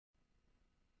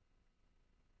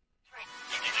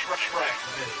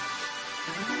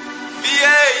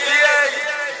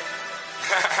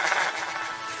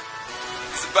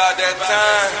It's about that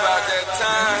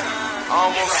time,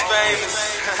 almost famous.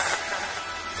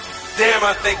 Damn,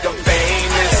 I think I'm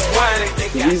famous.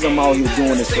 The reason I'm out here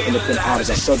doing this for independent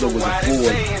artists, I saw there was a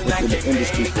void within the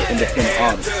industry for independent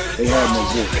artists. They had no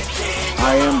voice.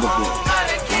 I am the voice.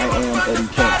 I am Eddie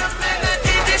Kane.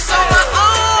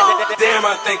 Damn,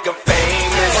 I think I'm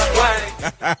famous.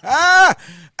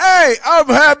 Hey, I'm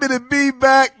happy to be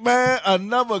back, man.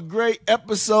 Another great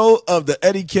episode of the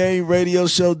Eddie Kane Radio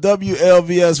Show,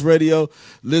 WLVS Radio,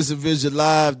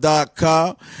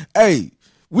 ListenVisionLive.com. Hey,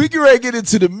 we get ready to get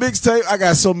into the mixtape. I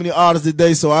got so many artists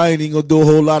today, so I ain't even going to do a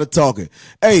whole lot of talking.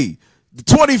 Hey, the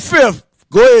 25th,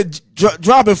 go ahead,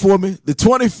 drop it for me. The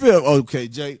 25th, okay,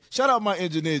 Jay. Shout out my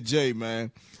engineer, Jay,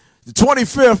 man. The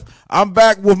 25th, I'm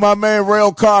back with my man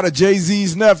Rail Carter,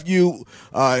 Jay-Z's nephew,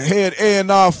 head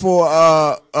A&R for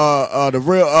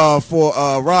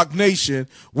Rock Nation.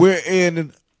 We're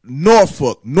in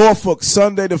Norfolk,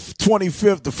 Sunday the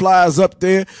 25th. The flyers up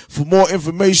there. For more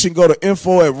information, go to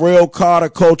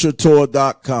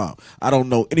info@RailCarterCultureTour.com. I don't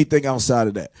know anything outside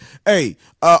of that. Hey,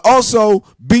 also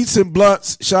Beats and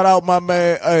Blunts. Shout out my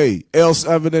man, hey,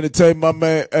 L7 Entertainment, my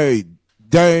man, hey,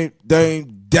 Dame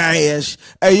Dash.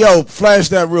 Hey, yo, flash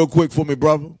that real quick for me,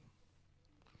 brother.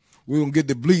 We're going to get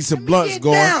the Bleats and Blunts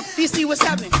going. Down. You see what's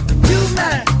happening. You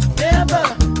might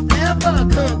never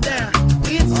come down.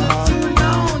 It's too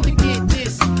long to get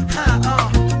this high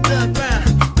off the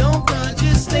ground. Don't run,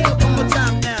 just stay up one more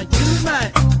time now. You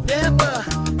might never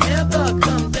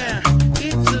come down.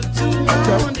 It's too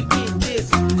long to get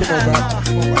this high off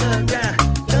the ground.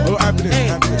 Oh, after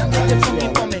this.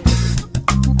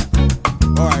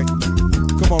 All right.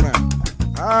 Come on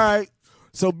now. All right.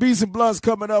 So Beats and Blunts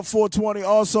coming up 420.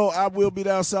 Also, I will be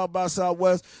down South by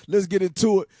Southwest. Let's get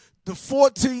into it. The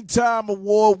 14-time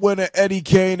award winner Eddie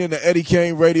Kane and the Eddie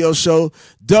Kane Radio Show,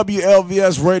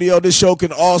 WLVS Radio. This show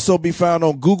can also be found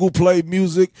on Google Play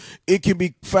Music. It can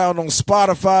be found on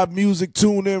Spotify Music,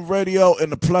 TuneIn Radio,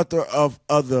 and a plethora of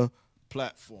other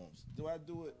platforms. Do I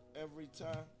do it every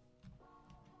time?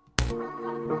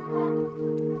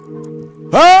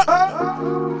 Huh?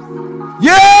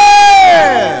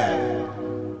 Yeah!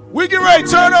 We get ready,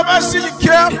 turn up. I see you,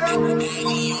 Cap.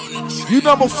 You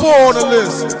number 4 on the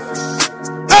list.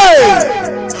 Hey!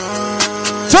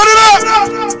 Turn it up!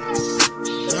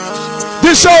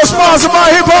 This show is sponsored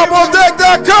by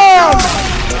HipHopOnDeck.com.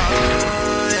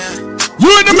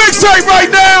 You in the mixtape right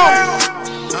now.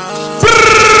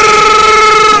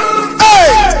 Hey!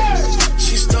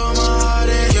 She stole my heart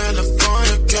in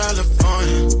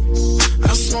California.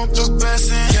 I smoke the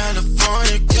best in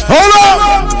California. Hold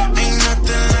up! Ain't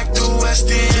nothing like the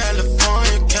West in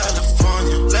California.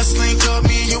 Let's link up,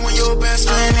 me, you and your best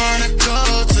friend. I wanna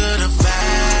go to the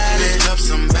valley, pick up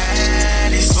some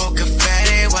baddies, smoke a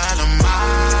fatty while I'm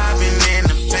mobbing in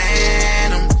the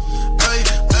Phantom. Ay,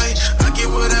 I get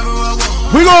whatever I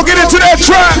want. We gonna get into that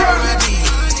track.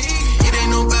 It ain't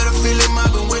no better feeling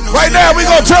mobbing with no. Right now, we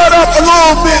gonna turn up a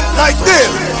little bit like this.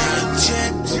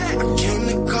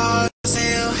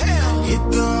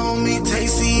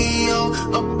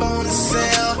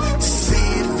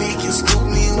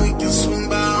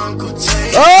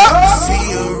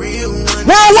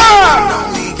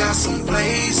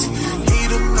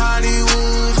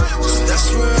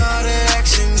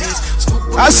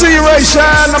 I see you, Ray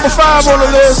Shine, number 5 on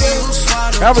the list.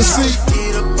 Have a seat.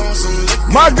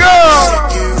 My girl,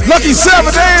 Lucky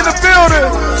 7, they in the building.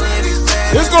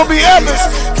 It's gonna be epic.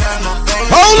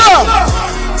 Hold up.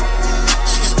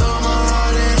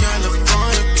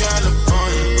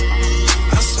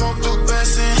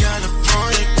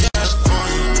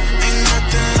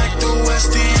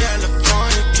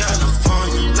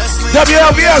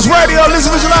 WLVS Radio,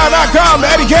 ListenVisionLive.com, the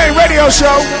Eddie Kane Radio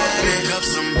Show.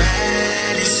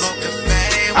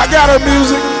 I got her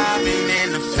music.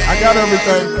 I got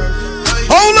everything.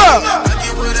 Hold up.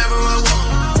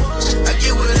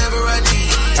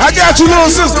 I got you, little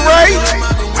sister Ray.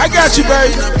 I got you,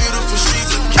 baby.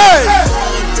 Hey.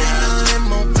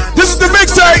 This is the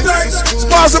mixtape,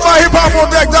 sponsored by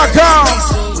HipHopOnDeck.com.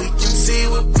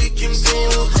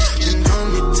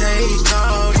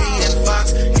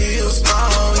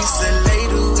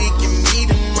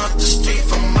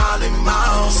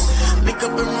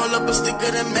 Up and roll up a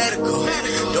sticker than medical.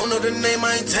 Don't know the name,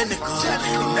 I ain't technical.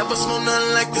 Never smoked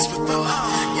nothing like this before.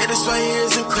 Yeah, this right here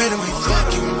is incredible.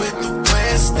 Fucking with the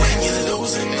West, when you're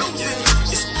losing.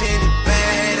 It's plenty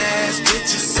badass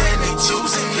bitches and they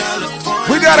choosing California.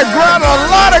 We got a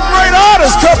lot of great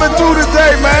artists coming through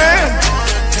today, man.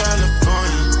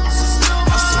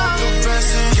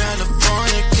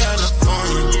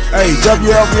 Hey,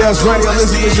 WLBS Radio,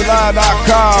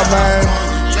 listenvisualize.com, man.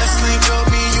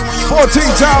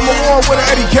 14-time award winner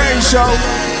Eddie Kane Show.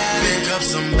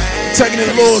 Taking it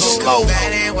a little slow. I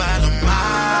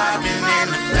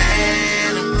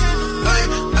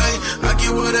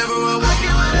get whatever I want.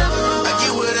 I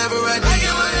get whatever I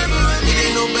need. It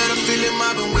ain't no better feeling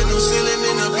mobbing with no ceiling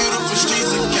in the beautiful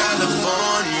streets of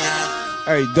California.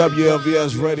 Hey,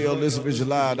 WLBS Radio,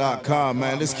 listenvisualize.com,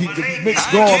 man. Let's keep the mix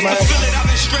going, man. I've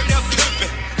been straight up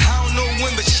pimping. I don't know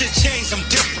when, but shit changed. I'm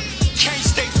different. Can't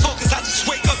stay focused. I just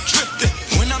wake up drifting.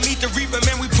 When I meet the Reaper,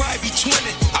 man, we probably be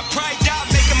twinning. I probably die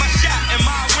making my shot. Am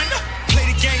I a winner? Play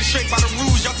the game straight by the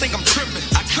rules. Y'all think I'm tripping.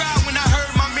 I cried when I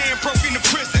heard my man broke into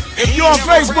prison. If you're on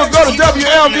Facebook, go to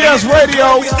WLBS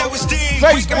Radio.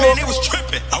 Facebook.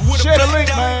 Share the link,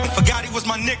 man. Forgot he was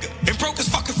my nigga. And broke his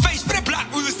fucking face for the block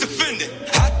we was defending.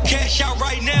 I cash out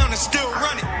right now and still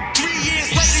running. 3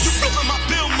 years later, you flipping my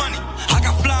bill money. I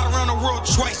got fly around the world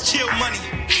twice, chill money.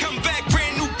 Come back,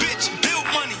 brand new bitch, build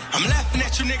money. I'm laughing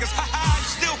at you niggas, haha, you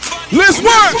still funny. Let's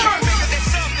work.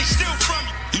 They steal from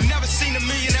you. You never seen $1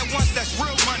 million at once, that's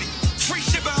real money. Free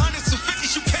ship at hundreds and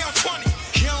fifties, you pay on 20.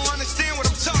 You don't understand what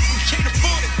I'm talking, you can't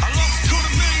afford it. I lost $2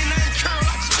 million, I ain't curl,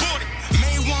 I just bought it.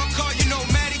 Made one car, you know,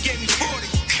 Maddie gave me 40.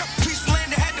 Couple piece of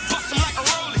land, I had to bust them like a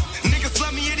rolling. Niggas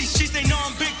love me in these sheets, they know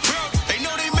I'm big bro. They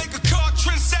know they make a car,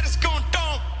 trendsetters gon'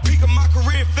 throw 'em. Peak of my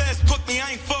career, fast book me,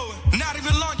 I ain't forward. Not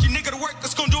even laundry, nigga, the work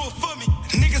that's gon' do it for me.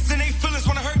 Niggas in they feelings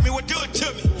wanna hurt me, what do it to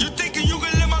me? You thinking you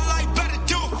can live my life, better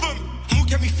do it for me.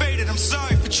 Mook had me faded, I'm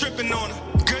sorry for tripping on her.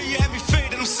 Girl, you had me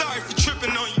faded, I'm sorry for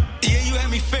tripping on you. Yeah, you had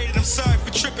me faded, I'm sorry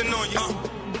for tripping on you.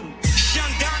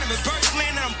 Shun down him in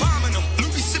Birdland and I'm bombing them.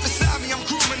 Luby sit beside me, I'm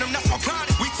grooming them, that's my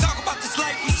product. We talk about this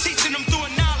life, we teaching them through a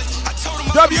knowledge. I told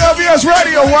him WLBS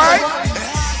Radio, right?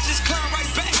 just climb right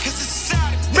back, cause it's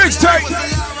society. Mixtape.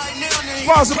 Right now, then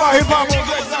Sponsored by If hiphopmosaic.com.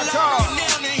 Danger was alive right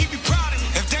now, then he be proud of me.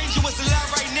 If Danger was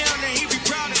alive right now, then he be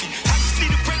proud of me. I just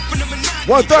need a break from the monotony.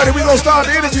 1:30, we gonna start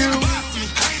the interview.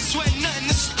 I ain't sweating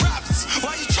nothing, this is profits.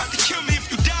 Why you try to kill me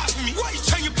if you die for me? Why you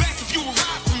turn your back if you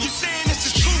arrive for me? You saying this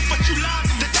is truth, but you lied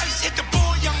to me. The dice hit the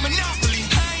boy, young Monopoly.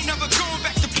 I ain't never going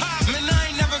back to poverty. Man,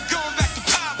 I ain't never going back to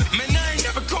poverty. Man, I ain't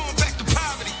never going back to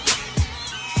poverty.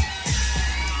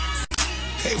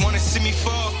 They wanna see me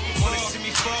fall, wanna see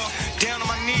me fall. Down on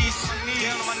my knees,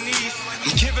 down on my knees.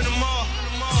 I'm giving them all,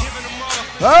 giving them all.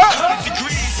 Huh? 100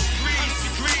 degrees,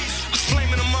 degrees. I'm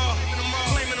flaming them all,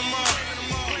 flaming them all,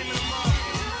 flaming them all.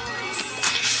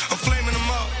 I'm flaming them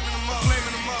all,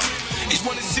 flaming them all. They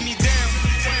wanna see me down,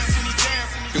 wanna see me down.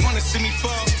 They wanna see me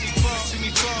fall, see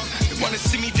me fall. They wanna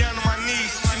see me down on my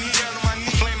knees, see me down on my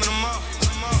knees. Flaming them all,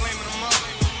 flaming them all.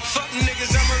 Fuck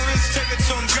niggas, I'm a risk taker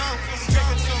till I'm gone.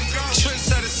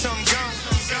 Trendsetters, till I'm gone.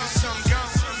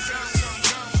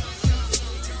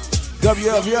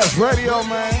 WLBS Radio,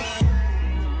 man.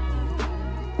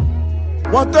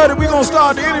 1:30, we gonna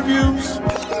start the interviews.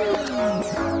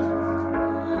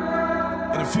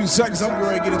 In a few seconds, I'm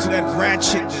going to get into that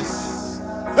ratchetness.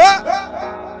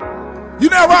 You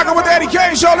now rocking with the Eddie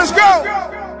Kane Show. Let's go.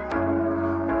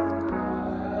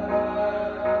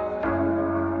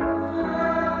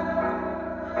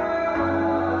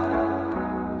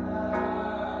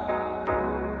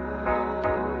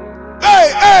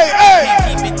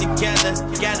 Keep it together,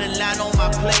 got a line on my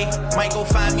plate. Might go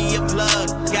find me a plug,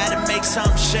 gotta make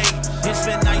some shake. It's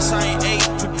been nice, I ain't ate.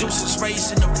 Producers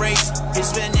racing the race.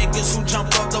 It's been niggas who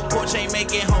jumped off the porch, ain't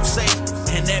make it home safe.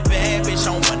 And that bad bitch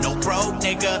don't want no broke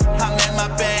nigga. I'm in my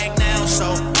bag now,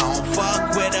 so I don't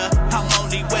fuck with her. I'm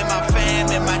only with my fam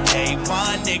and my day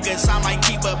one niggas. I might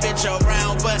keep a bitch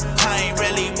around, but I ain't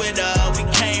really with her. We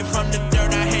came from the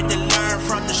dirt, I had to learn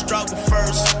from the struggle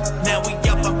first. Now we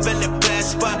up, I'm feeling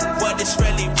blessed, but what it's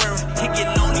really worth. It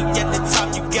get lonely at the top,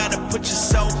 you gotta put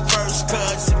yourself first.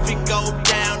 Cause if it go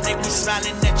down, they be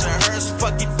smiling at your hearse.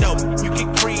 Fuck it though, you can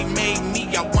cremate me.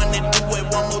 I wanna do it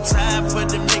one more time for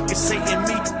them niggas saying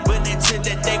me. But until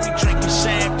that day, we drinking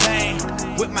champagne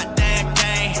with my damn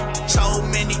gang. So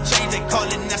many chains, they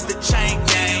calling us the chain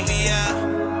gang. We are,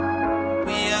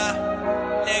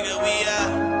 nigga, we are,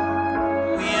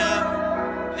 nigga, we are,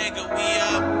 nigga, we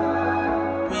are.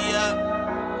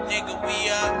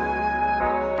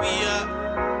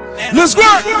 Let's go.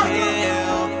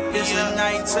 It's a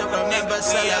night to remember,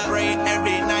 celebrate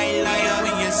every night like we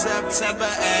in September.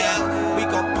 We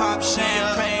gon' pop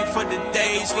champagne for the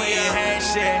days we ain't had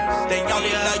shit. They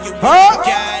only love you when you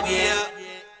got it.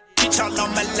 Bitch all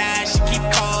on my line, she keep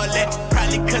calling.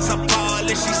 Probably cause I'm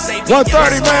ballin', she say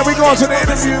 1:30, man, we going to the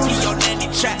interviews.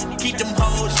 Keep them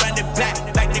hoes running back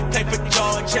like they play for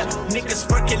Georgia. Niggas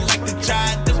working like the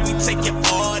Giants, we take your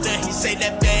order. He say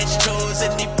that badge yours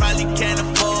and he probably can't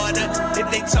afford her.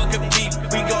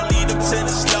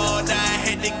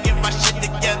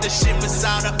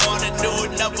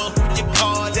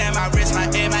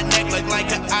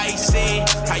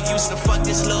 Used to fuck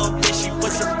this little bitch, she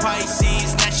was a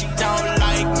Pisces. Now she don't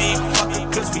like me, fuck her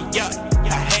cause we up.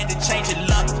 I had to change it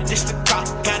up, this the car,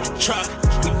 got the truck.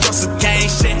 We do some gang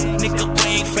shit, nigga,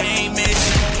 we ain't famous.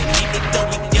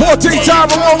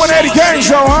 14-time award winning Eddie Kane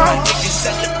show, huh?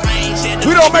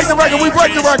 We don't make the record, we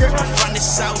break the record. From the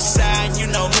south side, you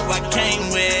know who I came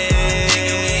with.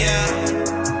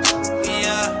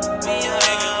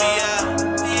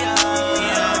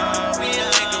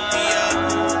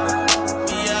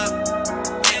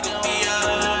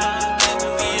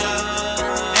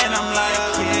 And I'm like,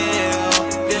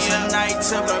 yeah, this a night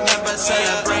to remember,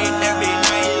 celebrate every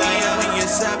night like when you're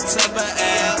September.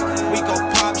 We go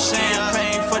pop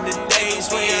champagne for the days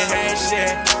where you had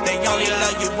shit. They only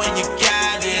love you when you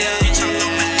got it. Bitch, I'm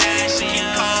on my ass, she keep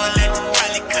calling.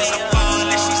 Probably cause I'm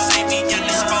ballin'. She say me young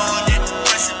and spoilin'.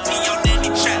 Recipe on any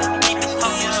track. Need them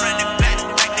hoes running back.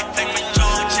 Like they play for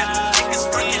Georgia. Niggas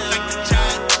working like the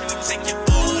job. We take your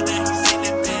order. You see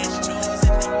that bitch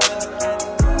choosing.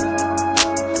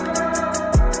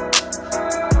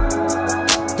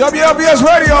 WLBS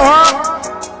Radio, huh?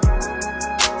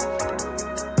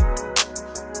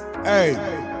 Hey,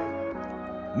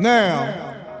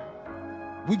 now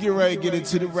we get ready to get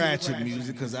into the ratchet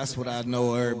music because that's what I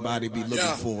know everybody be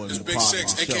looking for in this the Big pop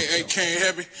Six, show. aka Kane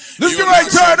Heavy. Let's get ready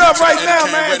to turn it up right now,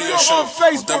 man. Go on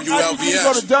Facebook. I need you to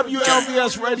go to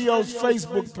WLBS Radio's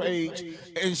Facebook page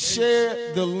and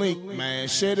share the link, man.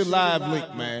 Share the live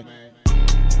link, man.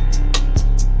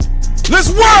 Let's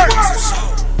work!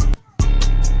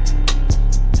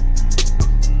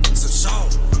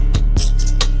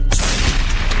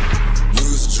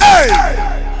 Hey!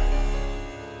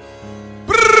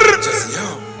 Just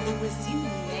yo.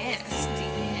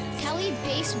 Kelly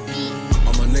bass beat.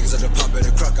 All my niggas at the pop at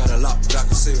the crock got a lot. I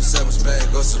can see a sandwich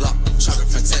bag, go salop. Chocolate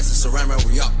fantastic, ceramic,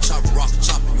 we up. Chop rock,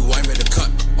 chop, you ain't made the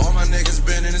cut. All my niggas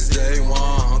been in this day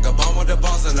one. Got bomb with the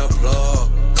bombs and the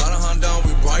plug. Caught a hunt down,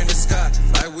 we bright in the sky.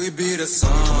 Like we be the sun.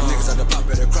 All my niggas at the pop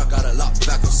at the crock got a lot.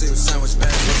 I can see a sandwich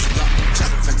bag, go salop.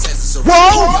 Chocolate fantastic, ceramic,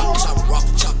 we up. Chop rock,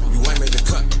 chop, you ain't made the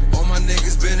cut. All my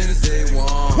niggas been in this day one.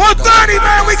 130,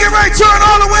 man, we get ready to turn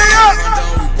all the way up.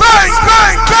 Bang,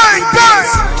 bang, bang, bang.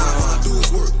 All I do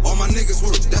is work. All my niggas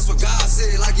work. That's what God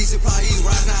said. Like he said, probably he's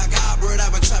right now. God, bird,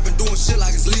 I've been trapping, doing shit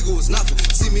like it's legal. It's nothing.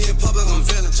 See me in public, I'm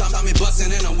feeling. Chop me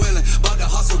busting and I'm willing. About to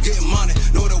hustle, getting money.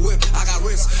 Know the whip, I got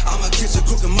wrist. I'm a kitchen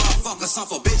cooking motherfucker. Son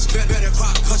for bitch. Better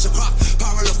crock, cut your crock.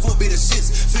 Power the 4 be the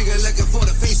shits. Finger licking for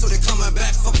the face, so they coming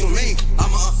back. Fucking me.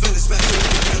 I'm a unfinished back.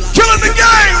 Killing the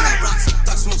game.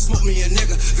 Smoke me a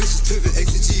nigga, vicious pivot,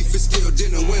 ACG, fit skill,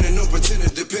 didn't win and no pretending,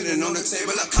 depending on the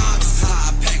table of cards.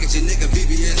 High packaging, nigga,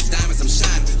 VVS, diamonds, I'm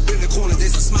shining. Been in the corner,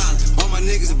 days I'm smiling. All my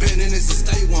niggas have been in this since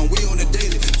day one. We on the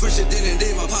daily, fresher than in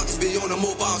day. My pockets be on the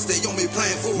mobile, stay on me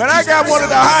playing fool. Man, I got one of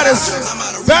the hottest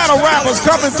battle rappers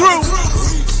coming through.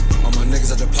 All my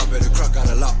niggas at the pop at the crock got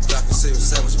a lot. I can see a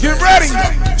sandwich. Get ready.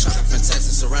 Chocolate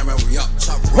fantastic, ceramic, we up.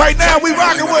 Right now, we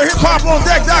rocking with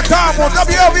hiphopOnDeck.com on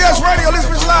WLBS Radio,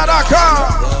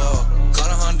 ListBitchLive.com.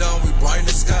 We bright in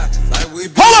the sky, like we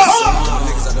be. Hold up!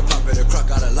 Niggas at the pop at the crock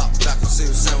got a lot. I can see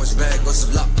a sandwich bag, go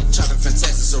some lot. Chopping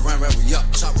fantastic, ceramic, we up.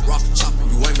 Chop, rock, chopping,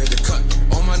 you ain't made the cut.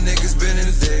 All my niggas been in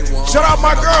the day one. Shout out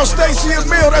my girl Stacy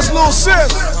Emile, that's Lil Sis.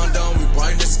 We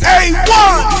bright in the sky.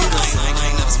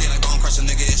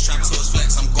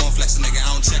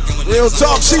 Real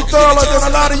talk, she thorough than a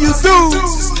lot of you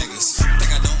dudes.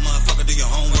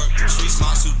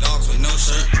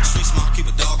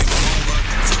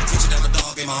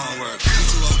 My homework. You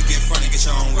too old to get front and get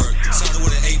your own work. Started with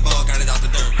an 8-ball, got it out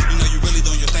the dirt. You know you really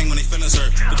doing your thing when they feelings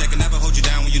hurt, but they can never hold you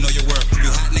down when you know your worth. You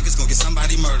hot niggas gon' get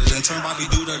somebody murdered and turn Bobby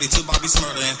do dirty to Bobby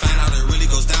Smurder and find out it really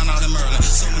goes down out in Merlin.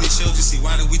 So many children see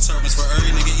why do we turbans for every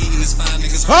nigga eating this 5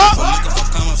 niggas hurt. From looking for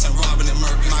come-ups and robbing and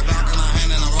murking. My Glock in my hand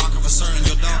and I'm rocking for certain.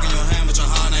 Your dog in your hand but your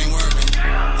heart ain't working.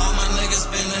 All my niggas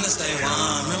been in this day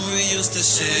one. Remember we used to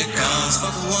shit guns.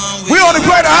 Fuck one. We only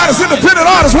play the hottest independent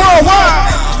artists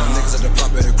worldwide. At the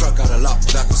pop at the crock got a lot.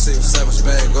 I can see a sandwich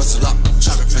bag, go salop.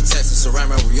 Chopping fantastic,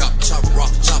 ceramic, we up. Chop, rock,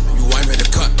 chopping, you ain't made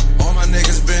the cut. All my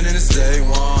niggas been in this day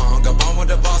one. Got bomb with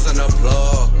the boss and the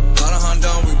plug. Caught a hunt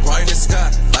down, we bright in the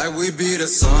sky, like we be the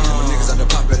sun. My niggas at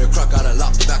the pop at the crock got a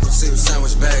lot. I can see a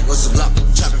sandwich bag, go salop.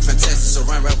 Chopping fantastic,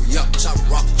 ceramic, we up. Chop,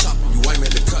 rock, chopping, you ain't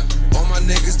made the cut. All my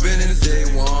niggas been in this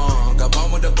day one. Got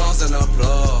bomb with the boss and the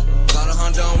plug. Caught a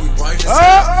hunt down, we bright in the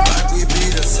sky, like we be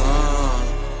the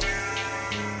sun.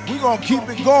 We gonna keep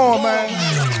it going, man.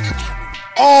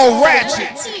 All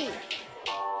ratchet.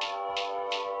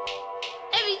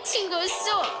 Everything goes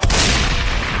so.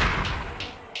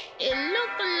 It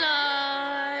look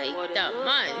like that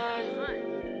man.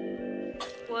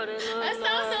 That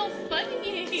sounds so funny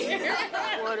in here.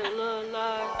 what it look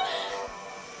like.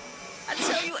 I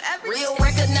tell you everything. Real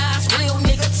recognize, real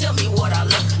nigga, tell me what I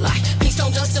look like. Peace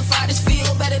don't justify this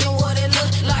feel better than what it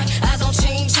look like. Eyes don't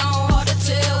change, hard to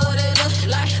tell what it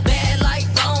look like. Bad like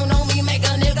bone on me, make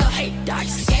a nigga hate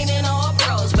dice. Gaining all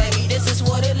bros, baby, this is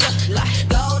what it look like.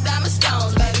 Gold, diamond,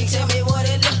 stones, baby, tell me what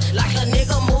it look like. A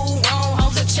nigga move wrong,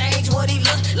 homes to change what he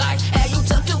look like. Had you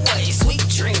tucked away, sweet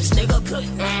dreams, nigga, good.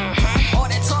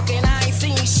 All that talking, I ain't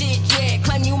seen shit yet.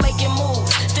 Claim you making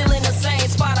moves, still in the same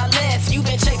spot I left. You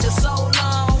been chasing so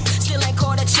long, still ain't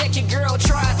caught a check. Your girl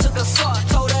tried, took a saw,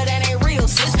 told her that ain't real,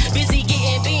 sis. Busy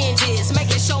getting binges,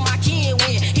 making sure my kid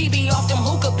win. He be off them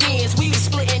hookah pins, we be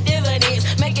splitting dividends,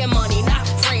 making money, not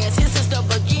friends. This is the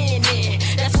beginning,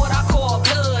 that's what I call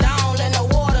blood. I don't let no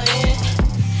water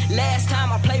in. Last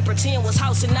time I played pretend was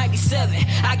House in 97.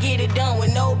 I get it done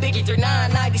with no biggie through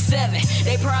 997.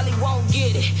 They probably won't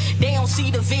get it, they don't see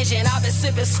the vision. I've been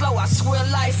sipping slow, I swear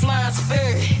lifeline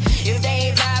spirit. If they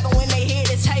ain't vibing when they hear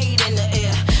this hate in the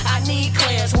air, I need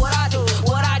cleanse. What I do,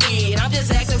 what I did, I'm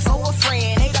just asking for a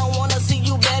friend. They don't wanna see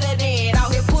you better than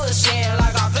out here pushing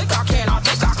like I think I can, I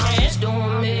think I can. Just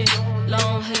doing me,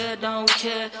 long hair,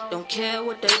 don't care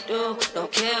what they do,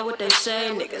 don't care what they say.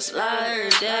 Niggas lie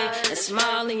every day and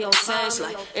smile in your face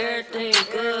like everything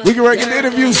good. We can get the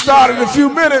interview started in a few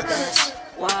minutes.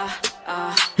 Why?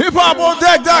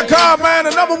 HipHopOnDeck.com, man,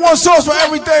 the #1 source for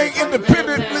everything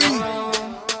independently.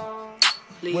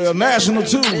 Well, national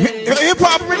too. Hip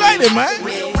hop related, man.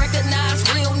 Real recognize,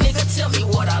 real nigga, tell me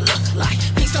what I look like.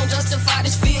 Peace don't justify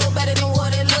this feel better than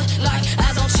what it look like.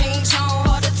 Eyes don't change,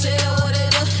 hard to tell what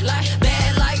it look like.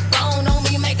 Bad like bone on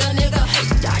me, make a nigga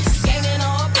hate dice. Gaining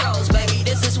all bros, baby,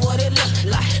 this is what it look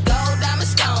like. Gold, diamond,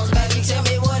 stones, baby, tell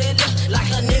me what it look like.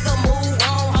 A nigga move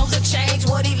wrong, homes to change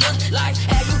what he look like.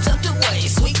 Have you tucked away,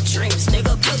 sweet dreams,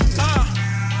 nigga, good.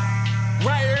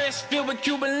 Right wrist filled with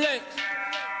Cuban links.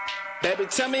 Baby,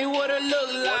 tell me what it look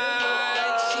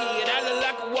like. Shit, I look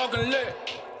like a walking lick.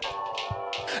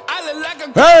 I look like a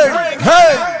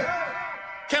Hey!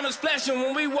 Cameras flashing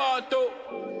when we walk through.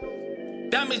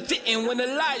 Diamonds hitting when the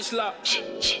lights lock.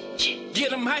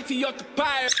 Get them hyphy off the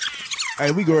fire.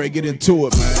 Hey, we go ahead and get into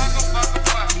it, man.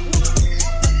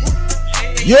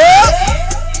 Yeah!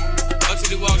 Up to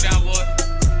the walk down, boy.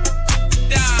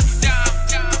 Down.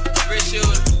 Rich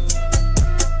shoes.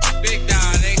 Big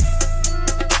down, nigga.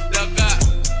 Look up.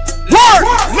 Work!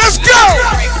 Let's go!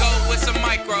 Go with some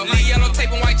micro. Leave yellow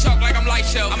tape and white chalk like I'm light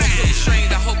show. I'ma pull the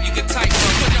strings, I hope you can tight so.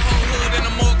 Put your whole hood in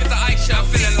the morgue, it's an ice show. I'm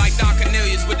feeling like Don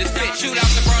Cornelius with this fit. Shoot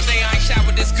out the broad day, I ain't shot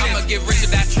with this clip. I'ma get rich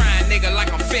with that trying nigga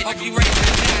like I'm fit. Hope you ready to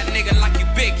that nigga like you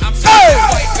big. I'm serving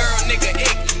white girl, nigga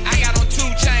ick. I got on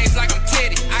 2 chains like I'm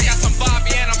Teddy. I got some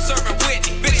Bobby and I'm serving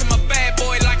Whitney. Bitch, I'm a bad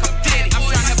boy like I'm Diddy. I'm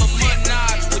trying to have a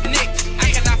montage with Nick. I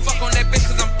cannot fuck on that bitch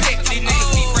cause I'm picked. These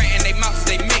niggas be ratting, they mouths,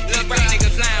 they mix. These rap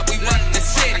niggas lying, we running the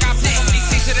city. I got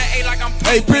DC to the A like I'm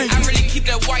Hey, I really keep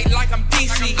that white like I'm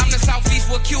DC. I'm the Southeast,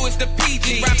 what Q is the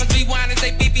PG. Rappers be whining,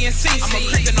 they BB and CC. I'm a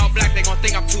creepin' all black, they gon'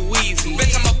 think I'm too easy.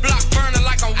 Bitch, I'm a block burner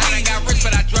like I'm Weezy. I ain't got rich,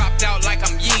 but I dropped out like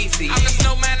I'm Yeezy. I'm the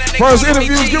snowman and they First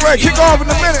interviews, get ready, kick off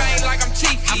in a minute. Like I'm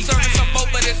Chiefy. I'm serving some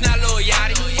boat, but it's not Lil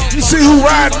Yachty. You see who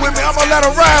riding with me? I'm gonna let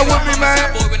her ride with me,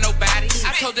 man.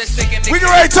 We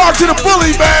can ready to talk to the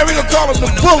bully, man. We gonna call him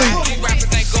the bully.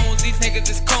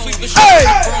 Hey!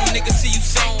 Niggas see you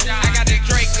soon. I got the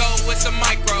Draco with some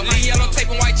micro. Leave yellow tape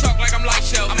and white chalk like I'm light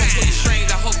show. I'ma pull the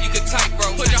strings, I hope you can tight,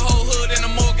 bro. Put your whole hood in the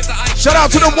morgue, it's an ice. Shout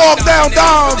out to the walk down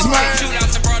dogs, man.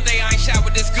 Shootouts in broad day, I ain't shot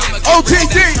with this gun.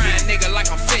 OTD. Nigga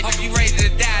like I'm fit. Hope you ready to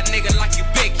die, nigga like you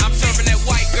big. I'm serving that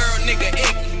white girl, nigga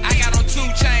ick. I got on 2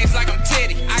 chains like I'm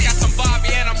Teddy. I got some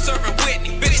Bobby and I'm serving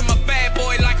Whitney. Bitch, I'm a bad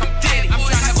boy like I'm Diddy. I'm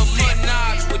trying to have a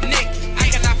montage with Nick. I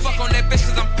cannot fuck on that bitch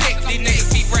cause I'm picked. These niggas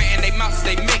be ratting, they mouths,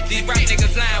 they mix. These rap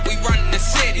niggas lying, we running the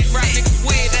city. These rap niggas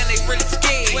weird and they really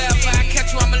scared. Well, if I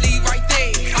catch you, I'ma leave right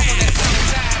there. I'm on that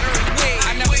side every way.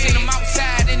 I never seen them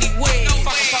outside anyway.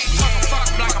 Fuck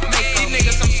like I'm Mako. These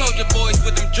niggas some soldier boys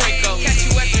with them Draco. Catch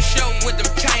you at the show with them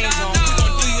chains on. We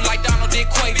gon' do you like Donald did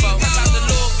Quavo. Cause I'm the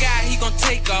little guy, he gon'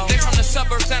 take off. They from the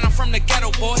suburbs and I'm from the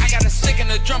ghetto, boy. I got a stick in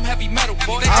the drum, heavy metal,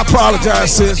 boy. I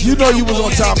apologize, sis. You know you was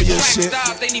on top of your shit.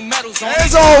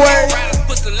 As always.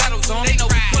 They know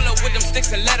we pull up with them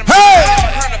sticks and let them. Hey!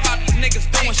 Heard about these niggas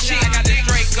doing shit. I got the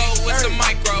Draco with some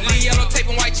micro. Leave yellow tape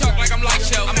and white chalk like I'm light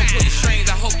show. I'ma pull the strings,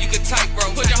 I hope you can tight, bro.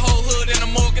 Put your whole hood in the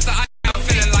morgue, it's an ice. I'm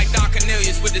feeling like Don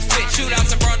Cornelius with this fit.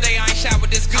 Shootouts in broad day, I ain't shot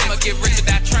with this gun. I'ma get rich with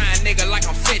that trying, nigga, like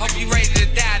I'm fit. Hope you ready to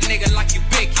die, nigga, like you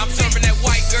big. I'm serving that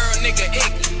white girl, nigga,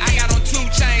 ick. I got on 2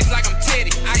 chains like I'm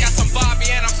Teddy. I got some Bobby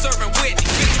and I'm serving Whitney.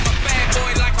 Bitch, I'm a bad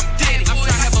boy like I'm Diddy. I'm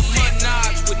trying to have a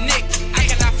montage with Nick. I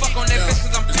cannot fuck on that bitch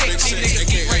cause I'm picked. These niggas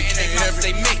be ratting, they mouth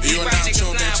they make You are now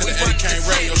tuned into the Eddie Kane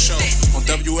Radio Show on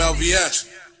WLVS.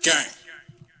 Gang.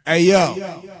 Hey, yo.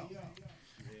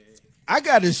 I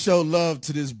got to show love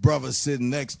to this brother sitting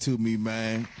next to me,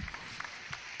 man.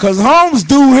 Because Holmes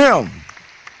do him.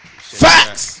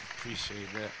 Facts.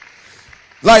 Appreciate that.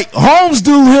 Like, Holmes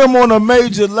do him on a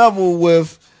major level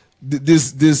with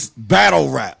this battle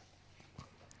rap.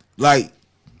 Like,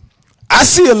 I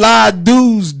see a lot of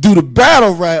dudes do the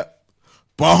battle rap,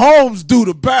 but Holmes do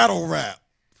the battle rap.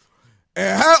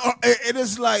 And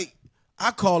it's like,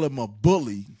 I call him a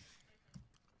bully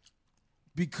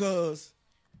because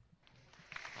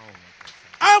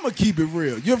I'm going to keep it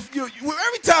real.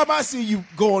 Every time I see you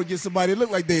go and get somebody, it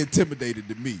look like they intimidated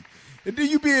to me. And then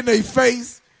you be in their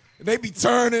face, and they be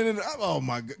turning, and oh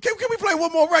my God. Can we play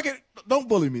one more record? Don't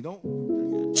bully me. Don't.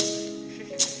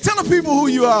 Tell the people who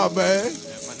you are, man.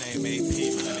 My name AP,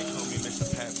 man. They call me Mr.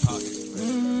 Pat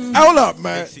Pockets. Hold up,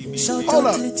 man.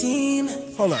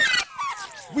 Hold up.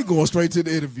 We going straight to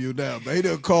the interview now, man. He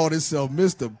done called himself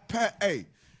Mr. Pat. Hey,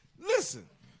 listen.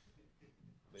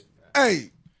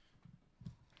 Hey.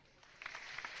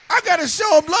 I got to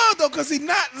show him love, though, because he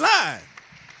not lying.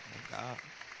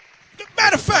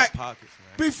 Matter of fact,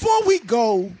 before we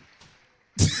go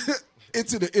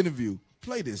into the interview,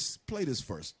 play this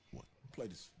first one. Play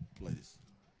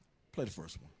the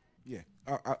first one. Yeah.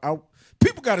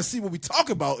 People got to see what we talk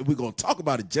about, and we're going to talk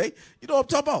about it, Jay. You know what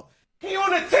I'm talking about? He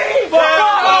on the team, bro.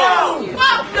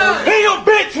 He a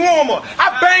bitch warmer.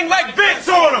 I bang like Vince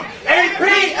on him. AP,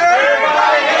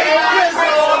 everybody hate Vince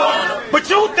on him. But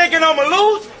you thinking I'ma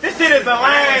lose? This shit is a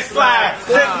landslide.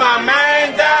 Since my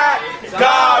man died,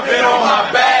 God been on my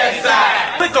bad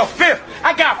side. Click a fifth.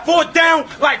 I got 4th down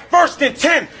like 1st and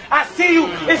 10. I see you,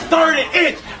 it's 3rd and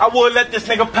inch. I would let this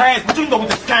nigga pass, but you know what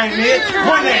this game is.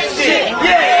 Run that shit.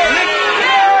 Yeah, nigga.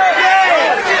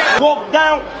 Yeah. Walk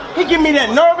down, he give me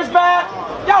that nervous vibe.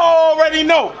 Y'all already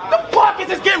know. The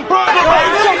pockets is getting burned up.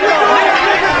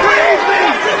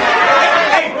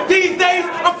 Hey, these days,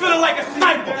 I'm feeling like a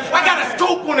sniper. I got a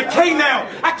scope on the K now.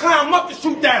 I climb up to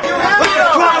shoot down. Like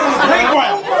a slide on the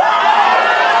playground.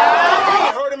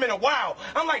 I heard him in a while.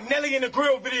 I'm like Nelly in the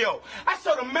grill video. I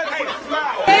showed him metal with a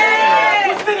smile.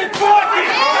 What's in his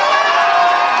pocket?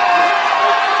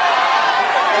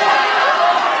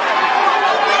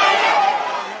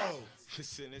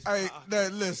 Hey, now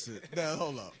listen. Now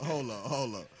hold up.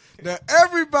 Now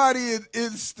everybody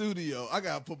in studio, I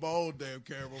gotta put my own damn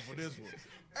camera for this one.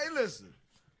 Hey, listen,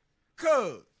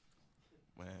 cuz,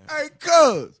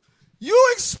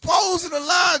 you exposing a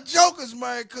lot of jokers,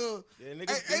 man. Cuz, yeah,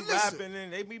 niggas be rapping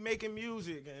and they be making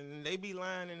music and they be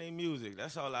lying in their music.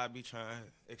 That's all I be trying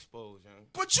to expose, young.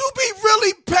 But you be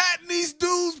really patting these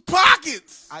dudes'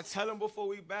 pockets. I tell them before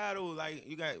we battle, like,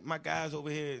 you got my guys over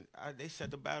here, they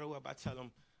set the battle up. I tell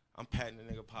them I'm patting the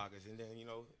nigga pockets, and then, you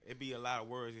know, it be a lot of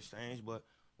words exchanged, but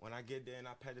when I get there and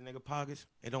I pat the nigga pockets,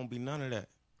 it don't be none of that.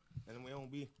 And we don't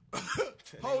be.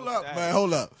 Hold up, man.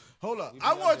 Hold up.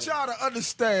 I want y'all to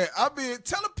understand. I mean,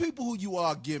 tell the people who you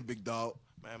are again, big dog.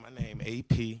 Man, my name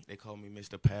AP. They call me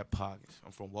Mr. Pat Pockets.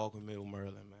 I'm from Walker Mill,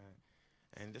 Maryland, man.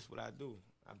 And this is what I do.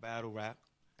 I battle rap,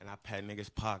 and I pat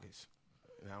niggas' pockets.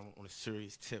 And I'm on a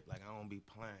serious tip. Like, I don't be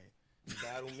playing. You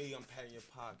battle me, I'm patting your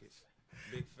pockets.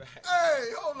 Big fact.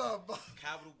 Hey, hold up.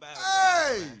 Capital battle.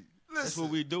 Hey, man. listen. That's what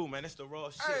we do, man. That's the raw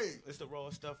shit. Hey. It's the raw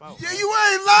stuff out. Yeah, man. you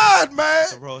ain't lied, man.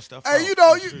 That's the raw stuff out. Hey, you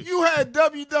know, you had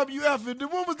WWF, and then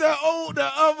what was that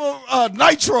other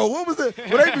Nitro? What was it?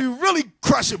 Where they be really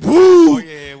crushing. Woo! Oh,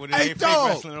 yeah, with the fake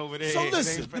wrestling over there. So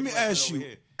listen, let me ask you,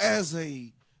 as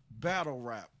a battle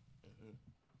rap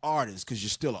artist, because you're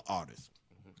still an artist,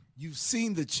 you've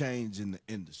seen the change in the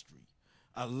industry.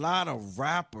 A lot of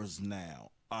rappers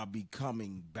now are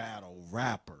becoming battle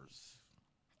rappers.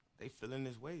 They feeling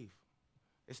this wave.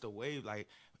 It's the wave. Like,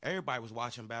 everybody was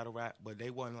watching battle rap, but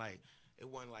it wasn't like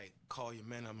call your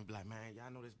men up and be like, man, y'all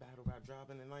know this battle rap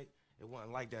dropping tonight? It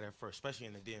wasn't like that at first, especially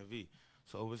in the DMV.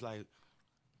 So it was like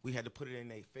we had to put it in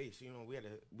their face. You know,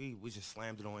 we just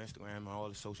slammed it on Instagram and all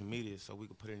the social media so we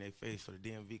could put it in their face so the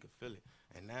DMV could feel it.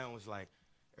 And now it's like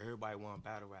everybody want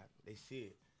battle rap. They see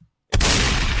it.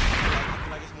 I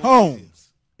feel like it's more Holmes.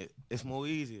 It's more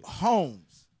easy.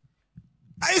 Holmes.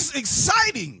 It's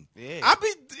exciting. Yeah. I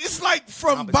mean, it's like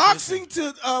from boxing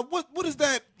to what is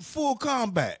that? Full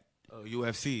combat.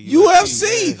 UFC.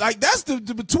 UFC. Yeah. Like that's the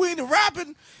between the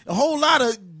rapping, a whole lot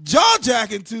of jaw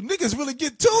jacking to niggas really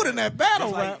get to it in that battle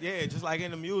Just like, rap. yeah, just like in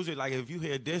the music. Like if you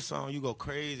hear this song, you go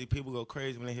crazy. People go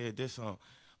crazy when they hear this song.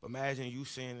 But imagine you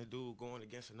seeing a dude going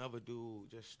against another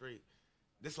dude just straight.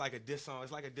 This like a diss song.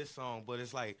 It's like a diss song, but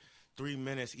it's like 3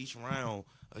 minutes each round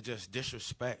of just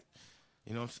disrespect.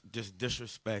 You know, just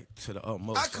disrespect to the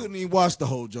utmost. I couldn't even watch the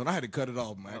whole joint. I had to cut it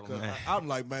off, man. Oh, man. I'm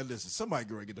like, man, listen, somebody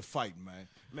get ready to get to fighting, man.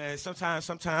 Man,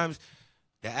 sometimes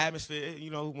the atmosphere,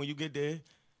 you know, when you get there,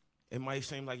 it might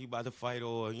seem like you about to fight,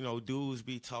 or you know, dudes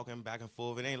be talking back and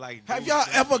forth. It ain't like. Have y'all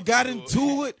ever got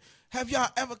into it? Have y'all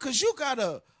ever? Cause you got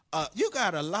a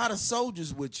lot of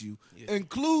soldiers with you,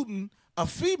 including a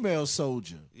female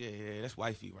soldier. Yeah, that's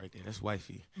wifey right there. That's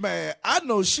wifey. Man,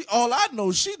 all I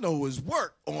know she know is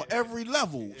work on every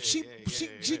level. She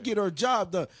get her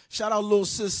job done. Shout out little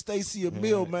sis Stacy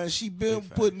Emil, man. She been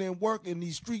putting in work in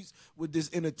these streets with this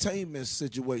entertainment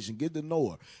situation. Get to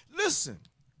know her. Listen,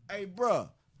 hey, bruh,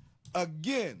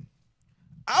 again,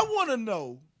 I want to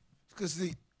know, because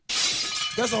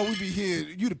that's all we be here.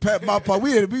 You to pat my part.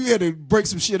 We here to break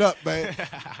some shit up, man.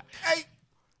 Hey,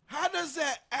 how does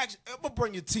that actually? I'm gonna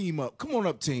bring your team up. Come on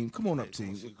up, team. Come on up,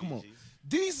 team. Come on.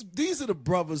 These are the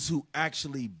brothers who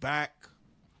actually back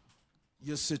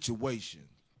your situation.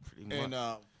 And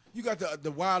you got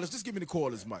the wireless. Just give me the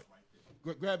cordless mic.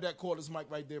 Grab that cordless mic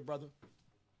right there, brother.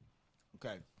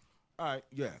 Okay. All right.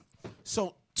 Yeah.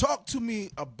 So talk to me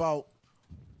about.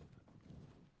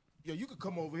 Yo, you can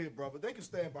come over here, brother. They can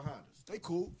stand behind us. They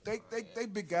cool. They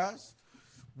big guys.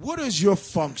 What is your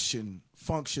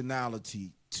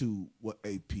functionality to what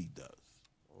AP does?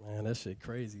 Man, that shit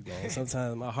crazy, man.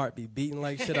 Sometimes my heart be beating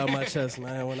like shit out my chest,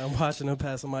 man. When I'm watching them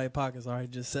pass somebody's pockets, all right,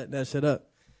 just setting that shit up.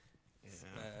 Man,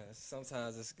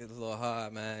 sometimes it's a little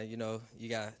hard, man. You know, you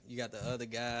got the other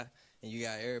guy, and you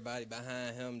got everybody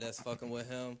behind him that's fucking with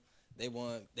him. They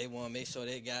want to make sure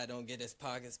that guy don't get his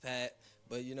pockets pat.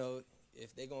 But you know,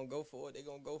 if they gonna go for it, they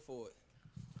gonna go for it.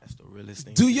 That's the realest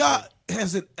thing.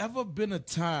 Has it ever been a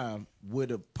time where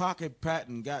the pocket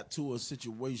patting got to a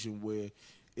situation where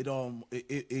it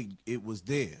was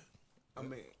there?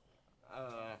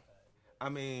 I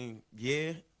mean,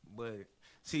 yeah, but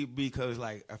see, because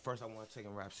like at first I wasn't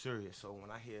taking rap serious, so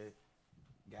when I hear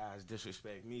guys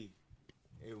disrespect me,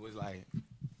 it was like,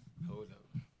 hold up,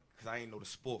 because I ain't know the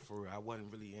sport for real. I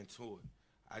wasn't really into it.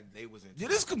 They was into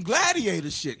this some gladiator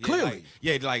shit, clearly.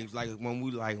 Like when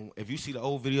we if you see the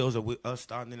old videos of us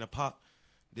starting in the pop,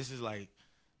 this is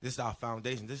our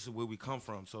foundation. This is where we come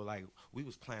from. So like we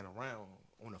was playing around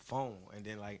on the phone, and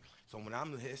then like so when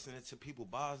I'm listening to people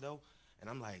bars though, and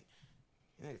I'm like,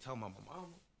 they talking about my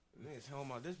mama, they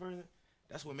talking about this person.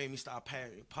 That's what made me start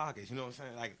patting pockets. You know what I'm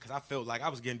saying? Like, cause I felt like I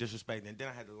was getting disrespected, and then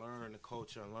I had to learn the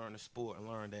culture and learn the sport and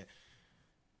learn that.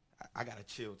 I gotta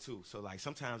chill too. So like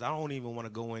sometimes I don't even want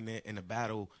to go in there in a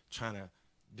battle trying to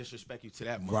disrespect you to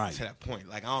that moment, to that point.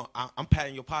 Like I'm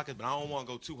patting your pockets, but I don't want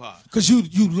to go too hard. Because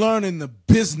you learning the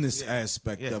business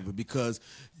aspect of it. Because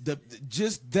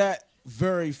just that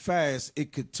very fast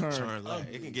it could turn left.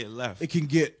 It can get left. It can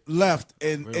get left,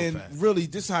 and fast. really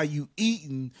this is how you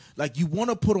eating. Like you want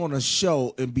to put on a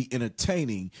show and be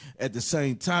entertaining at the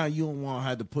same time. You don't want to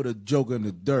have to put a joke in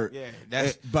the dirt. Yeah,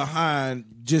 that's behind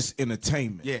just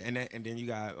entertainment. Yeah, and then you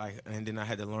got and then I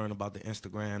had to learn about the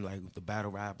Instagram, like the battle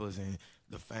rappers and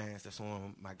the fans that's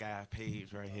on my guy's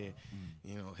page right here.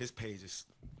 You know, his page is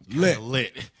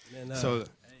lit. And, so.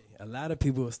 A lot of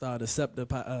people will start to accept the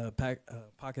pocket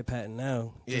patting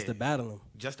now, just to battle them.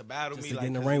 Just to battle me, to like get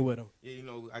in the ring with them. Yeah, you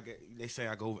know, they say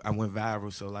I went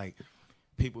viral, so like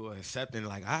people are accepting.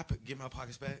 Like I get my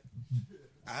pockets back.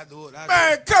 I do it.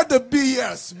 Man, cut the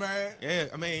BS, man. Yeah,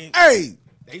 I mean, hey,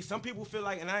 some people feel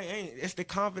like, and I ain't. It's the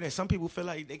confidence. Some people feel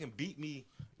like they can beat me.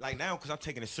 Like now, because I'm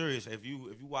taking it serious. If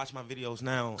you watch my videos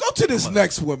now, go to this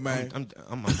next one, man. I'm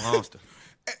a monster.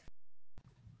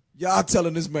 Y'all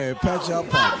telling this man, pat y'all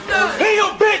pocket. He a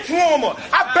bitch warmer.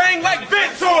 I bang like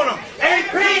Vince on him.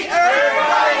 AP,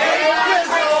 everybody hate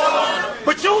Vince on him.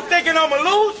 But you thinking I'ma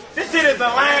lose? This shit is a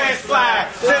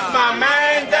landslide. Since my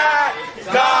man died,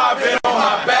 God been on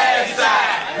my bad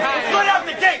side. Straight out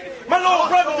the gate, my little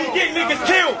brother be getting niggas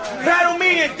killed. Battle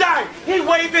me and die. He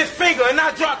waved his finger and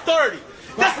I dropped 30.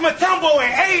 That's Matumbo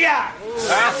and AI.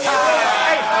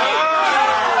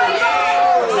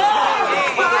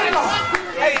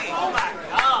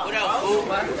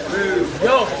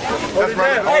 Yo,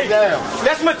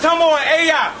 that's Matumbo and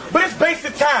AI, but it's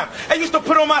basic time. I used to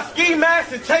put on my ski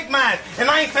mask and take mine, and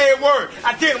I ain't say a word.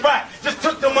 I didn't rap, just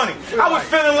took the money. I was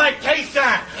feeling like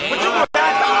K-Shine. But you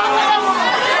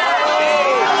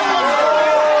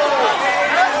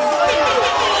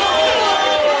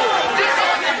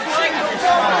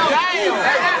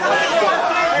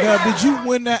Now, did you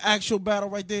win that actual battle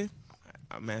right there?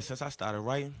 Man, since I started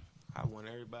writing, I won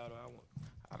every battle.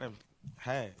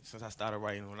 had since I started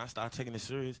writing. When I started taking it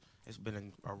serious, it's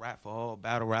been a rap for all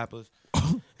battle rappers.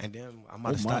 And then I'm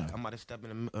about to step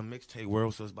in a mixtape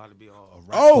world, so it's about to be a rap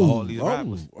for all these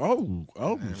rappers.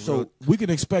 Man, So we can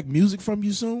expect music from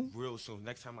you soon? Real soon.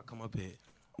 Next time I come up here.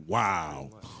 Wow.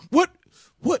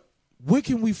 Where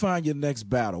can we find your next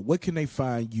battle? Where can they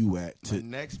find you at? My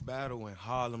next battle in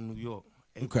Harlem, New York,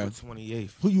 April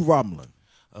 28th. Who you rumbling?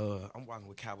 I'm rocking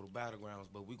with Capital Battlegrounds,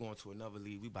 but we going to another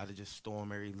league. We about to just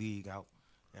storm every league out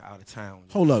of town.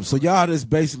 Hold up. So y'all just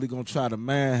basically going to try to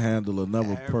manhandle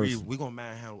another person. We going to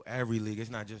manhandle every league.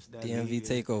 It's not just that DMV league.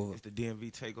 takeover. It's the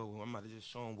DMV takeover. I'm about to just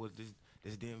show them what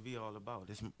this DMV all about.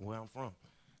 This where I'm from.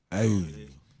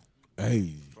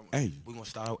 Hey. We're going to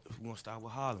start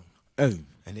with Harlem. Hey.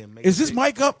 And then make Is this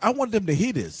mic up? I want them to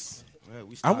hear this. Yeah,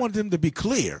 I want them to be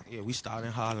clear. Yeah, we start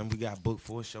in Harlem. We got booked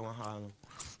for a show in Harlem.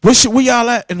 Where y'all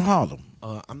at in Harlem?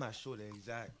 I'm not sure the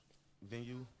exact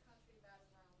venue.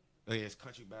 Oh, yeah, it's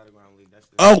Country Battleground League. That's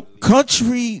the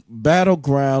Country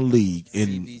Battleground League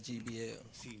in CBGBL.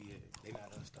 They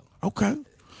not us though. Okay.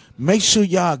 Make sure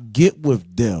y'all get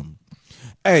with them.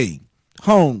 Hey,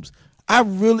 Holmes, I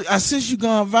since you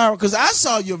gone viral, because I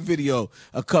saw your video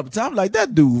a couple times. Like,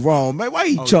 that dude wrong, man. Why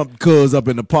he jumped cuz up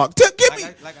in the park?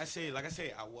 Like I said,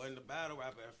 I wasn't a battle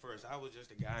rapper at first. I was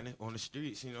just a guy on the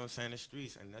streets, you know what I'm saying, the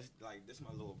streets. And that's like, this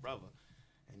my little brother.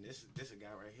 And this a guy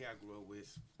right here I grew up with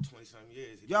 20-something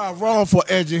years. Y'all wrong for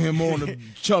edging him on to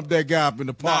chump that guy up in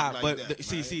the park like but that.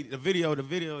 See, the video,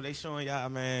 they showing y'all,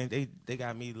 man, they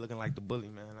got me looking like the bully,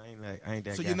 man. I ain't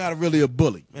that So guy. you're not really a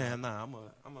bully? Man, nah, I'm a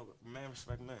man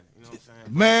respect man. You know what I'm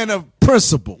saying? Man of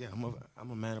principle. Yeah,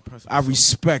 I'm a man of principle. I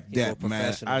respect You're that, a man.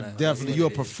 professional I now. definitely, you're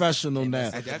a professional now.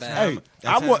 Hey,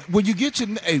 When you get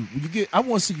I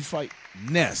want to see you fight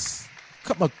Ness.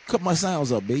 Cut my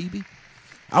sounds up, baby.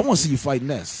 I want to see you fight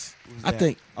Ness. I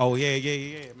think. Oh yeah,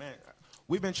 man.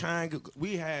 We've been trying.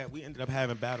 We ended up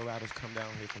having battle rappers come down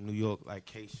here from New York, like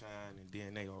K-Shine and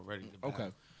DNA already. Okay.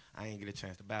 I ain't get a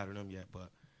chance to battle them yet, but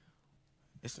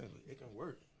it can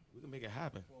work. We can make it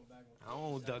happen. I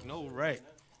don't duck no right.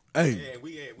 Hey.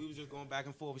 Yeah, we was just going back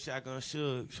and forth with Shotgun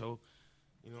Suge. So,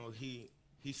 you know, he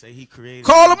say he created.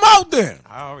 Call him out then.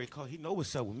 I already called. He know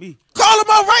what's up with me. Call him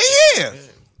out right here. Yeah.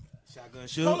 Shotgun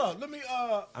Suge. Hold on, let me.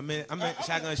 I'm in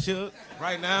Shotgun Suge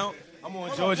right now. I'm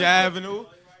on Georgia Avenue.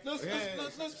 Let's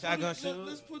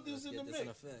put this in the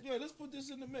mix. Yeah, let's put this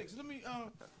in the mix. Let me.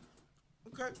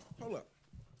 Okay, hold up.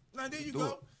 Now there you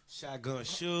go. Shotgun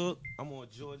Suge. I'm on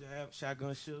Georgia Avenue.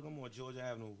 Shotgun Suge. I'm on Georgia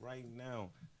Avenue right now,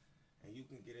 and we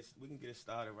can get it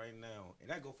started right now. And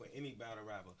that go for any battle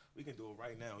rapper. We can do it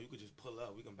right now. You could just pull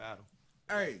up. We can battle.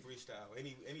 Hey, freestyle.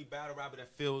 Any battle rapper that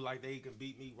feel like they can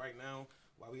beat me right now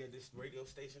while we at this radio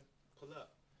station, pull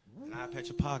up. And I pet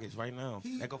your pockets right now.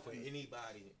 That go for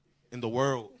anybody in the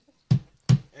world.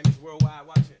 And it's worldwide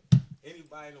watching.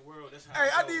 Anybody in the world, that's how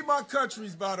I need my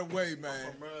countries, by the way, man.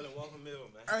 I'm from Maryland, Walker Mill,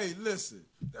 man. Hey, listen.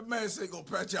 That man say go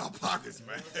pat y'all pockets,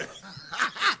 man.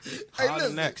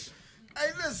 Listen. Next.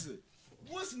 Hey, listen.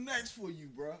 What's next for you,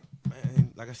 bro?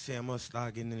 Man, like I said, I'm going to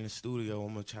start getting in the studio.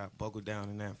 I'm going to try to buckle down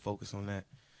in that, focus on that.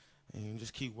 And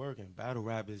just keep working. Battle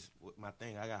rap is my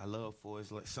thing. I got love for it.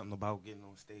 It's like something about getting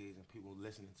on stage and people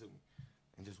listening to me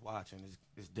and just watching.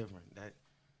 It's different. That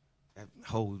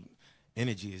whole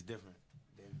energy is different.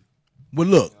 Well,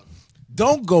 look,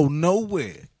 don't go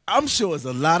nowhere. I'm sure there's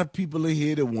a lot of people in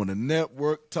here that want to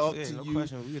network, talk to no you.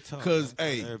 Question. We can talk. Because,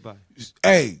 everybody.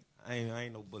 I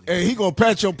ain't no bully. Hey, he gonna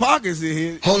pat your pockets in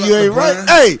here. Hold you up, ain't right. LeBron.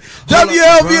 Hey,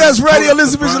 WLBS Radio, Hold up,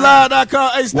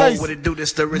 ListenVisionLive.com. Hey, Stacey. What it do?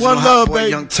 This the original One hot love, boy, baby.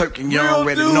 Young Turk, and you Real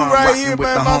already dude know I'm right rocking here, with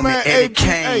man. the My homie man Eddie AP.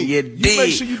 Kane. Hey, You you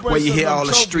make sure you dig? bring Where you some hear of them all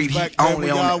the trophies street back heat there only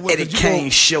when y'all on the with Eddie us. You Kane gon-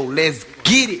 show. Let's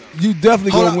get it. You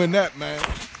definitely Hold gonna up. win that, man.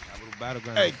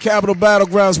 Battlegrounds. Hey, Capital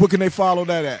Battlegrounds. Where can they follow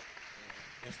that at?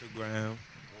 Instagram.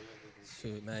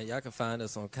 Shoot, man, y'all can find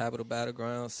us on Capital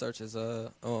Battlegrounds. Search us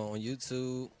on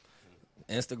YouTube,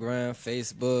 Instagram,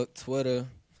 Facebook, Twitter,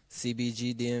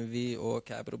 CBG DMV, or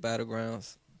Capital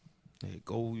Battlegrounds. Hey,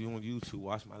 go on YouTube.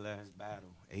 Watch my last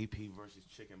battle. AP versus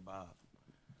Chicken Bob.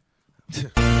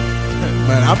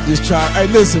 Man, I'm just trying. Hey,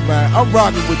 listen, man. I'm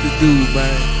rocking with the dude,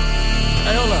 man.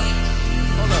 Hey, hold up.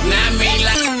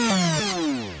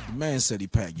 The man said he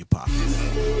packed your pockets.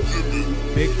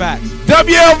 Big facts.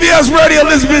 WLVS Radio,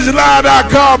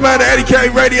 ListenVisionLive.com, man. The Eddie K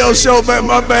Radio Show, man.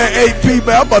 My man AP,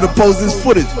 man. I'm about to post this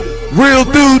footage. Real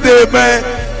dude there, man.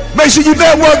 Make sure you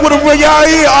network with him when y'all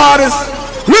here, artists.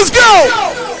 Let's go!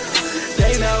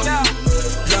 They know,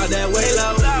 drop that way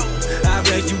low. I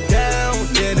break you down,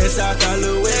 then it's out the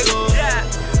luego.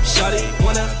 Shawty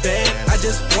wanna bang, I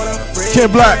just wanna bring.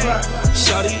 Kid Black.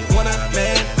 Shawty wanna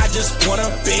man, I just wanna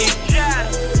be.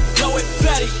 Go with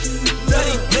Fetty,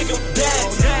 Betty, make 'em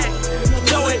dance.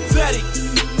 Throw it, Betty,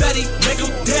 Betty, make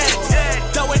 'em dance.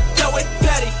 Throw it,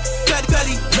 Betty,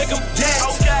 Betty, make 'em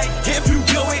dance. If you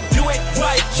do it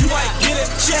right, you might get a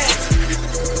chance.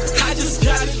 I just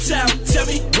got in town, tell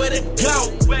me where to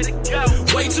go.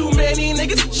 Way too many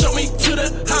niggas, show me to the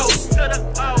house.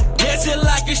 Dancing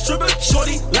like a stripper,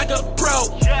 shorty like a pro.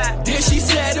 Then she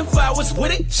said if I was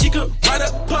with it, she could write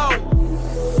a poem.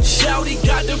 Shouty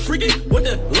got the freakin' with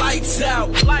the lights out.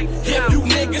 If you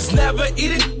niggas never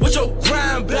eat it, what your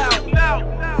grind bout?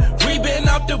 We been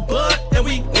off the bud and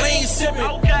we lean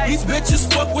sippin'. These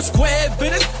bitches fuck with square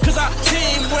business, cause our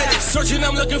team win it. Searching,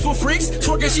 I'm looking for freaks.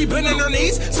 Twerking, she been on her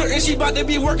knees. Certain she bout to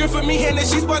be working for me, and then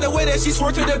she's by the way that she's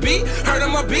working to the beat. Heard of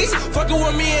my beats, fucking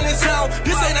with me in the sound.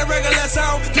 This ain't a regular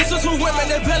sound. This is for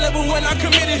women available when I'm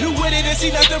committed. Who with it and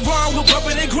see nothing wrong with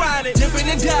bumping and grinding, dipping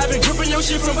and diving, gripping your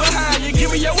shit from behind you.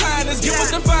 Give me your highness, give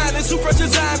us the finest. Who fresh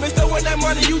as diamonds, throwing that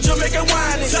money, you Jamaican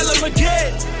whining. Tell them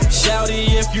again.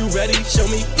 Shouty, if you ready, show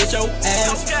me with your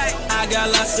ass. I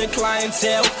got lots of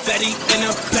clientele, Fetty in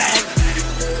the back.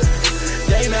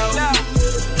 They know,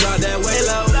 drop that way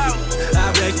low.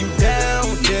 I break you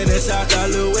down, then it's out the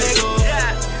Luego.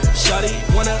 Shawty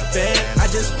wanna bang, I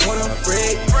just wanna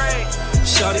break.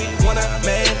 Shawty wanna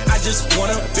man, I just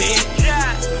wanna be.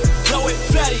 Throw it,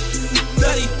 Fetty,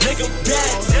 Fetty, make 'em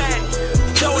dance.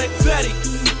 Throw it, Fetty,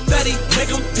 Fetty, make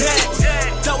 'em dance.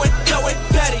 Throw it,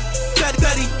 Fetty,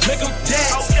 Fetty, make 'em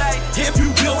dance. If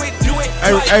you do it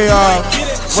Hey,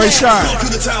 Ray Shine.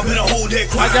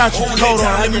 I got you. Hold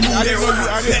on. Let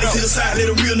it to the side, let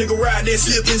a real nigga ride that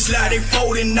slip and slide. They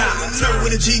folding now. Flirt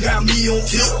with a G, got me on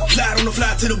tip. Slide on the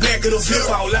fly to the back of the flip.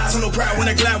 All lies on the pride when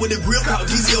I glide with the grip. Out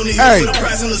DC on the hill with the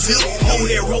prize on the zip. Hold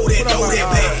that, roll that, throw that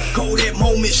back. Cold that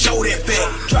moment, show that fat.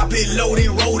 Drop it low,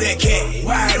 then roll that cat.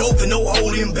 Wide open, no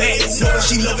holding back. Know that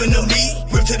she loving the meat.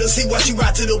 Whip to the sea while she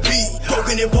ride to the beat.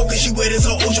 Poking and poking, she wet as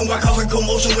an ocean. While causing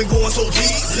commotion when going so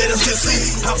deep. Let us just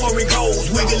see how far it goes.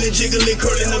 Wiggling, jiggling,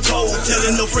 curling the toes.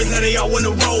 Telling the friends now they all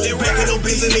wanna roll. Back of the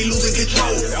biz and they losing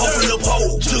control. Open the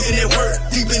pole, looking at work.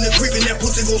 Deep in the creek and that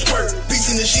pussy gon' squirt.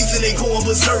 Beats in the sheets and they going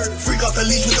berserk. Freak off the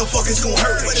leash, what the fuck is gon'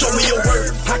 hurt? Show me your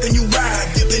work, how can you ride?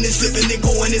 Dipping and slipping and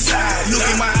going inside. Look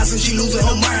in my eyes and she losing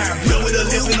her mind. Real with her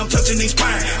lip and I'm touching their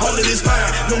spine. All of this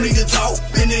fine, no need to talk.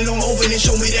 Bending on over and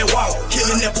show me that walk.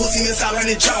 Killing that pussy inside like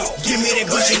that chalk. Give me that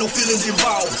Gucci, no feelings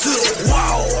involved. To the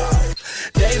wall.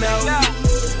 They know,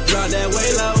 drop that way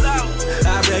low.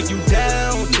 I break you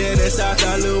down, then it's out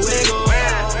the Luego.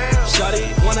 Shawty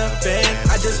wanna bang,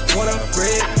 I just wanna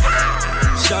break.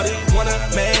 Shawty wanna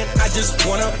man, I just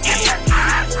wanna eat.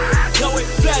 Throw it,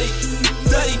 Fetty,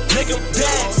 Fetty, make 'em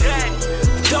dance.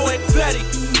 Throw it, Fetty,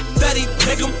 Fetty,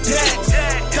 make 'em dance.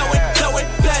 Throw it,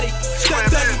 Fetty,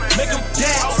 Fetty, make 'em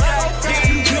dance. If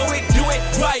you do it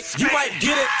right, you might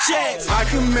get a chance. I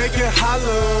can make it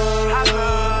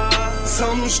holler.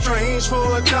 Something strange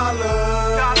for $1.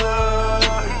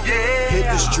 Hit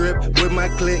the strip with my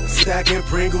click, stacking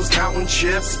Pringles, counting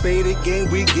chips. Spade again,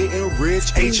 we getting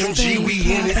rich. HMG, we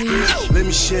in it, bitch. Let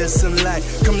me shed some light.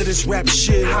 Come to this rap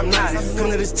shit, I'm not. Come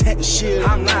to this tech shit,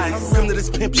 I'm not. Come to this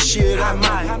pimp shit, I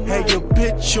might. Have your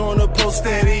bitch on the post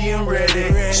steady and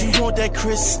ready. She want that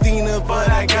Christina, but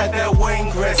I got that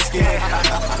Wayne Gretzky.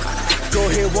 Go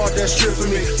ahead, walk that strip for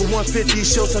me. For 150,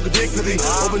 show some ridiculously.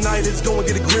 Overnight, it's going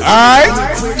to get a grip. Alright.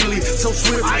 Quickly, so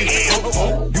swiftly.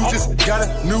 You just got a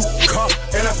new car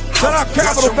and a Shout out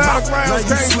Capital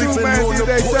Battlegrounds. Came through, man. Did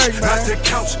they thing, man. Not the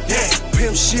couch, yeah.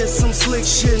 Pimp shit, some slick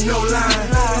shit, no line.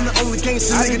 I'm the only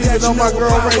gangster nigga that know my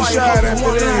girl Ray Shine and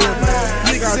put in here, man.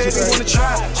 Niggas said they wanna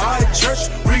try. Alright, church,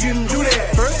 we can do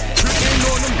that. First, tricking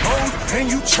on them hoes,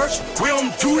 and you church, we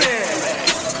don't do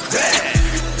that.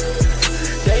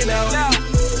 They know,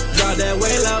 drop that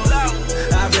way low.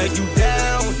 I break you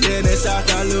down, then it's out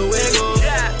the Luego.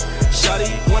 Shawty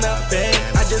wanna bang,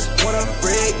 I just wanna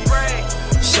break.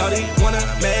 Shawty wanna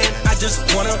man, I just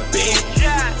wanna be.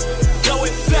 Throw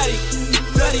it, Fetty,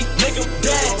 Fetty, make 'em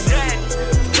dance.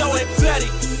 Throw it, Fetty,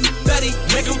 Fetty,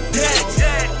 make 'em dance.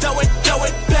 Throw it,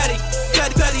 Fetty,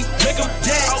 Fetty, Fetty, make 'em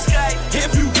dance.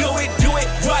 If you do it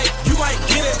right, you might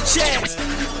get a chance.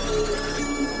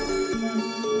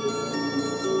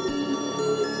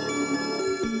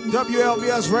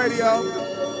 WLBS Radio.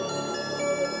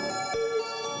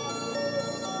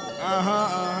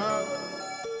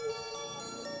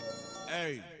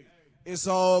 Hey, it's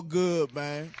all good,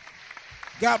 man.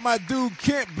 Got my dude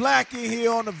Kent Black in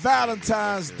here on the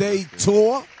Valentine's Day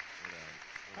tour.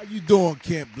 How you doing,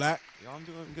 Kent Black? Yo, I'm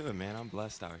doing good, man. I'm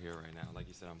blessed out here right now. Like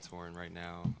you said, I'm touring right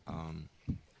now.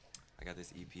 I got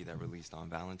this EP that released on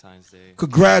Valentine's Day.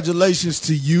 Congratulations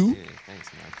to you. Yeah,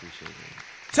 thanks, man. I appreciate it.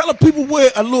 Tell the people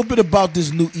a little bit about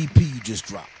this new EP you just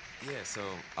dropped. Yeah, so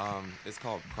it's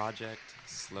called Project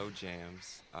Slow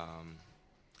Jams.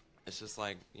 It's just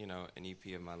like, you know, an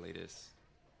EP of my latest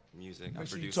music. Make I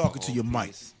sure you're produced talking the to whole your mic.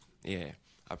 piece. Yeah,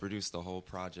 I produced the whole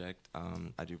project.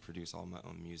 I do produce all my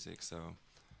own music, so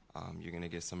you're gonna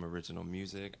get some original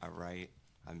music. I write,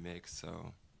 I mix,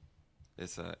 so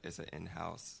it's an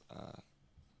in-house,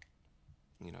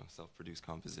 you know, self-produced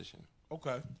composition.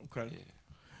 Okay. Yeah.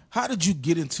 How did you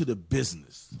get into the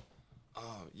business?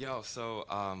 Yo, so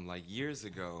like years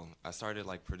ago, I started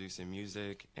like producing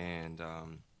music, and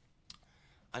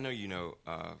I know you know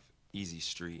Easy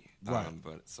Street, Right.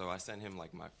 but so I sent him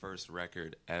like my first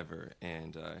record ever,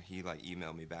 and he like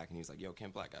emailed me back, and he was like, "Yo,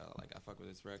 Kent Black, I fuck with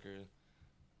this record.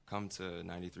 Come to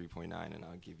 93.9, and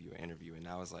I'll give you an interview." And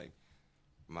that was like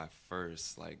my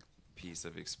first like piece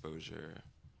of exposure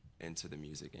into the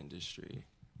music industry.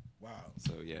 Wow.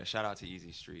 So yeah, shout out to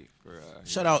Easy Street for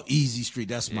Shout out Easy Street.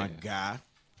 That's my Yeah. guy.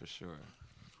 For sure.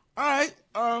 All right.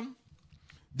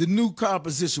 The new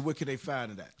composition, where can they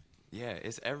find it at? Yeah,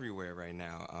 it's everywhere right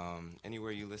now.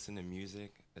 Anywhere you listen to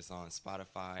music, it's on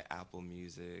Spotify, Apple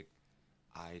Music,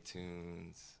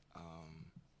 iTunes,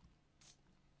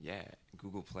 yeah,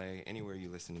 Google Play. Anywhere you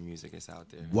listen to music, it's out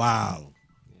there. Wow.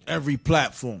 Yeah. Every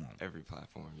platform. Every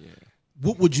platform, yeah.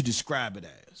 What would you describe it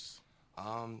as?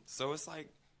 So it's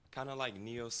like kind of like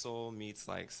neo soul meets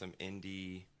like some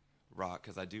indie rock,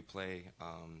 because I do play,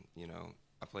 you know,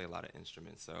 I play a lot of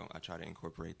instruments, so I try to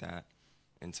incorporate that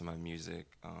into my music.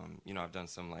 You know, I've done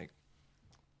some like,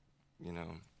 you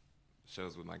know,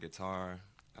 shows with my guitar.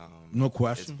 No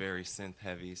question. It's very synth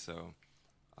heavy, so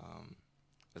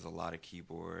there's a lot of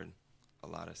keyboard, a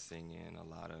lot of singing, a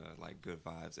lot of like good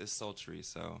vibes. It's sultry,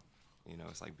 so you know,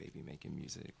 it's like baby making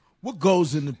music. What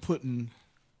goes into putting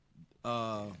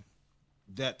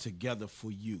that together for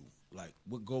you? Like,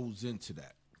 what goes into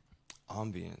that?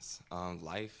 Ambience,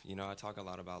 life. You know, I talk a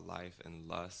lot about life, and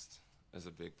lust is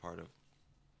a big part of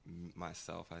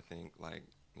myself. I think, like,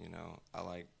 you know, I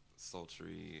like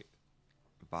sultry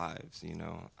vibes. You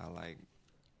know, I like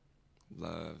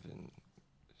love and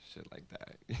shit like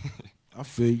that. I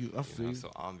feel you. I feel you. So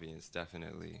ambience,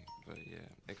 definitely. But yeah,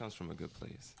 it comes from a good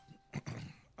place.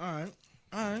 All right.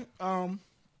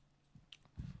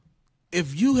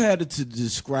 If you had to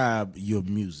describe your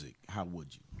music, how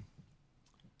would you?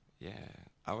 Yeah,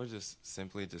 I would just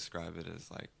simply describe it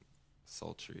as like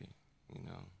sultry, you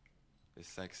know. It's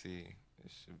sexy.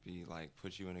 It should be like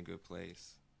put you in a good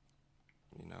place,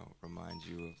 you know, remind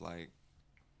you of like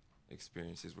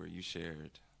experiences where you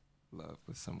shared love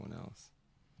with someone else.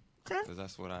 Okay.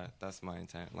 Because that's my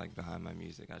intent, like behind my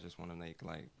music. I just want to make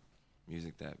like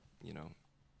music that, you know,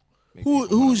 make people wanna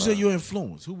Who's love. your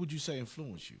influence? Who would you say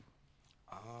influenced you?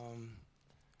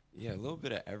 Yeah, a little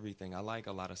bit of everything. I like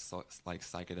a lot of like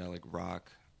psychedelic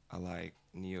rock. I like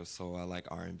neo soul. I like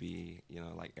R&B. You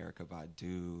know, like Erykah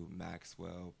Badu,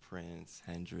 Maxwell, Prince,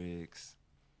 Hendrix.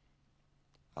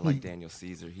 I like Daniel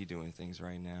Caesar. He doing things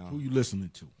right now. Who you listening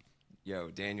to? Yo,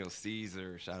 Daniel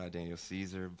Caesar. Shout out Daniel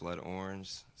Caesar. Blood Orange,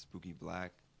 Spooky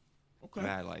Black. Okay.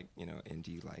 Mad like, you know,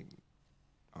 indie like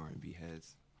R&B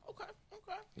heads. Okay.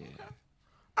 Yeah.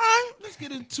 All right, let's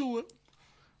get into it.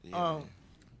 Yeah.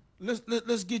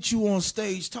 Let's get you on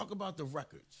stage. Talk about the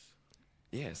records.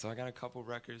 Yeah, so I got a couple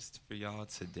records for y'all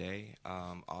today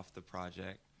off the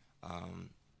project.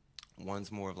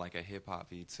 One's more of like a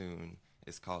hip-hop-y tune.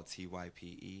 It's called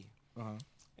TYPE. Uh-huh.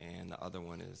 And the other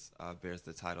one is bears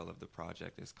the title of the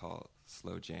project. It's called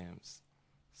Slow Jams.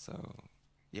 So,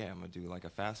 yeah, I'm going to do like a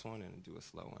fast one and do a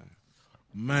slow one.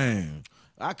 Man,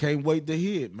 I can't wait to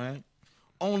hear it, man.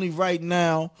 Only right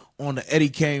now on the Eddie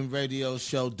Kane radio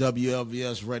show,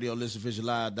 WLVS Radio,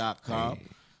 ListenVisualLive.com. Hey.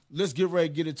 Let's get ready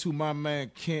to get into my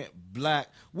man, Kent Black.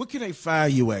 Where can they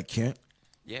find you at, Kent?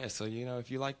 Yeah, so, you know,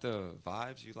 if you like the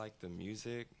vibes, you like the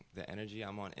music, the energy,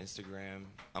 I'm on Instagram.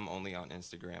 I'm only on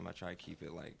Instagram. I try to keep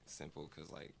it, like, simple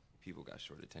because, like, people got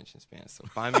short attention spans. So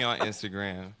find me on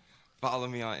Instagram. Follow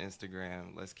me on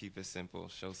Instagram. Let's keep it simple.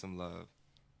 Show some love.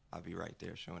 I'll be right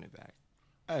there showing it back.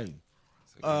 Hey,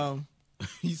 So,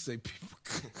 you say people.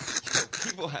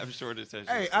 people have short attention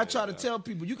Hey, I try to tell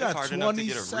people, you got it's hard 20 enough to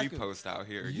get seconds. a repost out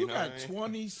here. You know got what I mean?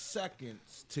 20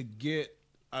 seconds to get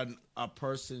a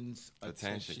person's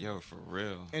attention. Yo, for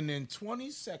real. And in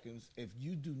 20 seconds, if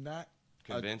you do not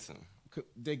Convince them.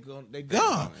 they gone.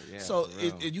 Yeah, So for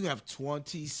real. you have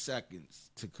 20 seconds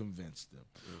to convince them.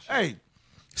 Hey,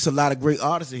 it's a lot of great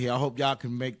artists in here. I hope y'all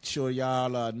can make sure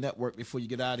y'all network before you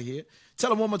get out of here.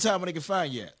 Tell them one more time where they can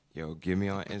find you at. Yo, get me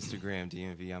on Instagram,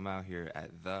 DMV. I'm out here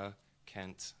at The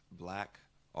Kent Black.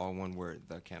 All one word,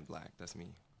 The Kent Black. That's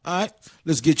me. All right,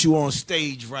 let's get you on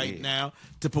stage right now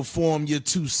to perform your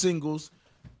 2 singles.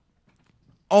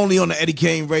 Only on the Eddie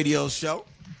Kane Radio Show.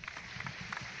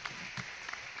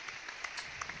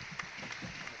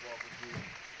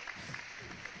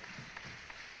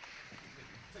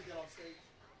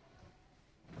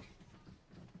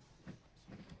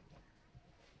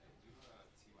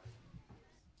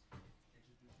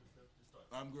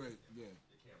 I'm great. Yeah.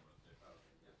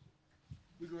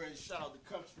 We go ahead and shout out the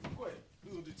country. Go ahead.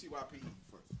 We're going to do TYPE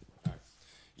first.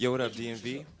 Yo, what up,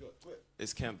 DMV?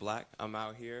 It's Kent Black. I'm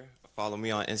out here. Follow me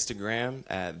on Instagram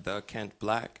at the Kent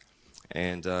Black.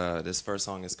 And this first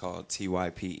song is called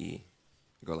TYPE.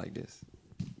 Go like this.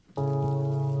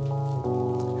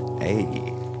 Hey.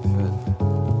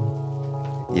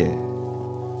 Yeah.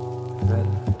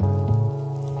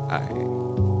 Alright.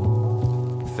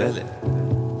 Feel it.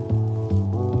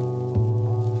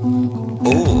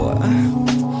 Ooh,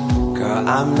 girl,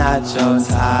 I'm not your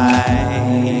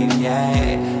type,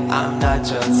 yeah. I'm not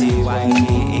your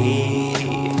TYPE.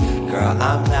 Girl,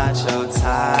 I'm not your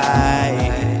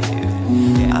type.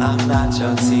 I'm not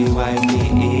your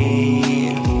TYPE.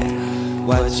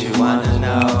 What you wanna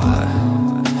know?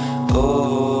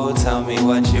 Ooh, tell me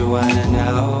what you wanna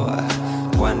know.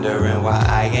 Wondering why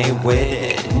I ain't with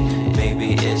it.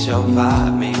 Maybe it's your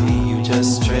vibe, maybe you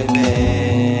just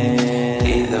tripping.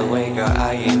 Either way, girl,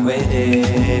 I ain't with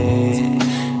it.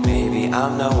 Maybe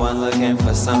I'm the one looking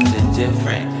for something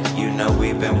different. You know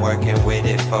we've been working with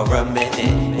it for a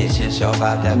minute. It's just your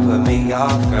vibe that put me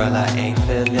off, girl, I ain't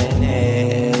feeling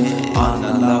it. On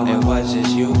the low, it was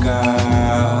just you,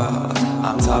 girl.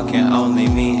 I'm talking only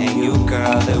me and you,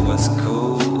 girl, it was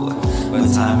cool. But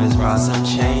time has brought some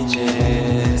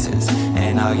changes,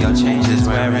 and all your changes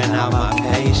wearing out my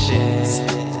patience.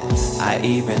 I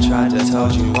even tried to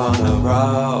told you on the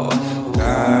road,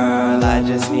 girl, I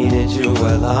just needed you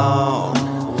alone.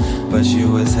 But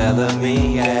you was hella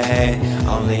me, yeah.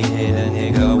 Only hit a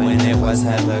nigga when it was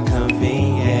hella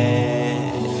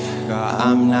convenient. Girl,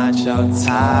 I'm not your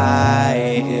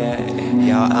type, yeah.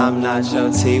 Yo, I'm not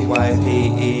your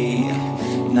TYPE.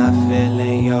 Not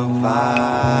feeling your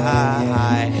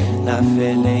vibe, not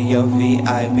feeling your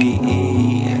VIBE.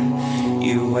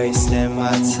 You wasting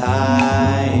my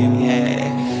time, yeah.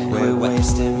 Quit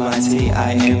wasting my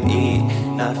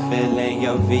TIME. Not feeling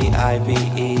your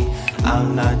VIBE.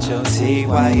 I'm not your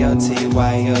TY, your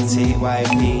TY, your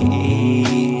TYPE.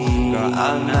 Girl,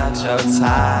 I'm not your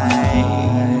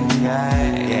type,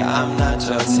 yeah. I'm not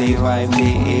your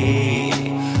TYPE.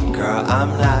 Girl, I'm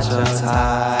not your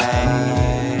type,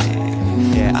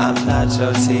 yeah. I'm not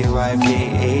your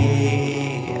TYPE.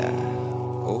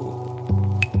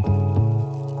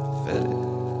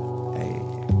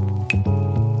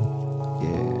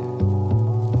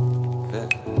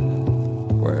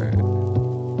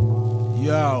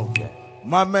 Yo,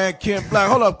 my man Kent Black.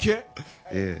 Hold up, Kent.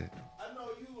 Yeah. I know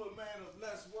you a man of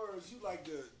less words. You like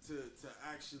to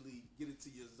actually get into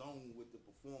your zone with the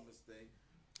performance thing.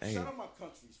 Hey. Shout out my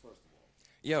countries first of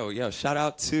all. Yo, shout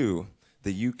out to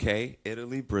the UK,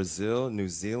 Italy, Brazil, New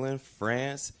Zealand,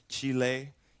 France,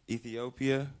 Chile,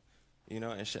 Ethiopia, you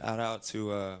know, and shout out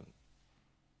to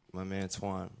my man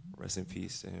Twan. Rest in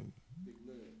peace to him.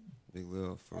 Big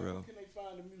Lil, for real. Where can they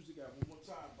find the music at one more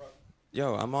time, brother?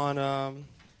 Yo, I'm on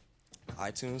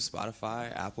iTunes,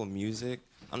 Spotify, Apple Music.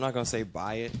 I'm not going to say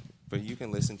buy it, but you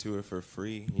can listen to it for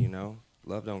free, you know.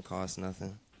 Love don't cost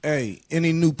nothing. Hey,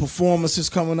 any new performances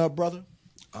coming up, brother?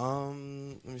 Let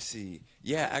me see.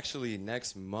 Yeah, actually,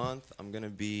 next month, I'm going to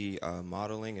be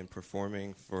modeling and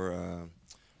performing for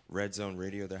Red Zone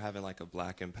Radio. They're having like a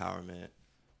black empowerment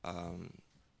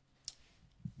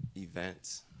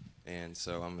event. And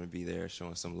so I'm going to be there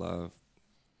showing some love,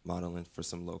 modeling for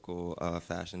some local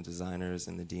fashion designers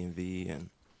in the DMV and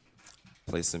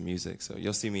play some music. So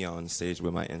you'll see me on stage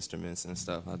with my instruments and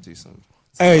stuff. I'll do some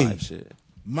live shit.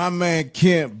 My man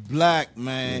Kent Black,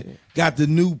 man, got the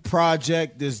new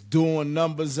project that's doing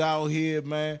numbers out here,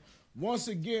 man. Once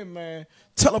again, man,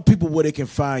 tell the people where they can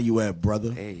find you at,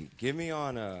 brother. Hey, give me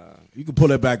on you can pull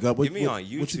that back up. Give me on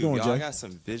YouTube. What you doing, y'all? Jay? I got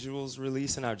some visuals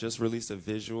releasing. I just released a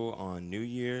visual on New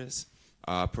Year's.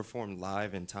 Performed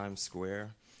live in Times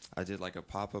Square. I did like a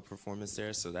pop-up performance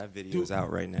there, so that video is out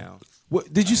right now.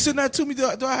 What, did you send that to me? Do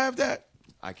I have that?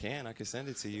 I can send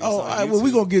it to you. Oh, all right, well,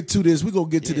 we're going to get to this. We're going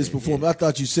to get to this performance. I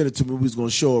thought you sent it to me. We was going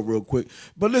to show it real quick.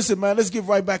 But listen, man, let's get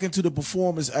right back into the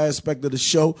performance aspect of the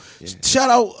show.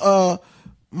 Shout out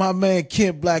my man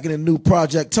Kent Black and a new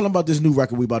project. Tell him about this new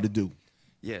record we about to do.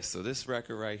 Yeah, so this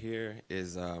record right here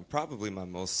is probably my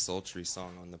most sultry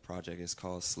song on the project. It's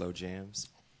called Slow Jams.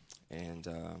 And,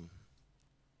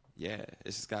 yeah,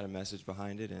 it's just got a message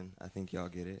behind it, and I think y'all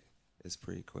get it. it's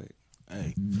pretty quick.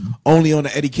 Hey, only on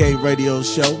the Eddie Kane Radio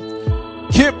Show.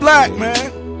 Kid Black,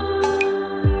 man.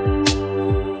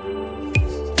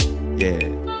 Yeah.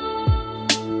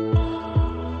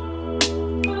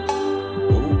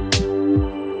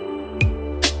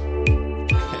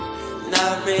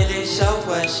 Not really sure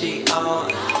what she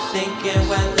on. Thinking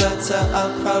whether to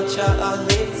approach her or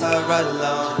leave her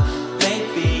alone.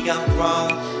 Maybe I'm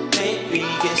wrong. Maybe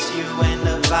it's you and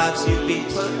the vibes you be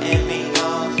putting me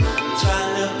on.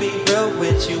 Trying to be real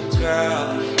with you,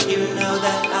 girl. You know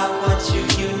that I want you.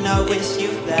 You know it's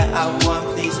you that I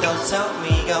want. Please don't tell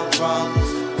me I'm wrong.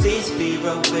 Please be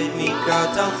real with me, girl.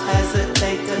 Don't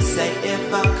hesitate to say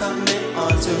if I'm coming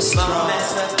on too strong.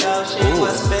 Moments ago, she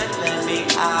was filling me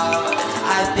out.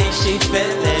 I think she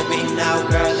feeling me now,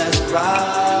 girl. Let's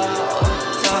roll.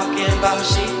 Talking about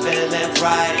she feeling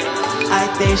right. I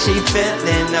think she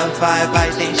feeling the vibe. I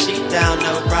think she down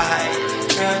to ride.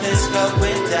 Girl, it's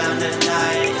going down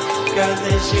tonight. Girl,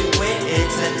 is you with it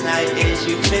tonight? Is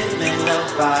you feeling the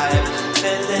vibe?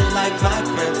 Feeling like my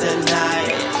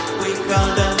kryptonite. We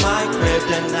gone to my crib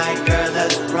tonight, girl,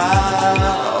 let's roll.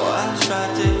 I try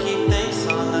to keep things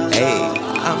on the low.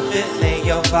 I'm feeling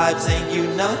your vibes and you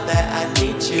know that I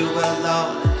need you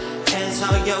alone. Hands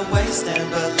on your waist and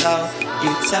below.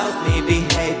 You tell me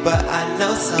behave, but I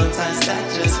know sometimes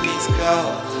that just means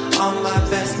go. On my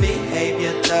best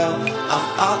behavior though, I'm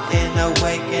all in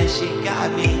awake and she got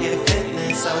me here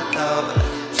feeling so though.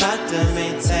 Try to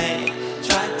maintain,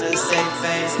 try to save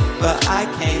face, but I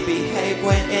can't behave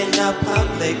when in a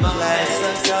public place.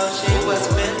 Ago she was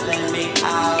feeling me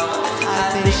out. I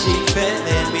think she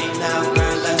feeling me now,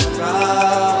 girl, let's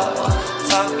roll.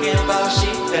 Talking about she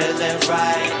feeling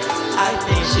right. I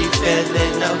think she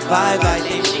feeling the vibe. I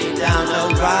think she down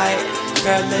to ride.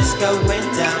 Girl, let's go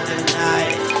down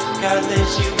tonight. Girl,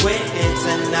 is you with it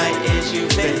tonight? Is you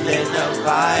feeling the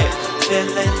vibe?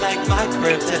 Feeling like my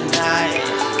kryptonite.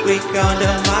 We gone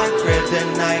to my crib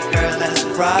tonight, girl, let's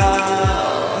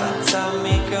roll. Tell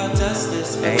me, girl, does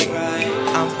this feel right?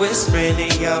 I'm whispering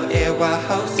in your ear while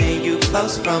holding you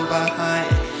close from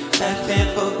behind. Left hand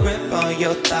full grip on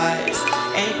your thighs.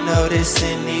 Ain't noticed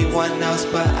anyone else,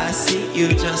 but I see you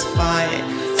just fine.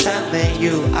 Telling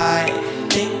you I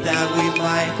think that we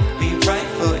might be right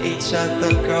for each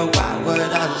other, girl, why would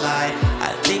I lie?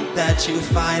 I think that you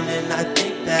fine and I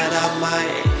think that I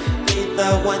might be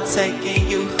the one taking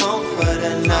you home for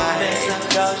the night.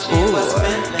 Girl, she was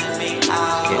feeling me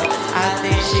out. I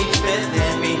think she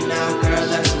feeling me now, girl,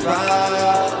 let's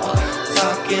roll.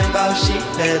 Talking about she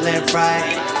feeling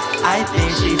right. I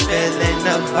think she feeling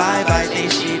the vibe. I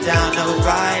think she down to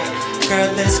ride.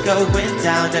 Girl, let's go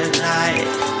down tonight.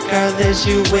 Girl, is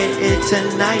you with it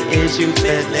tonight? Is you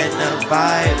feeling the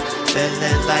vibe?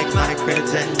 Feeling like my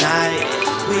kryptonite.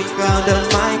 We gone to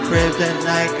my crib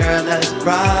tonight, girl, let's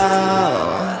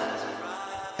roll.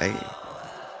 Hey.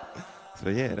 So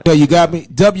yeah. Yeah, you got me.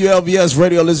 WLVS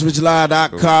Radio,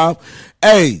 ListenRichLive.com. Cool.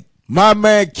 Hey, my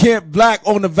man Kent Black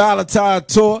on the Valentine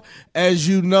Tour, as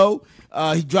you know.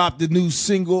 He dropped the new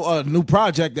single, new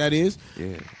project, that is.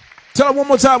 Yeah. Tell them one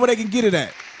more time where they can get it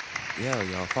at. Yeah,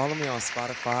 y'all. Follow me on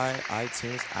Spotify,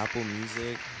 iTunes, Apple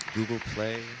Music, Google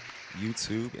Play,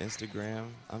 YouTube, Instagram.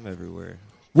 I'm everywhere.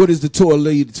 What does the tour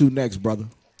lead to next, brother?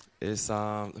 It's,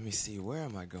 let me see. Where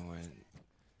am I going?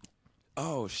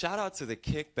 Oh, shout out to the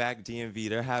Kickback DMV.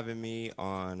 They're having me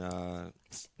on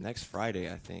next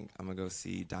Friday, I think. I'm going to go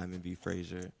see Diamond B.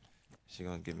 Frazier. She's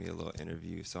going to give me a little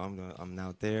interview. So I'm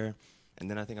out there. And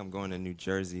then I think I'm going to New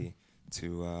Jersey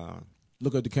to...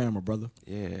 Look at the camera, brother.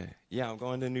 Yeah, I'm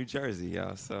going to New Jersey,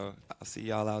 y'all. So I'll see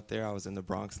y'all out there. I was in the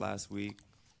Bronx last week.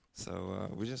 So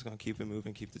we're just going to keep it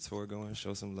moving, keep the tour going,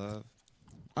 show some love.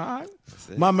 All right.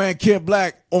 My man Kent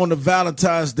Black on the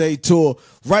Valentine's Day tour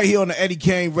right here on the Eddie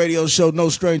Kane Radio Show. No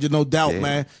stranger, no doubt,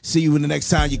 man. See you in the next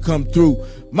time you come through.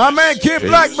 My man Kent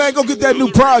Black, man, go get that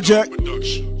new project.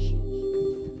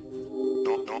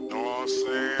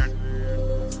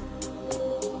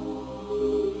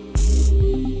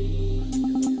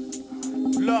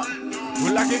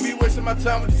 Well, I can't be wasting my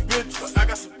time with this bitch. I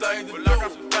got some things to do.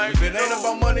 If it ain't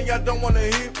about money, I don't wanna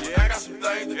hear. I got some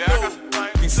things to do.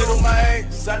 Can sit on my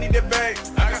ass, I need that bag.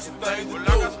 I got some things to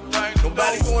do.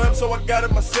 Nobody gon' help, so I got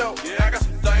it myself. I got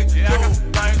some things to do.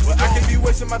 Well, I can't be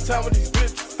wasting my time with these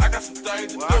bitches. I got some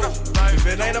things to do. If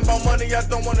it ain't about money, I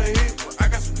don't wanna hear. I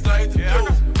got some things to do.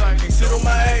 Can sit on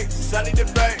my ass, I need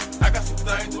that bag. I got some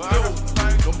things to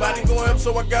do. Nobody gon' help,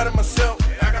 so I got it myself.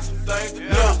 I got some things to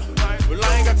do. Well,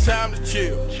 I ain't got time to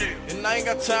chill, and I ain't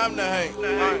got time to hang.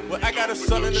 Well, I got a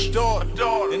son and a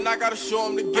daughter, and I gotta show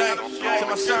him the game. Tell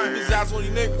my son keep his eyes on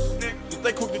these niggas. The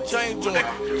stay quick to change on.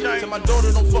 Tell my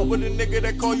daughter don't fuck with a nigga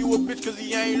that call you a bitch cause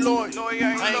he ain't loyal.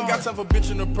 I ain't got time for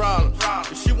bitching the problem.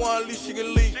 If she wanna leave, she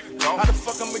can leave. How the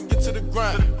fuck I'ma get to the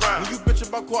grind? When you bitch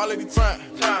about quality time,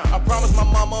 I promised my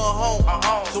mama a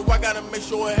home, so I gotta make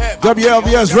sure it happens.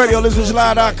 WLVS Radio,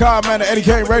 ListenToLive.com, man, the Eddie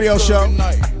Kane Radio Show.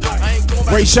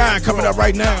 Ray Shine coming up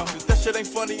right now. That shit ain't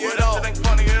funny at all. These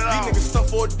niggas stuck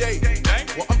for a day.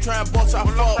 Well, I'm trying to boss, I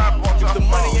fall. If the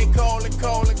money ain't calling,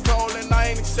 I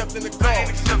ain't accepting the call. And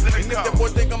if that boy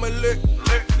think I'm a lick,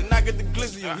 then I get the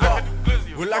glizzy involved.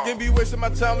 Well, I can be wasting my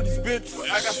time with these bitches.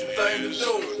 I got some things to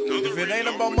do. If it ain't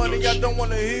about money, I don't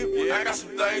wanna hear. I got some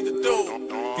things to do.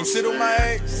 Can sit on my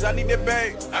ass, I need that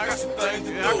bag. I got some things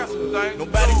to do.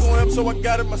 Nobody going up, so I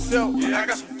got it myself. I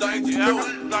got some things to do.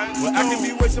 Well, I can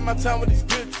be wasting my time with these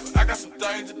bitches. I got some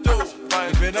things to do.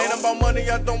 If it ain't about money,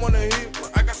 I don't wanna hear.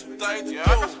 I got some things to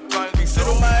do. Can sit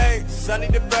on my ass, I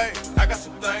need that bag. I got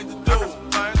some things to do.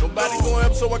 Nobody going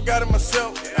up, so I got it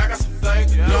myself. I got some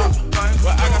things to do.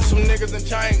 Well, I got some niggas in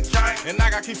chains, and I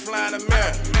gotta keep flying the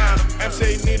man.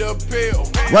 MC need a appeal.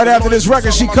 Right after this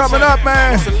record, she coming up,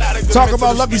 man. Talk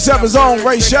about Lucky Seven's own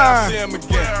Ray Shine.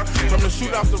 From the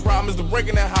shootouts to rhymes to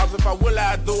breaking that house, if I will,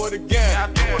 I do it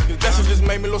again. Cause that shit just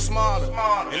made me look smarter,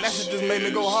 and that shit just made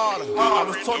me go harder. I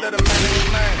was told that a man ain't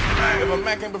a man. If a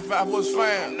man can't provide for his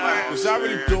fam, cause I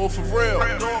really do it for real.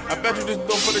 I bet you just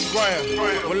do it for the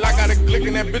gram. Well, I got a click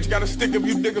and that bitch got a stick if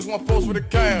you niggas want post with a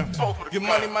cam. Get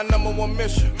money, my number one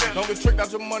mission. Don't get tricked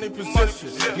out your money position.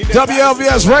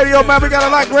 WLVS Radio, man, we got a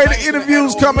lot of great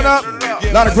interviews coming up.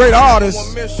 A lot of great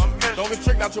artists. Don't get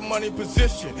tricked out your money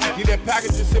position. Need that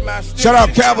package just in my Shout out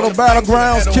Capital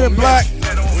Battlegrounds, Kim Black,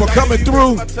 for coming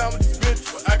through.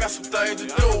 I got some things to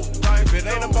do. If it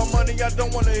ain't about money, I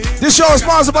don't wanna hear. This show is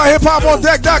sponsored by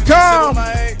HipHopOnDeck.com.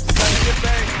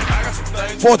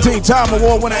 14-time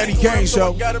award winner Eddie Kane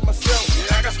Show. I got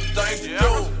some things to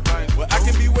do. Well, I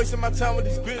can be wasting my time with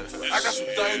these bitches. I got some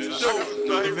things to do.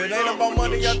 If it ain't about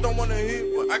money, I don't wanna hear.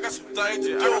 Well, I got some things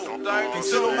to do. Can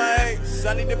sit on my ass,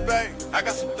 I need the bag. I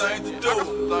got some things to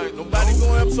do. Nobody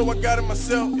going up, so I got it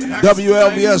myself.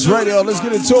 WLVS Radio, let's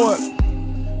get into it.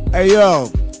 Hey yo,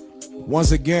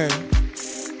 once again,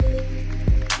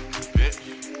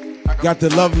 got the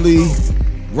lovely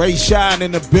Ray Shine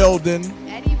in the building.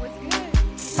 Eddie, what's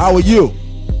good? How are you?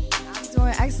 I'm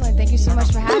doing excellent. Thank you so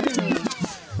much for having me.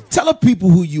 Tell the people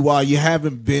who you are. You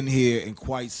haven't been here in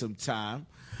quite some time,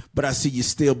 but I see you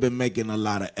still been making a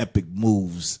lot of epic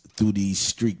moves through these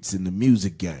streets in the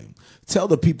music game. Tell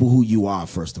the people who you are,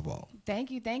 first of all.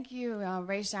 Thank you.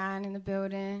 Ray Shine in the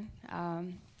building.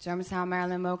 Germantown,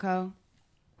 Maryland, Moco.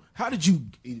 How did you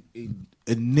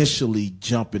initially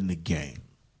jump in the game?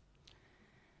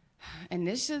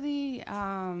 Initially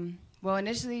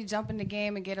jump in the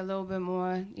game and get a little bit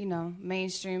more,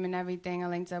 mainstream and everything. I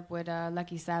linked up with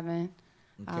Lucky Seven.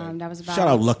 Okay. That was about. Shout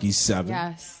out Lucky Seven.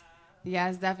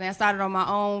 Yes, definitely. I started on my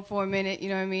own for a minute, you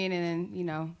know what I mean, and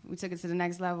then we took it to the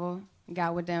next level.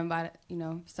 Got with them about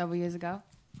several years ago.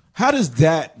 How does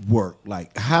that work?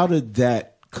 Like, how did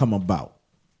that come about?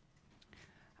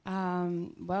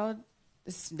 Well,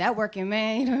 it's networking,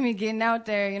 man. You know what I mean? Getting out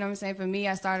there, you know what I'm saying? For me,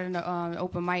 I started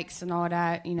open mics and all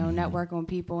that, networking with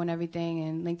people and everything,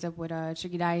 and linked up with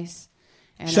Tricky Dice.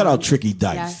 And, Shout out Tricky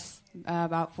Dice. Yes,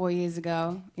 about 4 years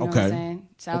ago. You know what I'm saying?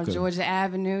 Shout out Georgia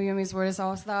Avenue, you know what I mean? It's where this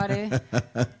all started.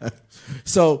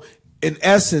 So, in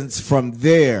essence, from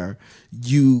there,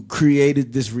 you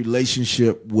created this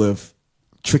relationship with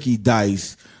Tricky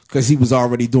Dice, because he was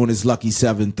already doing his Lucky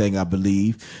Seven thing, I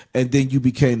believe. And then you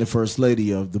became the first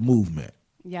lady of the movement.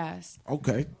 Yes.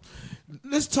 Okay.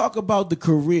 Let's talk about the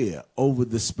career over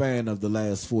the span of the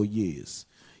last 4 years.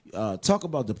 Talk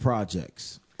about the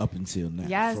projects up until now.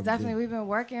 Yes, definitely. We've been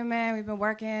working, man. We've been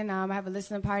working. I have a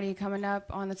listening party coming up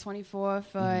on the 24th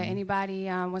for anybody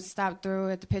wants to stop through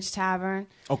at the Pitch Tavern.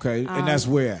 Okay. And that's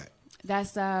where at?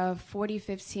 That's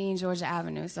 4015 Georgia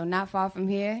Avenue. So not far from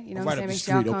here. You know right what I'm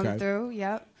saying? up the Make sure y'all street, come through.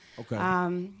 Yep.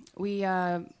 Okay. We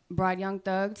brought Young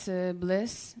Thug to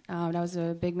Bliss. That was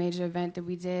a big major event that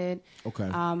we did. Okay.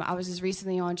 I was just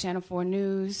recently on Channel 4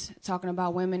 News talking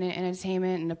about women in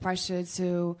entertainment and the pressure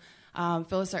to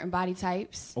fill certain body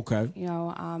types. Okay.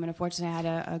 And unfortunately I had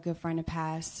a good friend that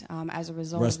passed as a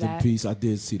result Rest of that. in peace. I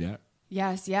did see that.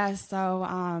 Yes. So,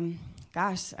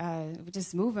 we're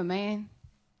just moving, man.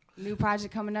 New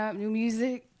project coming up, new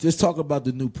music. Just talk about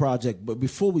the new project. But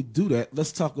before we do that,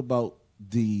 let's talk about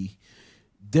the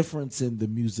difference in the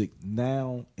music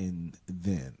now and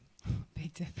then.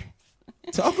 Big difference.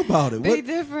 Talk about it. Big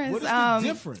difference. What is the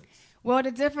difference? Well,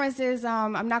 the difference is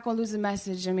I'm not going to lose the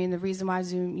message. I mean, the reason why I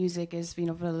do music is, for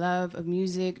the love of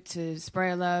music, to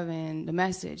spread love and the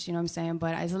message, you know what I'm saying?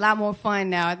 But it's a lot more fun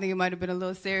now. I think it might have been a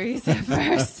little serious at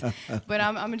first. But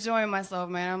I'm enjoying myself,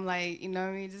 man. I'm like, you know what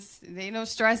I mean? Just, there ain't no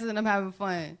stresses and I'm having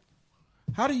fun.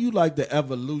 How do you like the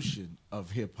evolution of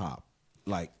hip-hop,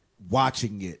 like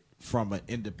watching it from an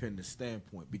independent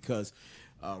standpoint? Because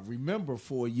remember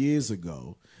 4 years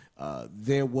ago,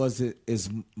 there wasn't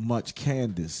as much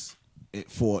Candace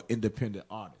for independent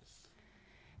artists.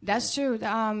 That's true.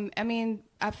 I mean,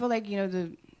 I feel like,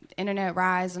 the internet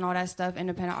rise and all that stuff,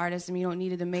 independent artists, I mean, you don't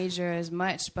need the major as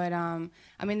much, but I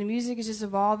mean, the music is just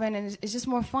evolving and it's just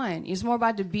more fun. It's more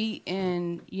about the beat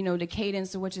and, the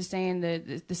cadence of what you're saying,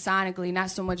 the sonically,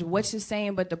 not so much what you're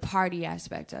saying, but the party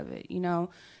aspect of it,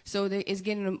 So it's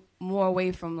getting more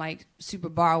away from like super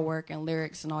bar work and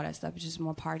lyrics and all that stuff. It's just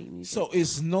more party music. So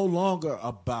it's no longer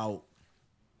about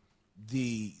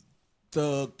the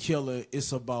thug killer,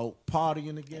 it's about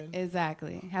partying again?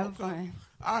 Exactly. Having fun.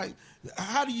 All right.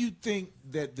 How do you think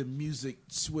that the music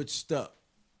switched up,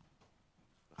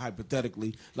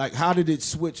 hypothetically? Like, how did it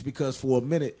switch? Because for a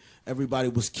minute, everybody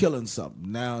was killing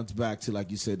something. Now it's back to,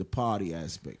 like you said, the party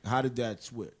aspect. How did that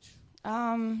switch?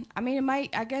 I mean, it might,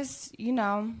 I guess,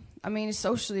 I mean,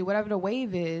 socially, whatever the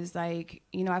wave is, like,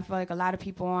 I feel like a lot of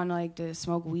people on, like, the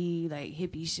smoke weed, like,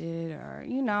 hippie shit, or,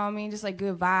 I mean, just, like,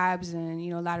 good vibes, and,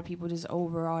 a lot of people just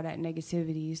over all that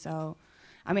negativity, so,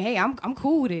 I mean, hey, I'm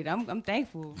cool with it. I'm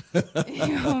thankful. You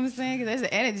know what I'm saying? Because there's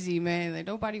the energy, man. Like,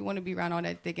 nobody want to be around all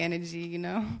that thick energy,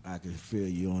 I can feel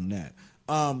you on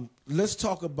that. Let's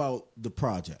talk about the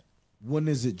project. When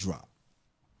does it drop?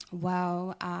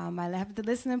 Well, I left the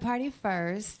listening party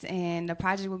first, and the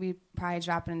project will be probably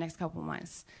dropping in the next couple of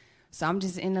months. So I'm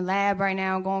just in the lab right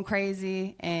now going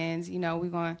crazy, and, we're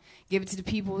going to give it to the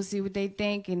people, see what they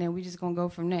think, and then we're just going to go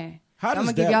from there. How so I'm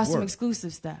going to give y'all some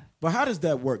exclusive stuff. But how does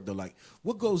that work, though? Like,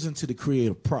 what goes into the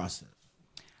creative process?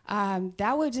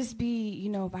 That would just be,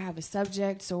 if I have a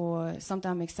subject or something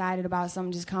I'm excited about,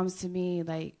 something just comes to me,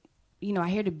 like, I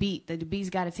hear the beat. The beat's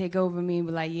got to take over me and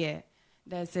be like, yeah.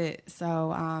 That's it.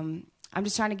 So I'm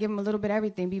just trying to give them a little bit of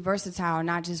everything, be versatile,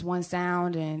 not just one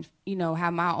sound, and,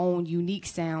 have my own unique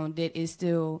sound that is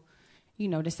still,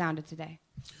 the sound of today.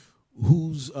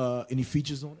 Who's any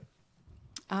features on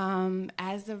it?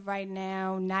 As of right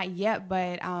now, not yet,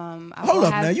 but hold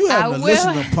up now. You having a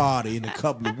listening party in a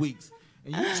couple of weeks.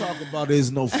 And you talk about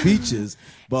there's no features,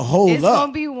 but hold it's up. It's going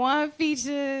to be one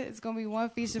feature. It's going to be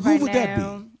one feature right now. Who would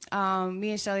that be?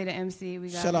 Me and Shelly, the MC.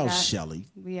 Shout out Shelly.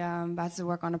 We about to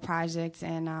work on a project.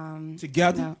 And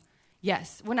together?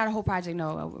 Yes. Well, not a whole project,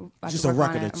 no. Just a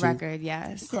record or two? Record,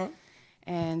 yes. Okay.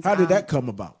 And how did that come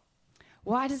about?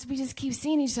 Well, we just keep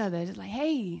seeing each other. Just like,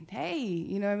 hey,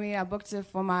 you know what I mean? I booked her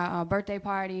for my birthday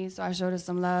party, so I showed her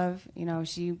some love.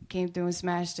 She came through and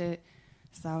smashed it.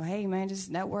 So, hey, man, just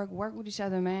work with each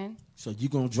other, man. So you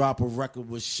going to drop a record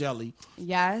with Shelly?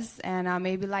 Yes, and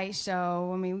maybe light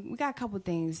show. I mean, we got a couple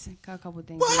things. Well,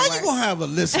 how you going to have a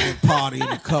listening party in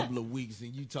a couple of weeks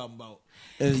and you talking about,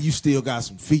 and you still got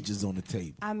some features on the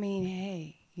table? I mean,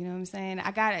 hey, you know what I'm saying?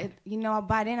 I got it.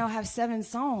 By then I'll have 7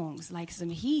 songs, like some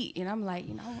heat. And I'm like,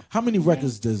 How many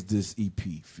records does this EP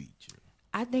feature?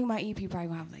 I think my EP probably going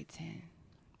to have like 10.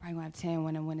 Probably going to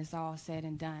have 10 when it's all said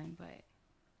and done, but...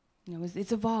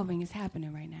 it's evolving. It's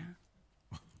happening right now.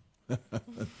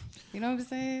 You know what I'm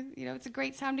saying? It's a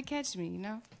great time to catch me,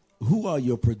 Who are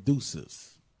your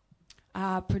producers?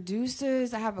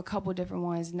 Producers, I have a couple different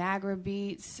ones. Niagara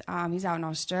Beats, he's out in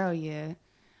Australia.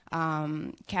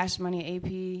 Cash Money AP.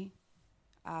 We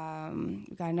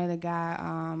got another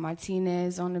guy,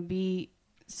 Martinez on the beat.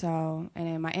 So, and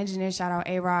then my engineer, shout out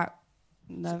A-Rock.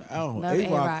 Love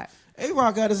A-Rock.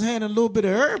 A-Rock got his hand in a little bit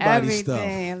of everybody's stuff.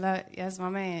 Everything. That's my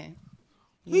man.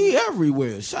 He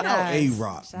everywhere. Shout out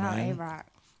A-Rock, Shout out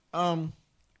A-Rock.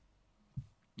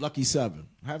 Lucky 7.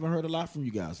 Haven't heard a lot from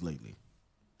you guys lately.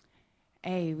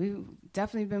 Hey, we've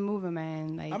definitely been moving,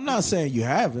 man. Like, I'm not saying you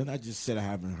haven't. I just said I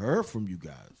haven't heard from you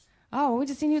guys. Oh, we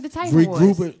just seen you at the Titan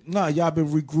Awards. Y'all been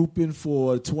regrouping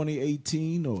for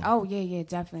 2018 or? Oh yeah,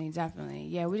 definitely.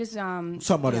 Yeah, we just talking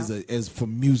about as for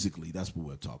musically. That's what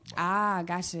we're talking about. Ah,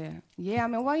 gotcha. Yeah, I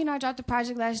mean, well, I dropped the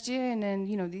project last year, and then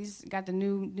these got the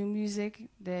new music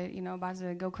that about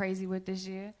to go crazy with this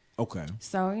year. Okay.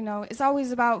 So it's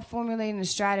always about formulating a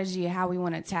strategy of how we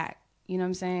want to attack. You know what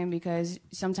I'm saying? Because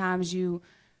sometimes you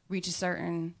reach a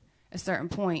certain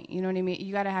point. You know what I mean?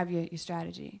 You got to have your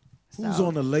strategy. Who's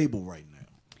on the label right now?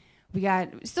 We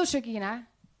got still Tricky and I.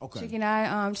 Okay. Tricky and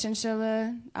I,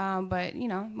 Chinchilla, but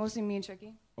mostly me and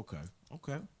Tricky. Okay.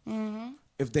 Mm-hmm.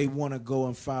 If they want to go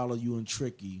and follow you and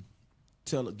Tricky,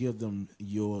 give them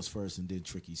yours first and then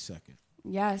Tricky second.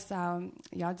 Yes, y'all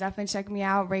definitely check me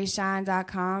out,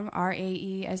 RaeShine.com,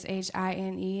 RaeShine,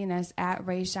 and that's at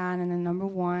RaeShine and the number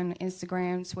 1,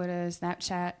 Instagram, Twitter,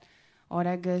 Snapchat, all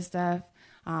that good stuff.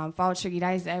 Follow Tricky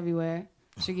Dice everywhere.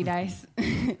 Tricky Dice,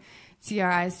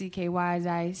 TRICKY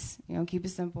Dice. Keep it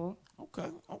simple. Okay.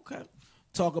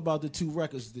 Talk about the 2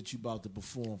 records that you about to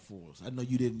perform for us. I know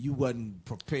you wasn't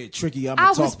prepared. Tricky,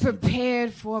 I was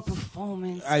prepared for a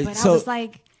performance, but I was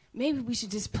like, maybe we should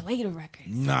just play the records.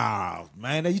 Nah,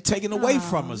 man, you taking away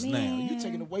from us now. You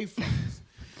taking away from us.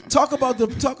 Talk about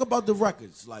the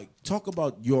records. Like, talk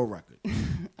about your record.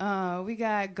 We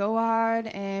got Go Hard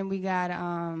and we got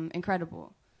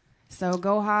Incredible. So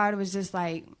Go Hard was just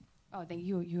like, I think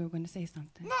you were going to say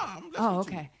something. No, I'm listening. Oh,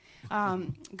 okay.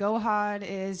 Go Hard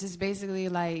is just basically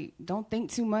like, don't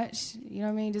think too much. You know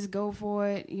what I mean? Just go for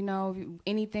it.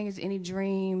 Anything is any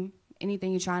dream.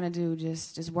 Anything you're trying to do,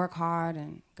 just work hard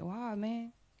and go hard,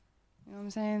 man. You know what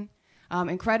I'm saying?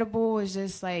 Incredible is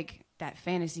just like that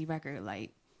fantasy record.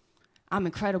 Like, I'm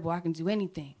incredible. I can do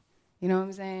anything. You know what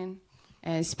I'm saying?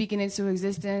 And speaking into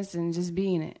existence and just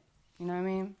being it. You know what I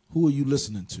mean? Who are you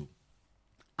listening to?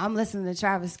 I'm listening to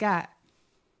Travis Scott.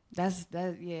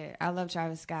 Yeah, I love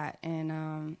Travis Scott.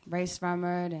 And Ray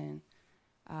Sremmurd and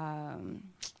a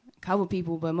couple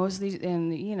people, but mostly,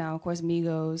 and of course,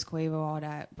 Migos, Quavo, all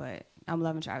that. But I'm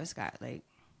loving Travis Scott. Like,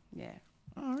 yeah.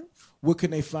 All right. Where can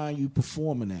they find you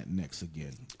performing at next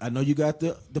again? I know you got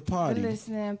the party. The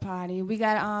listening party. We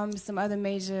got some other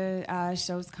major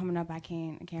shows coming up. I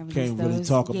can't release those. Really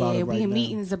talk about it right now. We in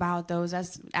meetings about those.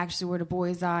 That's actually where the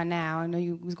boys are now. I know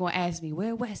you was gonna ask me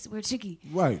where West, where Chicky.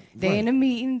 Right. They in the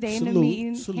meeting.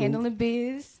 Salute. Handling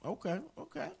biz. Okay.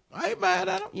 I ain't mad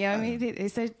at them. Yeah, I mean they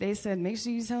said make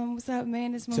sure you tell them what's up,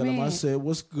 man. It's my man. Tell them I said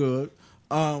what's good.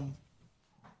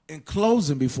 In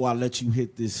closing, before I let you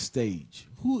hit this stage,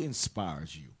 who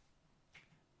inspires you?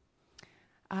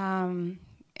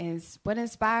 What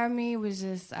inspired me was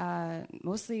just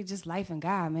mostly just life and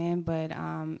God, man. But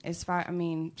all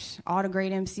the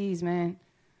great MCs, man.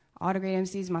 All the great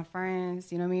MCs, my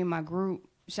friends, you know what I mean? My group.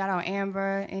 Shout out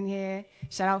Amber in here.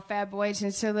 Shout out Fat Boy,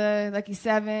 Chinchilla, Lucky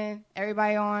 7,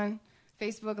 everybody on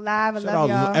Facebook Live. I love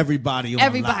y'all. Everybody on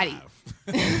live.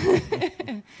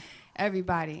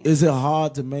 Everybody. Is it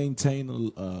hard to maintain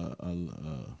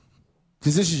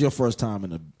because this is your first time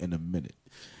in a minute?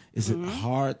 Is it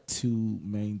hard to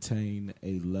maintain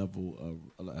a level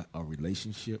of a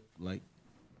relationship, like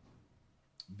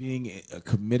being a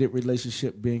committed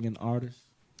relationship, being an artist?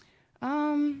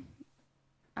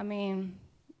 I mean,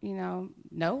 no.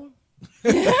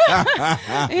 You know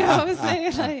what I'm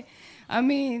saying? Like, I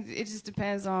mean, it just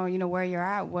depends on, where you're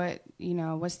at, what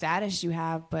status you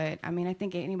have. But, I mean, I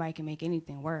think anybody can make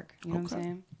anything work. You know what I'm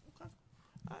saying?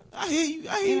 I hear you.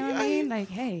 I hear you. I mean? Like,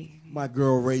 hey. My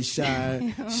girl, Ray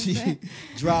Shine, she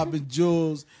dropping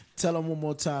jewels. Tell them one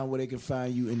more time where they can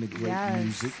find you in the great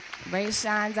music.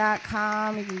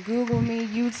 RaeShine.com. You can Google me,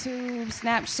 YouTube,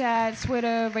 Snapchat,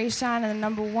 Twitter, Ray Shine and the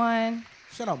number 1.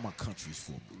 Shout out my countries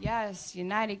for me. Yes,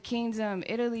 United Kingdom,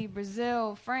 Italy,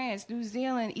 Brazil, France, New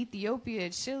Zealand, Ethiopia,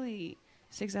 Chile.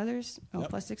 6 others? Oh,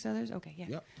 plus 6 others? Okay, yeah.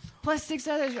 Yep. Plus 6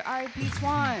 others. R.I.P.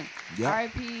 Twan. Yep.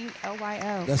 R.I.P.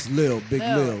 L.Y.L. That's Lil. Big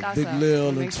Lil. Big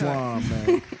Lil and Twan,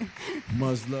 man.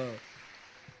 Much love.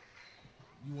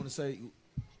 You want to say?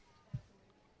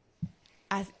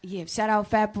 Shout out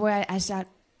Fat Boy. I shout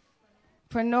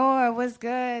Preneur. What's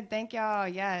good? Thank y'all.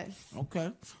 Yes.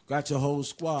 Okay. Got your whole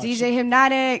squad. DJ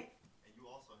Hypnotic. And you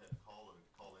also had call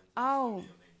in. Oh.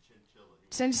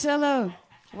 Chinchilla.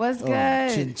 What's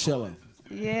good? Chinchilla.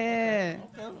 Yeah.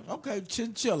 Okay,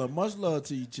 Chinchilla. Much love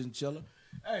to you, Chinchilla.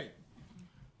 Hey,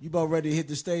 you about ready to hit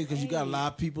the stage because you got a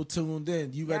lot of people tuned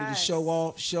in. You ready to show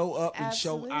off, show up, and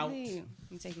show out? Let me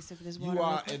take a sip of this water. You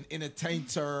are an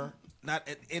entertainer. Not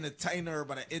an entertainer,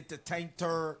 but an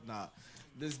entertainer. Nah,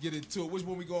 let's get into it. Which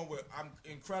one we going with? I'm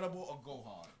Incredible or Go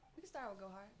Hard? We can start with Go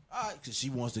Hard. All right, because she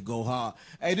wants to go hard.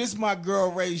 Hey, this is my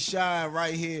girl, Ray Shine,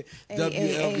 right here.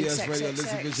 WLVS Radio.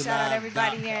 Listen, Vision Shout out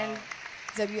everybody in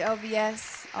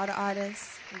WLVS, all the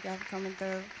artists. Thank y'all for coming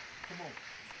through. Come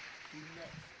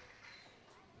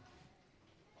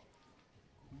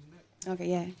on. Okay,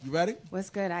 yeah. You ready? What's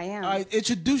good? I am. All right,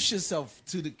 introduce yourself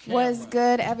to the camera. What's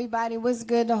good, everybody? What's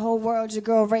good, the whole world? Your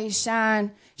girl, Ray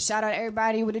Shine. Shout out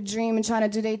everybody with a dream and trying to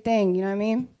do their thing, you know what I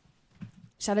mean?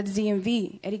 Shout out to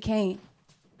DMV, Eddie Kane.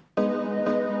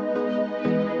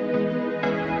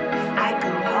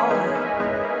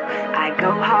 I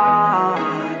go hard.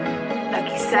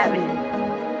 Lucky 7.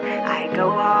 I go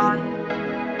hard.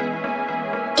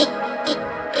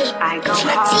 I go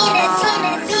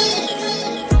hard.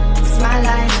 It's my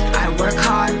life. I work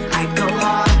hard, I go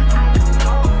hard.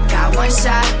 Got one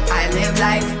shot, I live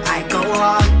life, I go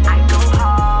hard.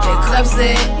 The club's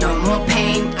lit, no more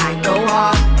pain, I go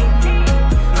hard.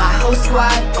 My whole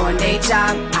squad on their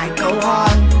job, I go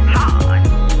hard.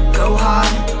 Go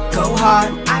hard, go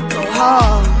hard, I go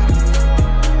hard.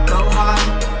 Go hard,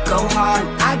 go hard,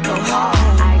 I go hard.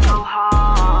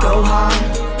 Go hard,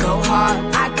 go hard,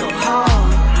 I go hard.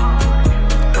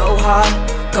 Go hard,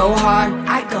 go hard,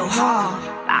 I go hard.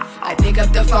 I pick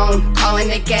up the phone, calling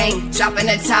the gang, dropping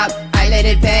the top, I let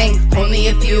it bang. Only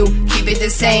a few, keep it the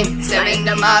same. Serving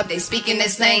the mob, they speaking the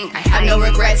slang. I have no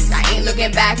regrets, I ain't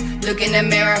looking back. Look in the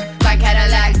mirror, like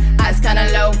Cadillac. Eyes kinda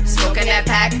low, smoking that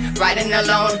pack. Riding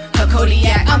alone, a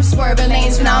Kodiak. I'm swerving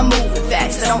lanes when I'm moving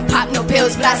fast. I don't pop no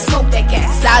pills, but I smoke that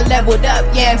gas. I leveled up,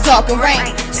 yeah, I'm talking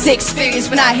rank. 6 figures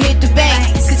when I hit the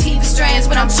bank. Sativa strands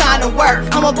when I'm trying to work.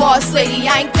 I'm a boss lady,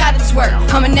 I ain't gotta twerk.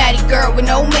 I'm a natty girl with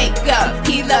no makeup.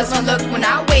 He loves my look when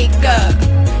I wake up.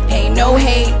 Ain't no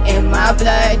hate in my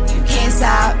blood, you can't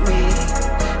stop me.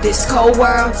 This cold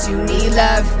world, you need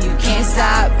love, you can't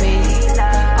stop me.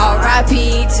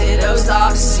 R.I.P. to those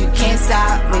lost, you can't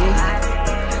stop me.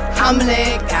 I'm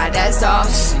lit, got that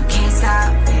sauce, you can't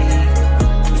stop me.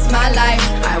 It's my life,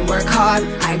 I work hard,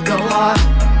 I go hard.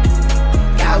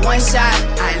 Got one shot,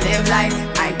 I live life,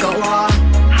 I go hard.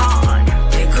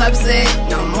 The club's lit,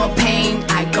 no more pain,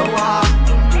 I go hard.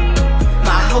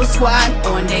 My whole squad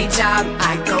on their job,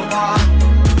 I go hard.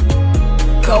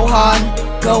 Go hard,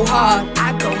 go hard,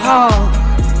 I go hard.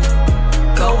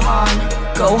 Go hard,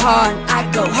 go hard, I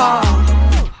go hard.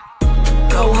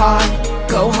 Go hard,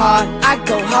 go hard, I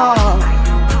go hard.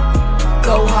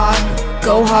 Go hard,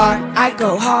 go hard, I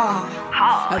go hard.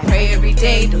 I pray every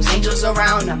day, those angels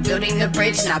around. I'm building the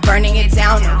bridge, not burning it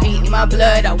down. I'm beating my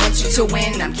blood, I want you to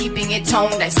win. I'm keeping it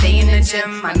toned, I stay in the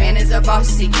gym. My man is a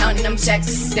boss, he counting them checks.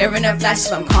 Staring a flash,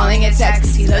 so I'm calling a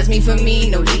text. He loves me for me,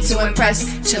 no need to impress.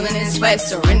 Chilling in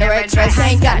sweats or in the red dress. I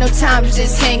ain't got no time to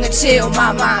just hang or chill.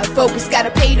 My mind focus,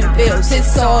 gotta pay the bills.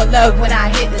 It's all love when I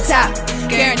hit the top.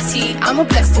 Guaranteed, I'm a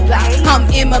blessed to block. I'm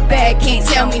in my bag, can't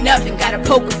tell me nothing. Got a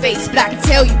poker face, but I can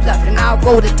tell you bluffing. I'll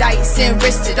roll the dice and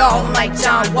risk it all. I'm like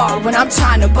John Wall when I'm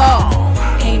trying to ball.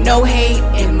 Ain't no hate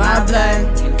in my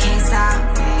blood, you can't stop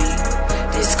me.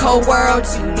 This cold world,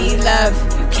 you need love,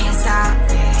 you can't stop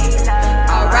me.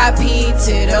 R.I.P.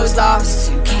 to those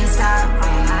lost, you can't stop me.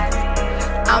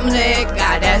 I'm lit,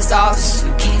 got that sauce,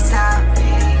 you can't stop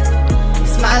me.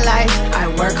 It's my life, I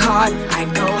work hard, I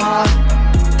go hard.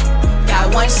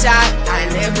 Got one shot, I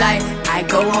live life, I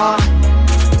go hard.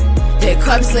 The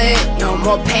club's lit, no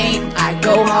more pain, I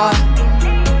go hard.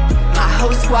 My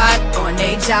whole squad on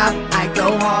their job, I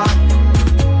go hard.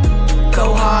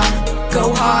 Go hard,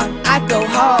 go hard, I go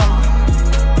hard.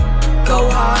 Go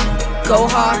hard, go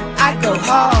hard, I go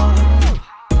hard.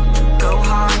 Go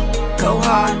hard, go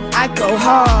hard, I go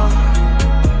hard.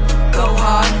 Go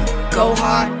hard, go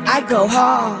hard, I go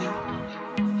hard.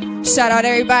 Shout out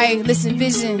everybody, listen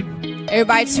vision.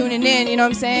 Everybody tuning in, you know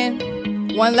what I'm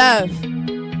saying? One love.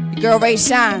 Your girl Ray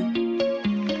Shine.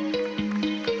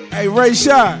 Hey, Ray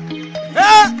Shine.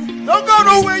 Don't go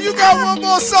nowhere. You got one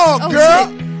more song, girl.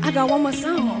 Shit. I got one more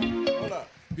song. Hold up.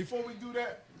 Before we do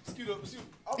that, excuse me,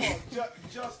 I'm going to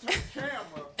adjust to the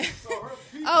camera. So her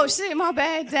people, Oh, shit, my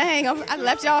bad. Dang, I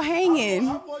left y'all hanging.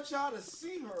 I want y'all to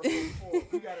see her before.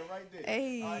 We got it right there.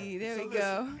 Hey, right, there so we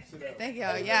go. Thank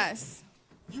y'all, yes.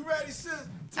 You ready, sis?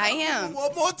 I am.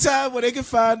 One more time where they can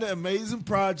find the amazing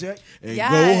project and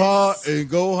Yes. go hard and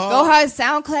go hard. Go hard,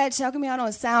 SoundCloud. Check me out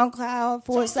on SoundCloud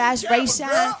 /Ray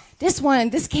Shine. This one,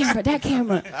 this camera, that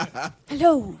camera.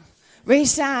 Hello. Ray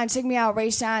Shine. Check me out,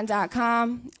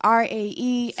 rayshine.com.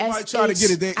 RAESHINE.com.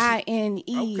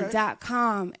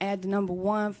 Add the number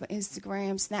 1 for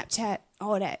Instagram, Snapchat,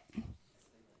 all that.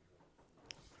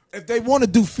 If they want to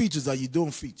do features, are you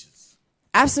doing features?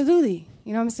 Absolutely.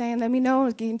 You know what I'm saying? Let me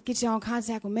know. Get you on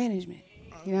contact with management.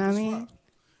 You know what I mean?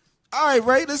 All right,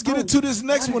 Ray, let's get into this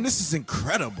next one. This is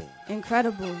incredible.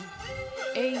 Incredible.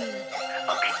 Hey.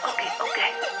 Okay.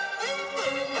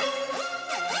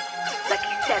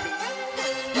 Lucky 7.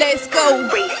 Let's go.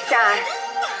 Ray Shine.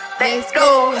 Let's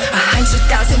go.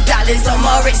 $100,000 on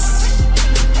my wrist.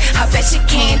 I bet you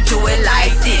can't do it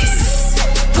like this.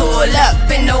 Pull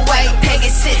up in the white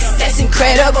Pegasus. That's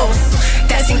incredible.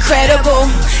 That's incredible.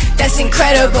 That's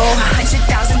incredible.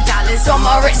 $100,000 on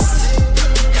my wrist.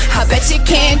 I bet you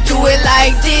can't do it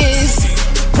like this.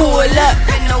 Pull up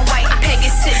in the white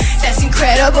Pegasus. That's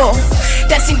incredible.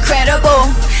 That's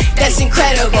incredible. That's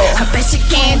incredible. I bet you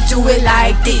can't do it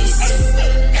like this.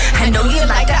 I know you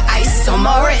like the ice on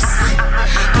my wrist.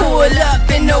 Pull up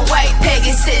in the white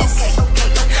Pegasus.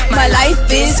 My life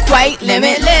is quite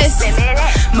limitless.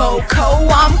 Moco,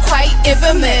 I'm quite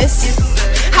infamous.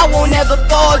 I won't ever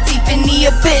fall deep in the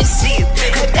abyss.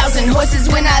 1,000 horses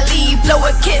when I leave, blow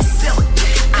a kiss.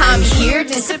 I'm here,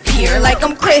 disappear like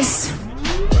I'm Chris.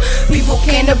 People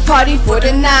came to party for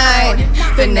the night.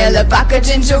 Vanilla, vodka,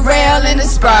 ginger ale, and a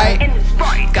Sprite.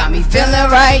 Got me feeling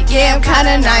right, yeah, I'm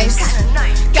kinda nice.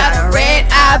 Got a red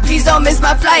eye, please don't miss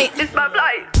my flight.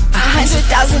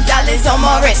 $100,000 on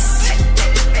my wrist.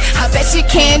 I bet you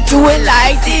can't do it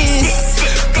like this.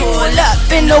 Pull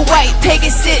up in the white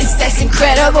Pegasus. That's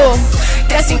incredible.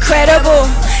 That's incredible.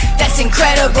 That's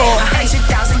incredible.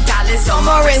 $100,000 on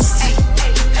my wrist.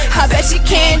 I bet you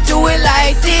can't do it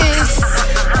like this.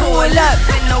 Pull up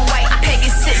in the white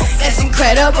Pegasus. That's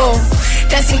incredible.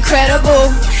 That's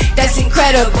incredible. That's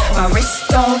incredible. My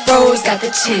wrist on froze, got the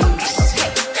chills.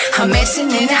 I'm mansion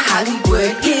in the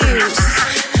Hollywood Hills.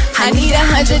 I need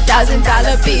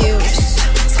 $100,000 bills.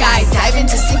 Skydiving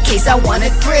just in case I want a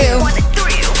thrill.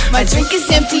 My drink is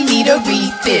empty, need a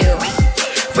refill.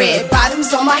 Red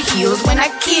bottoms on my heels when I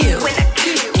kill.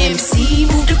 MC,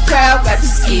 move the crowd, got the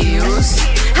skills.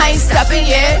 I ain't stopping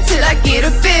yet till I get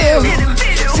a bill.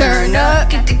 Turn up,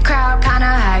 get the crowd kinda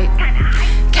hype.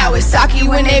 Kawasaki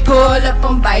when they pull up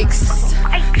on bikes.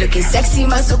 Looking sexy,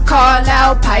 muscle car,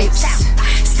 loud pipes.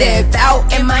 Step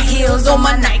out in my heels, on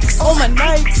my Nikes. On my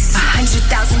Nikes.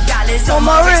 $100,000 on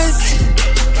my wrist.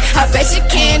 I bet you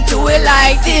can't do it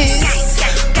like this.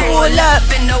 Pull up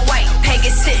in the white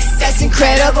Pegasus. That's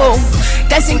incredible.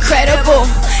 That's incredible.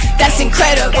 That's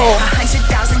incredible.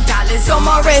 $100,000 on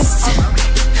my wrist.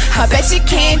 I bet you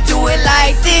can't do it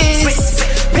like this.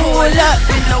 Pull up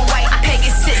in the white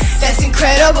Pegasus. That's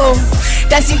incredible.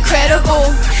 That's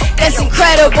incredible. That's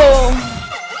incredible.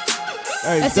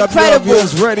 Hey, That's incredible.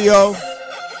 WLBS Radio.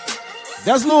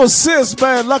 That's Lil Sis,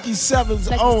 man. Lucky Seven's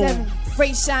Lucky own. Seven.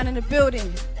 Ray Shine in the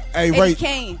building. Hey, Eddie Ray.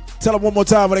 Kane. Tell them one more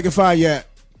time where they can find you at.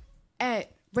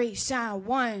 At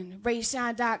RayShine1,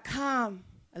 RayShine.com.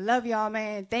 I love y'all,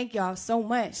 man. Thank y'all so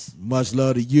much. Much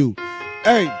love to you.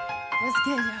 Hey, What's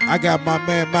good, y'all? I got my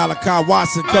man Malachi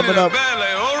Watson coming up.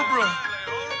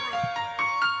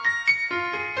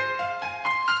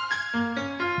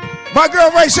 My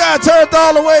girl Ray Shine turned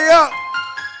all the way up.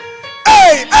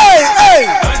 Hey, hey, hey.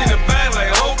 I need a bag like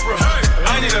Oprah.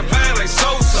 I need a bag like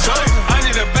Sosa. I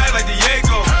need a bag like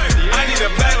Diego. I need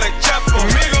a bag like Chapo.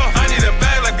 I need a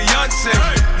bag like Beyonce.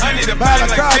 I need a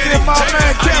bag like Diddy. My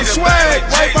man Kev Swag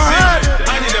right behind it.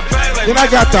 I need a bag like Then I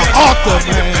got the author,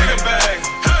 man.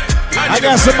 I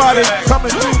got somebody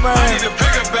coming through, man.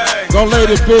 Gonna lay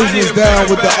the business down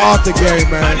with the author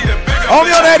game, man.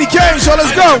 Only on Eddie Kane show,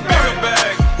 let's go.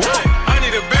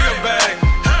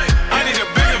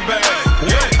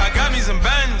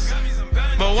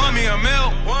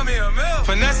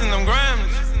 Finessing them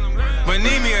grams, but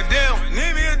need me a deal.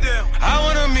 I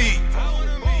wanna meet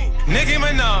Nicki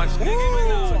Minaj.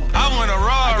 I want a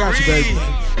raw. I got you, baby.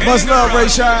 Much love, Ray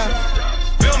Shine.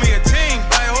 Build me a team,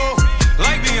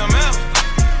 like BMF.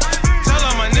 Tell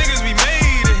all my niggas we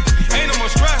made it. Ain't no more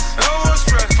stress.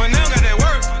 For now, got that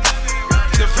work.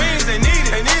 The fiends they need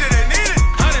it.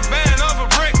 100 band off a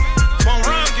brick. One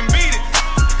round can beat it.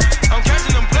 I'm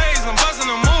catching them plays, I'm busting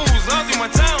them moves all through my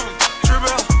town.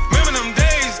 Remember them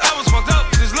days I was fucked up.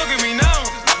 Just look at me now.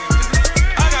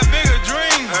 I got bigger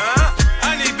dreams.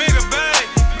 I need bigger bag.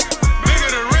 Bigger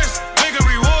the risk, bigger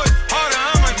reward. Harder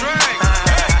I'ma drag.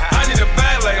 I need a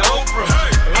bag like Oprah.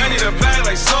 I need a bag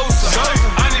like Sosa.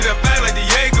 I need a bag like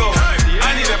Diego.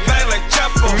 I need a bag like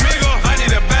Chapo. I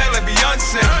need a bag like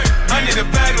Beyonce. I need a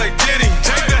bag like Diddy.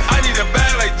 I need a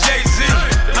bag like Jay-Z.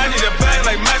 I need a bag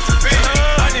like Master P.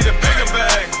 I need a bigger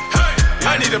bag.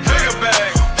 I need a bigger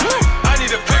bag. I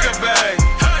need a bigger bag.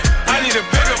 I need a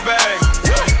bigger bag.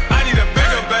 I need a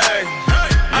bigger bag.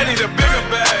 I need a bigger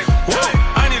bag.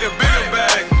 I need a bigger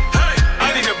bag.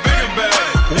 I need a bigger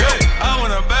bag. I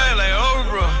want a bag like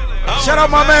Oprah. Shout out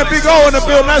my man Big O in the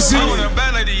building. I see I you. want a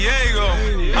bag like Diego.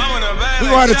 I want a bag We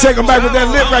like gonna have to take him back with that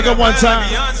Chapo. lip record one time.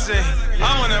 Beyonce.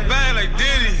 I want a bag like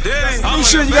Diddy. You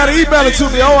shit, you gotta email it to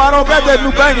me. Oh, I don't got that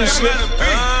new banging shit.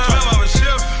 12-hour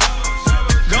shift.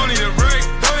 Don't need a break.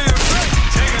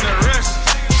 Taking a risk.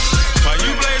 While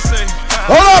you play safe.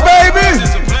 Hold on, baby.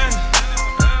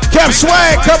 Kev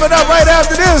Swag coming up right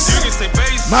after this.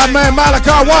 My man Malachi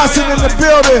Watson in the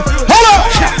building. Hold up.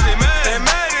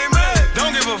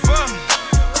 Don't give a fuck.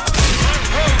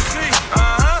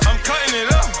 I'm cutting it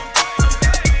up.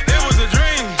 It was a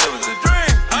dream.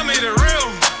 I made it real.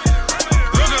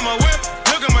 Look at my whip.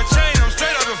 Look at my chain. I'm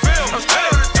straight out the field.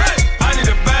 I need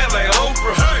a bag like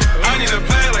Oprah. I need a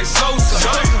bag like Sosa.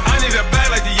 I need a bag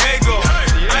like Diego.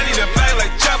 I need a bag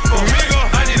like Chapo.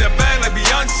 I need a bag like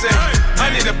Beyonce.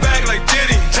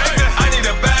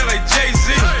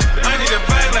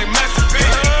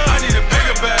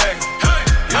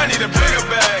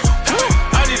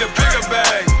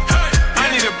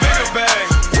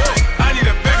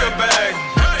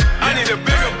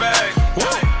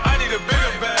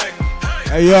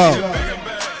 Hey, yo.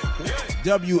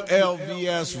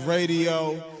 WLVS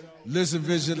Radio.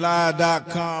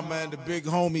 ListenVisionLive.com, man. The big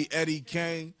homie Eddie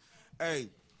Kane. Hey,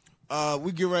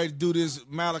 we get ready to do this.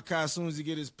 Malachi, as soon as he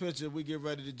get his picture, we get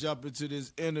ready to jump into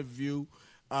this interview.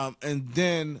 And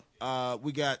then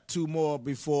we got two more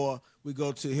before we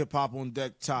go to Hip Hop on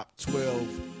Deck top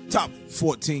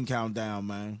 14 countdown,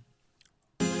 man.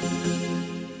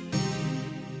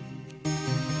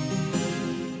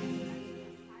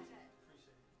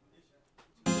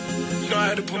 You know I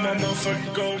had to put my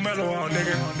motherfucking gold medal on,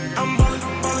 nigga. I'm ballin',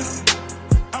 I'm ballin',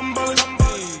 I'm ballin', I'm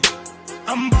ballin',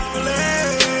 I'm ballin',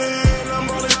 I'm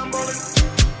ballin', I'm ballin',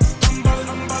 I'm ballin',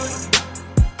 I'm ballin',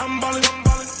 I'm ballin',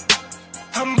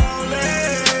 I'm ballin',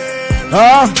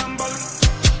 I'm ballin'.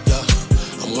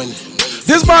 I'm winning.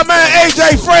 This my man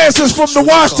AJ Francis from the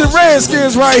Washington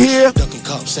Redskins right here.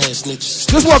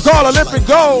 This one called Olympic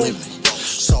Gold.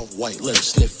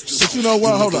 But you know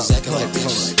what? Hold on.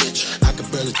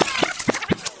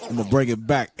 I'm gonna bring it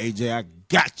back, AJ. I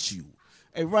got you.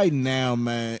 Hey, right now,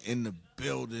 man, in the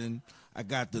building, I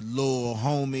got the little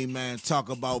homie, man. Talk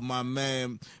about my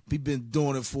man. He been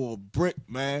doing it for a brick,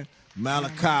 man.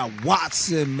 Malachi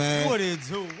Watson, man. What it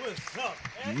do? What's up,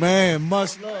 man?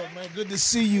 Much love, man. Good to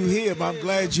see you here, man. I'm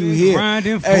glad you here.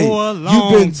 Grinding for hey, a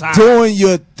long you've been time. doing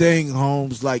your thing,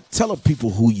 Holmes. Like, tell the people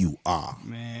who you are.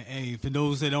 Man, hey, for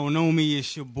those that don't know me,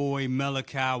 it's your boy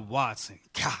Malachi Watson.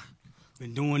 God.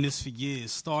 Been doing this for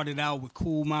years. Started out with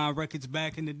Cool Mind Records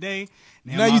back in the day.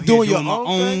 Now you're doing your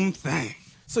own thing.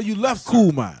 So you left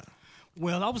Cool Mind.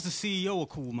 Well, I was the CEO of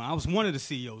Cool Mind. I was one of the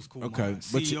CEOs of Cool Mind.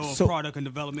 CEO so, of Product and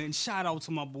Development. And shout out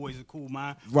to my boys at Cool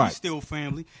Mind. Right. We still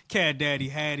family. Cat Daddy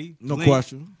Hattie. No Link,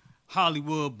 question.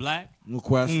 Hollywood Black. No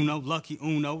question. Uno, Lucky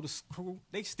Uno, the crew.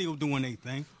 They still doing their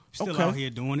thing. Still out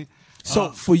here doing it. So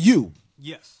for you.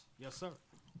 Yes. Yes, sir.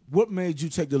 What made you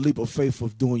take the leap of faith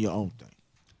of doing your own thing?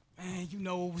 Man, you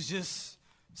know, it was just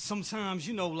sometimes,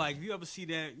 you know, like, you ever see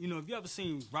that, you know, if you ever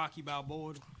seen Rocky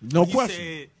Balboa? No he question.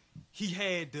 Said he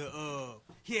had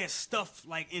stuff,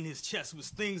 like, in his chest. It was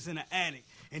things in the attic,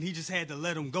 and he just had to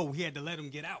let them go. He had to let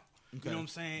them get out. Okay. You know what I'm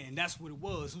saying? And that's what it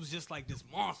was. It was just like this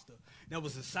monster that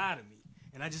was inside of me,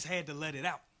 and I just had to let it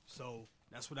out. So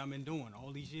that's what I've been doing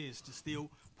all these years, just still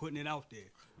putting it out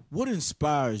there. What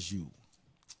inspires you?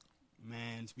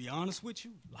 Man, to be honest with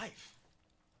you, life.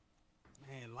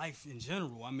 Man, life in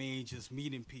general. I mean, just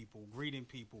meeting people, greeting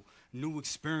people, new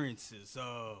experiences.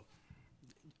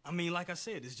 I mean, like I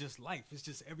said, it's just life. It's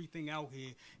just everything out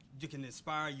here. You can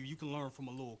inspire you. You can learn from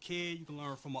a little kid. You can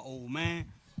learn from an old man.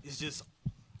 It's just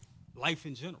life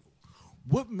in general.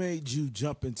 What made you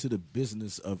jump into the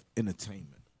business of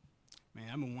entertainment? Man,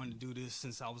 I've been wanting to do this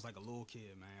since I was like a little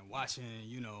kid, man.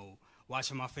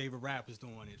 Watching my favorite rappers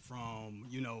doing it, from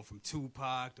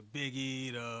Tupac to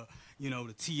Biggie to,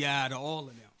 to T.I. to all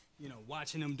of them.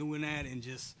 Watching them doing that and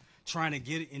just trying to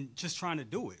get it and just trying to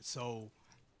do it. So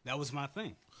that was my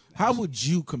thing. How would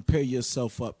you compare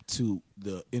yourself up to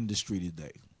the industry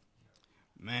today?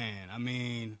 Man, I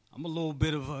mean, I'm a little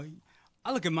bit of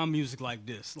I look at my music like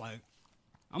this. Like,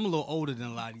 I'm a little older than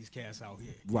a lot of these cats out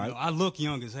here. Right. I look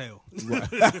young as hell. Right.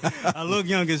 I look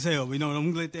young as hell. I'm gonna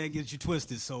let that get you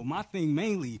twisted. So my thing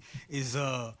mainly is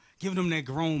giving them that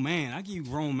grown man. I give you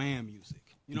grown man music.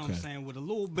 You know what I'm saying? With a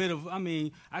little bit of, I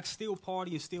can still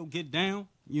party and still get down,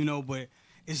 but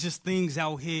it's just things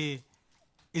out here.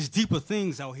 It's deeper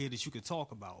things out here that you could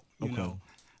talk about, you know.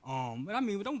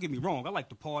 But don't get me wrong. I like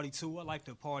to party too. I like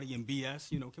to party in BS.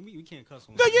 We can't cuss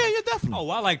on. Yeah, definitely. Oh,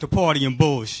 I like to party in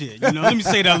bullshit. Let me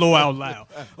say that a little out loud.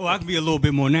 Oh, I can be a little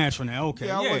bit more natural now. Okay,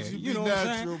 yeah, I want you to be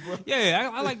natural, bro.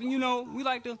 Yeah, I like to. We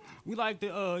like to.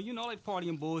 I like to party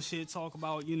in bullshit. Talk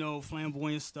about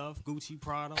flamboyant stuff, Gucci,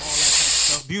 Prada, all that type of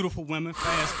stuff. Beautiful women,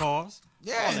 fast cars.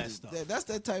 Yeah, all that stuff. That's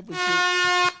that type of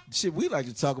shit. Shit, we like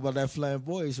to talk about that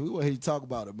flamboyant. So we want to hear you talk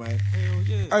about it, man. Hell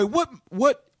yeah. All right,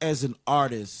 what as an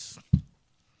artist,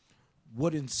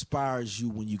 what inspires you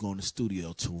when you go in the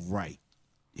studio to write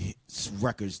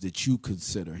records that you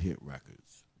consider hit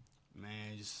records?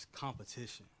 Man, just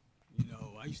competition.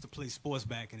 I used to play sports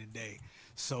back in the day.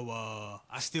 So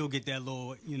I still get that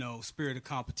little, spirit of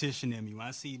competition in me. When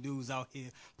I see dudes out here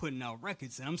putting out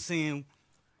records, and I'm seeing,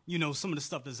 some of the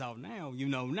stuff that's out now,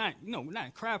 not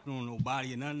crapping on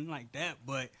nobody or nothing like that,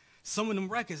 but some of them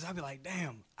records, I be like,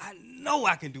 damn, I know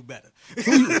I can do better.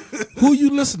 Who you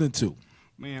listening to?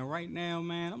 Man, right now,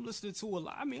 man, I'm listening to a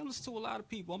lot. I'm listening to a lot of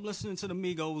people. I'm listening to the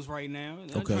Migos right now.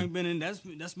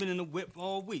 That's been in the whip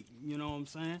all week. You know what I'm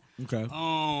saying? Okay.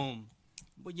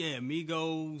 But yeah,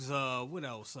 Migos. What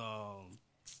else?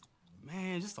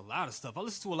 Man, just a lot of stuff. I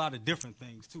listen to a lot of different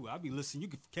things too. I be listening. You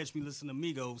could catch me listening to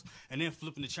Migos, and then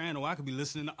flipping the channel, I could be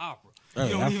listening to opera. Hey,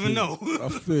 You don't even know. I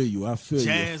feel you. I feel you.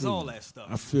 Jazz, all that stuff.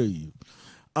 I feel you.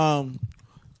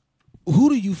 Who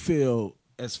do you feel,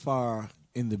 as far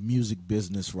in the music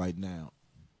business right now,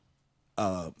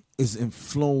 is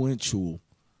influential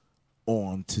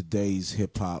on today's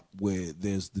hip hop, where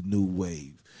there's the new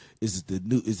wave? Is it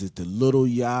the Little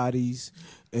Yachty's,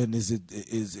 and is it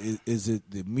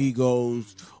the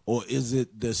Migos, or is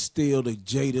it the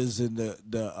Jadas and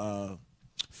the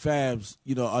Fabs?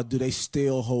 You know, or do they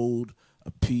still hold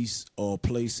a piece or a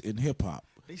place in hip hop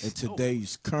in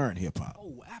today's current hip hop?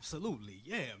 Oh, absolutely,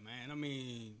 yeah, man. I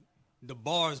mean, the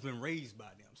bar's been raised by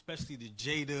them, especially the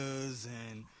Jadas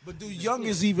and. But do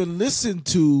youngins even listen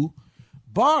to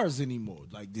bars anymore?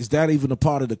 Like, is that even a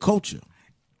part of the culture?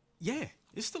 Yeah.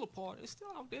 It's still a part. It's still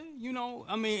out there, you know.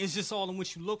 I mean, it's just all in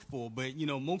what you look for. But, you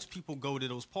know, most people go to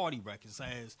those party records.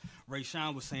 As Ray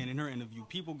Sean was saying in her interview,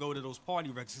 people go to those party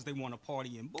records because they want to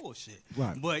party and bullshit.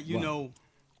 Right. But, you know,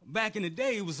 back in the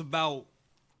day, it was about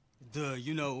the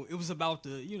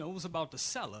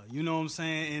seller. You know what I'm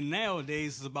saying? And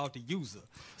nowadays, it's about the user.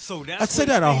 So that's. I'd say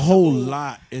that a whole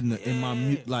lot in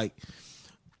my like.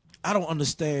 I don't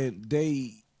understand.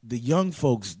 The young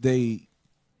folks, they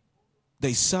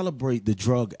celebrate the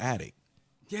drug addict.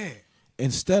 Yeah.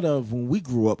 Instead of, when we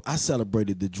grew up, I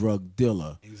celebrated the drug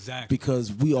dealer. Exactly.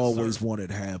 Because we always wanted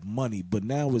to have money. But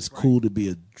now it's cool to be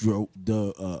a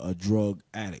drug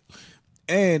addict.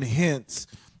 And hence,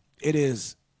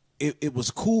 it was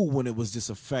cool when it was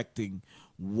just affecting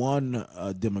one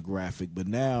demographic. But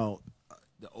now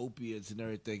the opiates and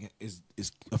everything is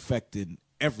affecting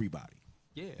everybody.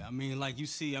 Yeah, I mean, like you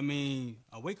see, a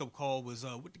wake-up call was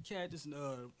with the cat,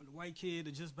 the white kid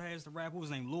that just passed the rap. What was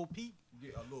his name, Lil Peep?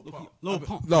 Yeah, Lil Pump. Lil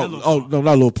Pump. No,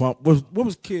 not Lil Pump. What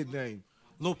was kid name?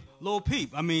 Lil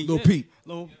Peep. I mean, Lil Peep.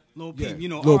 Lil Peep. Yeah. You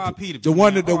know, R.I.P. The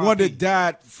one that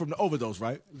died from the overdose,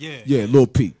 right? Yeah. Yeah, Lil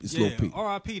Peep. It's Lil Peep.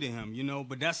 R.I.P. to him, you know,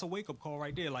 but that's a wake-up call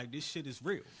right there. Like, this shit is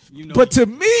real. You know. But to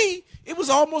me, it was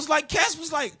almost like Cass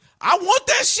was like, I want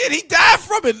that shit. He died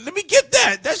from it. Let me get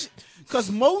that. That's because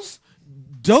most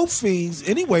dope fiends,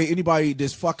 anyway, anybody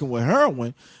that's fucking with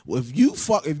heroin, if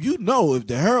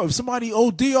somebody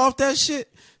OD off that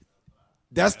shit,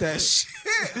 that's that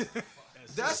shit.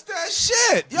 That's that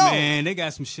shit, yo. Man, they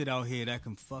got some shit out here that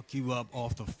can fuck you up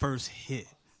off the first hit.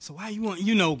 So why you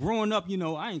want, growing up,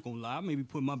 I ain't gonna lie, I maybe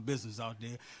put my business out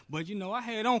there, but I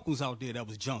had uncles out there that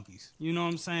was junkies. You know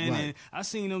what I'm saying? Right. And I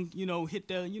seen them, hit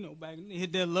that,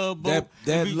 hit that love boat.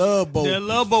 That love boat. That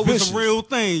love boat vicious. was a real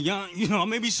thing. I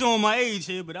may be showing my age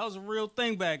here, but that was a real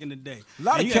thing back in the day. A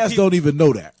lot of cats don't even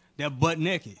know that. That butt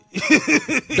naked.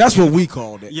 That's what we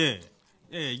called it. Yeah.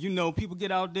 Yeah, people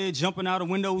get out there jumping out of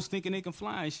windows thinking they can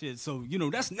fly and shit. So,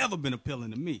 that's never been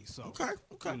appealing to me. So, okay.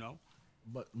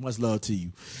 But much love to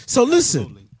you. So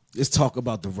listen, let's talk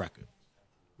about the record.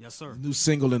 Yes, sir. New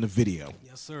single and the video.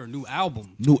 Yes, sir. New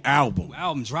album. New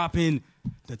album dropping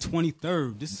the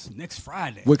 23rd. This is next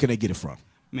Friday. Where can they get it from?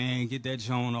 Man, get that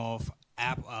joint off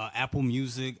Apple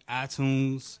Music,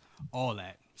 iTunes, all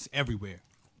that. It's everywhere.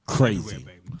 Crazy. Everywhere,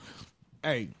 baby.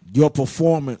 Hey, your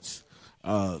performance.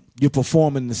 You're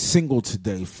performing the single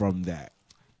today from that.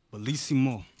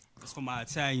 Bellissimo. That's for my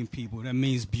Italian people. That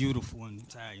means beautiful in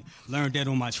Italian. Learned that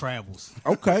on my travels.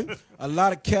 Okay. A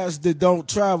lot of cats that don't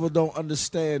travel don't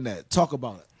understand that. Talk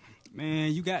about it.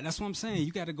 Man, that's what I'm saying.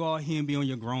 You got to go out here and be on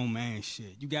your grown man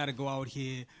shit. You got to go out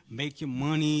here, make your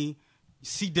money,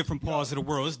 see different parts of the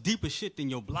world. It's deeper shit than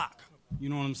your block. You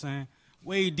know what I'm saying?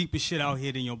 Way deeper shit out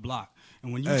here than your block.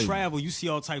 And when you travel, you see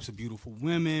all types of beautiful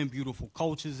women, beautiful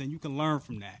cultures, and you can learn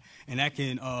from that. And that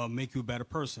can make you a better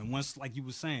person. Once, like you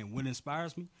were saying, what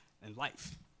inspires me? And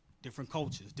life. Different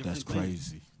cultures, different things.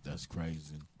 Crazy. That's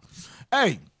crazy.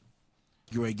 Hey,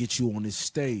 you ready to get you on this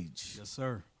stage. Yes,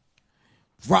 sir.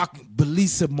 Rock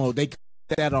Bellissimo. They got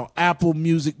that on Apple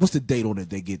Music. What's the date on it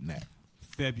they getting that?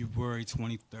 February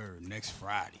 23rd, next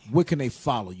Friday. Where can they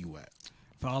follow you at?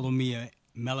 Follow me at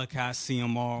Malachi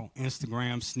CMR,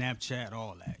 Instagram, Snapchat,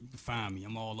 all that. You can find me.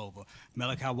 I'm all over.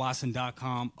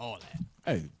 MalachiWatson.com, all that.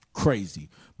 Hey, crazy.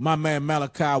 My man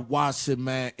Malachi Watson,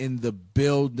 man, in the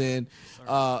building.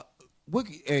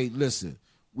 Hey, listen,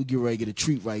 we get ready to get a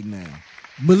treat right now.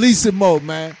 Bellissimo,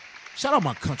 man. Shout out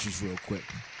my countries real quick.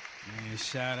 Man,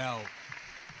 shout out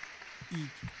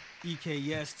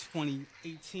EKS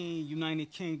 2018,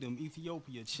 United Kingdom,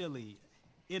 Ethiopia, Chile,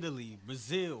 Italy,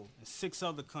 Brazil, and 6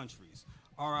 other countries.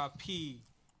 RIP.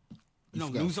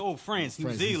 France,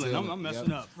 New Zealand. I'm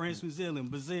messing up. France, New Zealand,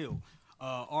 Brazil.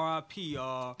 R.I.P.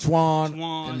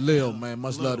 Twan and Lil, man.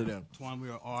 Much love to them. Twan, we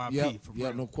are R.I.P. Yep, for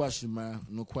real. no question, man.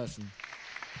 No question.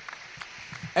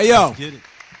 Hey, yo. Let's get it.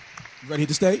 You ready to hit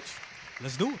the stage?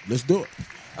 Let's do it. Let's do it.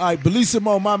 All right,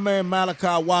 Bellissimo, my man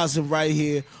Malachi Watson right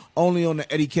here, only on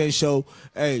the Eddie K Show.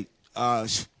 Hey,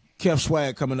 Kev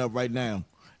Swag coming up right now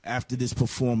after this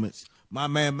performance. My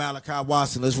man Malachi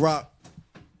Watson, let's rock.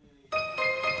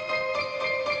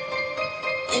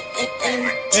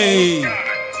 Hey.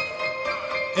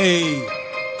 Hey.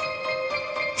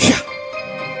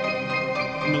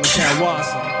 Malachi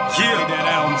Watson. Yeah. That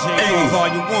album, J.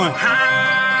 Volume 1.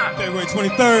 February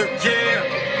 23rd. Yeah.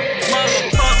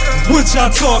 What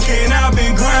y'all talking? I've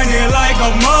been grinding like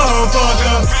a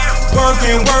motherfucker.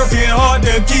 Working hard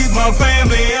to keep my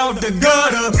family out the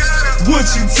gutter. What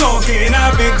you talking?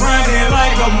 I've been grinding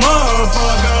like a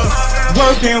motherfucker.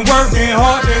 Working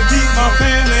hard to keep my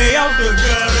family out the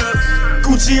gutter.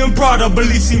 Gucci and Prada,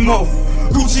 Bellissimo.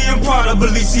 Gucci and Prada,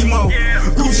 Bellissimo.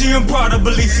 Gucci and Prada,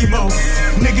 Bellissimo.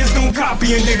 Niggas gon'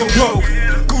 copy and nigga broke.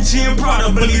 Gucci and Prada,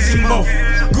 Bellissimo.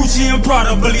 Gucci and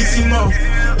Prada, Bellissimo.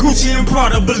 Gucci and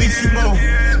Prada, Bellissimo.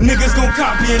 Niggas gon'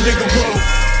 copy and nigga broke.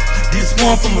 This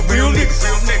one from a real nigga.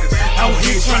 Out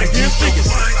here trying to get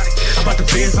figures. About the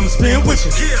biz I'ma spend with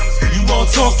you. You all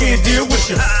talk and deal with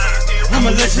you. I'm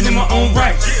a legend in my own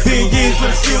right. Been years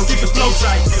but I still keep the flow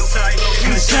tight.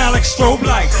 And it shine like a strobe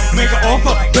light. Make an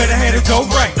offer, better have it go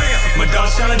right. My dog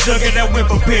shine a jug at that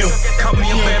whipper pill. Caught me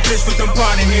a bad bitch with them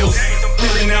Barney Hills.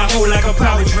 Feeling that hole like a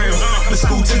power drill. The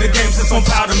school to the game since on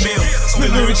powder mill. Spit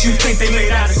lyrics you think they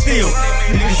made out of steel.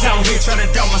 Niggas out here trying to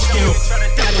doubt my skill.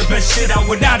 Got the best shit out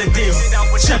without a deal.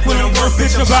 Check when I'm worth,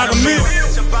 bitch, about a mil.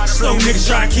 Slow niggas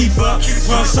try to keep up.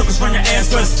 Run suckers, run your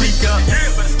ass, better speak up.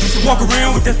 Used to walk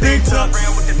around with that thing tucked.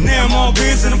 Now I'm all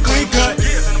biz and I'm clean cut.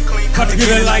 Cut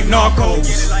together like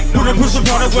narcos. Put a push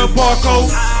product with barcode.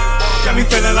 Got me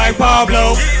feeling like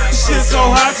Pablo. Shit so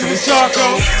hot to the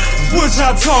charcoal. What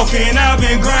y'all talking? I've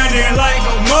been grinding like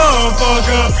a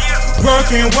motherfucker.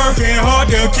 Working hard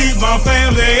to keep my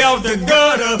family out the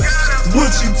gutter.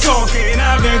 What you talking?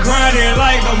 I've been grinding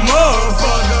like a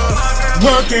motherfucker.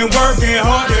 Working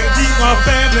hard to keep my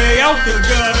family out the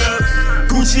gutter.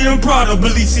 Gucci and Prada,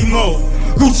 Bellissimo.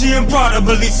 Gucci and Prada,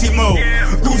 Bellissimo.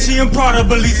 Gucci and Prada,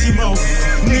 Bellissimo.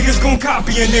 Niggas gon'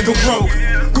 copy a nigga broke.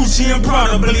 Gucci and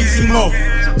Prada, Bellissimo.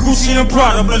 Gucci and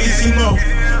Prada, Bellissimo.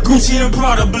 Gucci and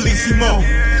Prada, Bellissimo.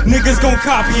 Niggas gon'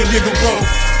 copy a nigga broke.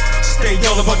 Stay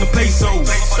all about the pesos.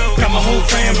 Got my whole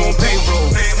fam on payroll.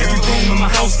 Every room in my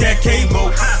house got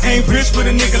cable. Ain't rich but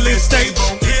a nigga live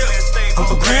stable. I'm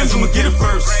for grams, I'ma get it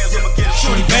first.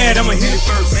 Shorty bad, I'ma hit it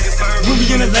first. When we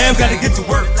in the lab, gotta get to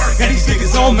work. Got these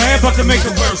niggas all mad, about to make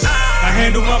it worse. I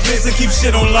handle my biz and keep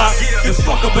shit on lock. Just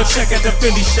fuck up a check at the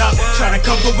Philly shop. Try to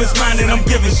cover what's mine and I'm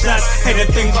giving shots. Hey, that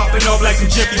thing popping off like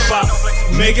some Jiffy Pop.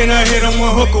 Making a hit on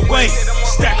one hook away.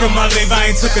 Stack on my live,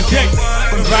 I ain't took a day.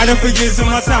 Been riding for years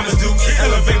and my time is due.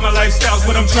 Elevate my lifestyle's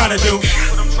what I'm trying to do.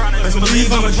 Let's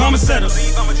believe I'm a drama setter.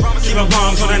 Keep my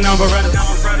bombs on that number.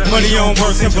 Money on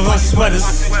works and Veloci sweaters.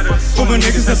 For my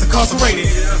niggas that's incarcerated.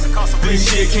 This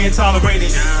shit can't tolerate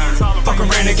it. Fuck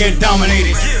around and get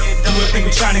dominated. Do it, think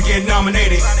I'm trying to get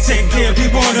nominated. Taking care of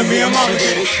people under me, I'm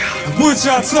obligated. What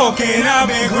y'all talking? I've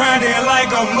been grinding like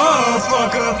a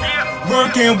motherfucker.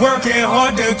 Working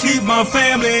hard to keep my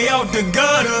family out the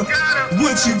gutter.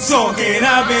 What you talking?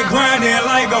 I've been grinding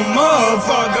like a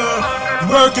motherfucker.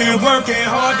 Working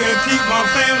hard to keep my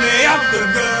family out the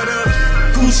gutter.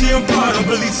 Gucci and Prada,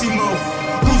 Bellissimo.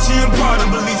 Gucci and Prada,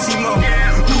 Bellissimo.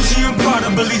 Gucci and Prada,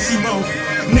 Bellissimo.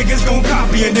 Niggas gon'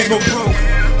 copy and they go broke.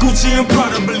 Gucci and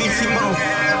Prada, Bellissimo.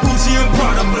 Gucci and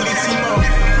Prada, Bellissimo.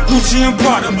 Gucci and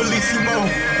Prada, Bellissimo.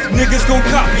 Niggas gon'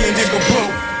 copy and they go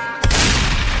broke.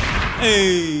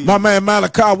 Hey. My man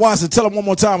Malachi Watson, tell him one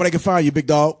more time where they can find you, big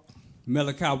dog.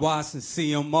 Malachi Watson,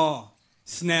 CMR,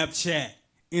 Snapchat,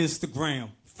 Instagram,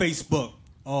 Facebook,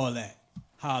 all that.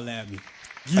 Holla at me.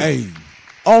 Hey,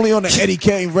 only on the Eddie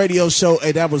Kane radio show.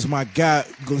 Hey, that was my guy.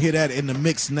 Go hear that in the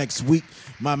mix next week.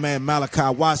 My man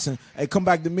Malachi Watson. Hey, come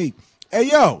back to me. Hey,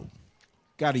 yo,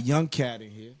 got a young cat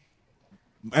in here.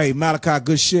 Hey, Malachi,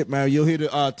 good shit, man. You'll hear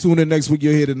the tune in next week.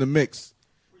 You'll hear it in the mix.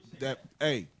 That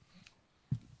hey,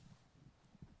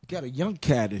 got a young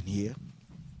cat in here.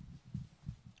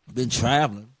 Been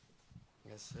traveling.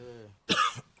 Yes, sir.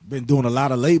 Been doing a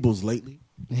lot of labels lately.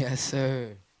 Yes,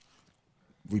 sir.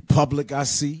 Republic, I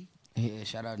see. Yeah,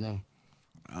 shout out them.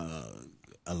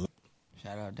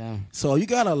 Shout out them. So you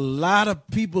got a lot of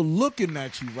people looking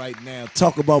at you right now.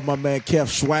 Talk about my man Kev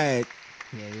Swag.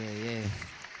 Yeah.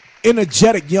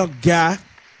 Energetic young guy.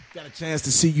 Got a chance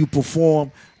to see you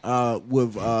perform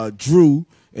with Drew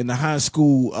in the high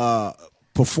school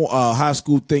high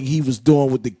school thing he was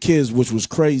doing with the kids, which was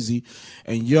crazy.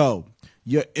 And yo,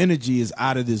 your energy is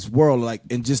out of this world. Like,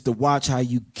 and just to watch how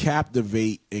you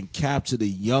captivate and capture the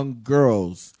young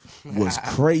girls was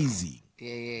crazy.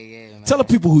 Yeah. Man. Tell the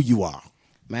people who you are.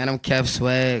 Man, I'm Kev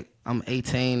Swag. I'm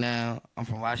 18 now. I'm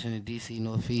from Washington, D.C.,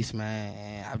 Northeast, man.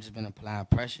 And I've just been applying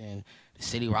pressure, and the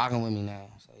city rocking with me now.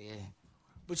 So, yeah.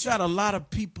 But you had a lot of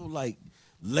people, like,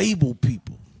 label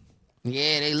people.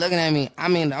 Yeah, they looking at me. I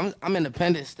mean, I'm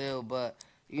independent still, but,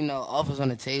 you know, offers on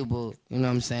the table, you know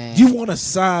what I'm saying? You want to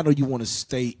sign or you want to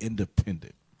stay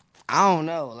independent? I don't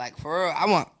know. Like, for real, I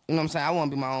want, you know what I'm saying? I want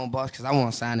to be my own boss because I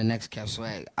want to sign the next Kev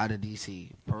Swag out of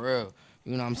D.C. For real.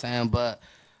 You know what I'm saying? But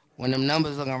when them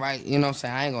numbers looking right, you know what I'm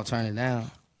saying, I ain't going to turn it down.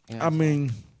 You know I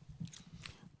mean,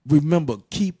 remember,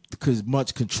 keep as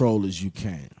much control as you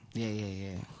can.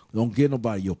 Yeah. Don't get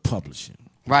nobody your publishing.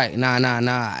 Right.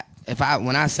 Nah.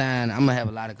 When I sign, I'm going to have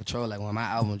a lot of control. Like, when my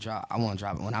album drop, I want to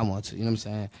drop it when I want to. You know what I'm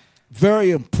saying?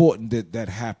 Very important that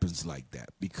happens like that,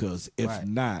 because if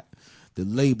not, the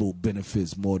label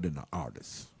benefits more than the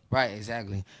artist. Right,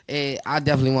 exactly. I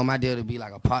definitely want my deal to be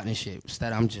like a partnership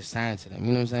instead of I'm just signed to them.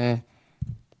 You know what I'm saying?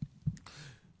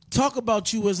 Talk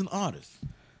about you as an artist.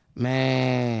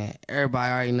 Man,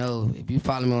 everybody already know. If you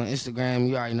follow me on Instagram,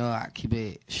 you already know I keep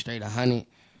it straight 100.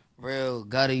 Real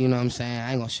gutter, you know what I'm saying?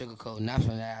 I ain't gonna sugarcoat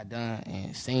nothing that I done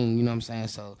and seen, you know what I'm saying?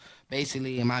 So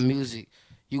basically in my music,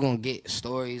 you gonna get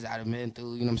stories I've been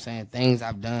through, you know what I'm saying? Things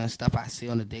I've done, stuff I see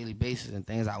on a daily basis, and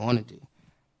things I want to do.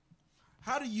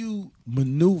 How do you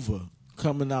maneuver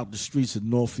coming out the streets of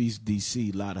Northeast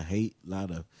D.C.? A lot of hate, a lot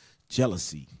of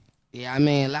jealousy. Yeah, I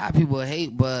mean, a lot of people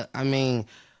hate, but I mean,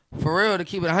 for real, to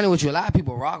keep it 100 with you, a lot of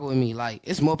people rock with me. Like,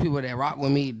 it's more people that rock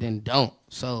with me than don't.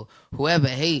 So whoever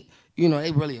hate, you know,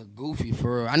 they really a goofy,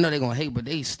 for real. I know they gonna hate, but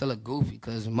they still a goofy,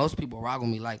 because most people rock with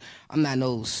me. Like, I'm not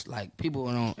no, like, people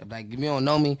don't, like, if you don't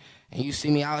know me and you see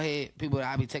me out here, people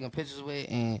that I be taking pictures with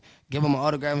and give them an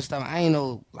autograph and stuff, I ain't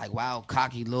no, like, wild,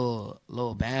 cocky little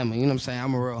Bama. You know what I'm saying?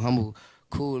 I'm a real humble,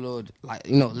 cool little, like,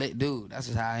 you know, lit dude. That's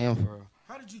just how I am, for real.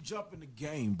 How did you jump in the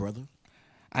game, brother?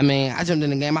 I mean, I jumped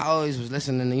in the game. I always was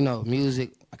listening to, you know,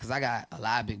 music, because I got a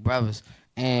lot of big brothers.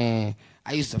 And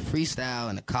I used to freestyle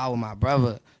in the car with my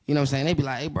brother. You know what I'm saying? They be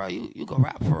like, hey, bro, you can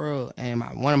rap for real. And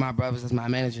one of my brothers, that's my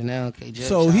manager now, KJ.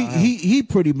 So he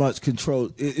pretty much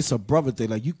controls, it's a brother thing.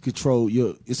 Like, you control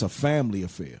it's a family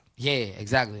affair. Yeah,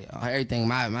 exactly. Everything.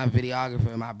 My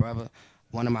videographer, my brother,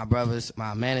 one of my brothers,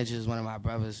 my managers, one of my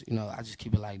brothers. You know, I just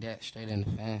keep it like that, straight in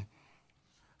the fan.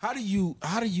 How do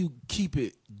you keep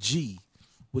it G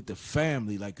with the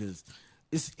family? Like, 'cause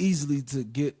it's easily to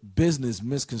get business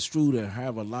misconstrued and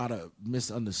have a lot of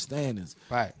misunderstandings.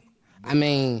 Right. I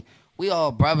mean, we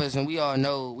all brothers, and we all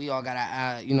know we all got our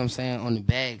eye, you know what I'm saying, on the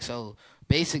bag. So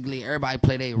basically, everybody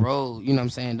play their role, you know what I'm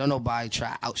saying? Don't nobody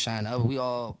try to outshine the other. We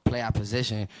all play our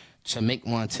position to make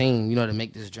one team, you know, to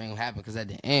make this dream happen. Because at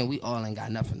the end, we all ain't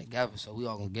got nothing together, so we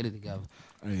all gonna get it together.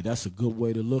 Hey, that's a good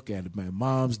way to look at it, man.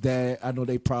 Moms, dad, I know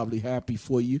they probably happy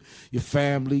for you. Your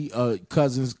family,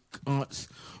 cousins, aunts.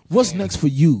 What's next for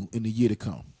you in the year to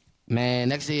come? Man,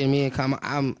 next year, me and Kama,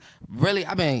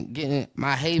 I've been getting,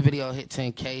 my Hey video hit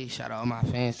 10K. Shout out all my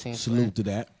fans. Team Salute to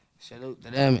that. Salute to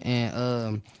them.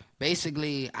 And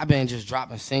basically, I've been just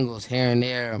dropping singles here and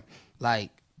there,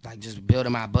 like just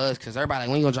building my buzz. Because everybody, like,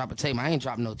 when you gonna drop a tape? I ain't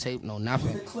dropping no tape, no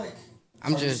nothing.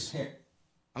 I'm just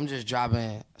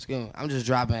dropping,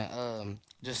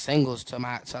 just singles till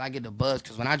I get the buzz.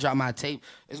 Because when I drop my tape,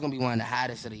 it's going to be one of the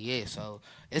hottest of the year. So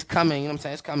it's coming, you know what I'm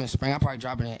saying? It's coming spring. I'll probably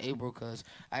drop it in April, because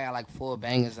I got like 4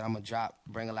 bangers that I'm going to drop,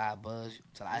 bring a lot of buzz.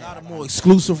 A lot of more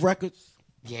exclusive records?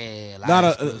 Yeah, a lot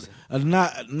of exclusive.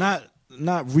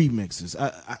 Not remixes.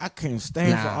 I can't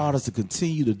stand for artists to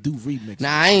continue to do remixes.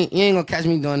 Nah, you ain't gonna catch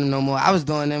me doing them no more. I was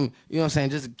doing them, you know what I'm saying,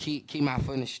 just to keep my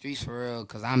foot in the streets, for real,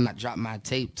 because I'm not dropping my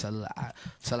tape till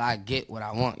I get what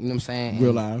I want, you know what I'm saying?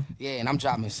 Real live. Yeah, and I'm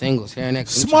dropping singles here and there.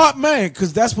 Smart man,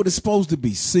 because that's what it's supposed to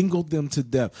be. Single them to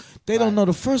death. They don't know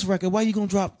the first record. Why you gonna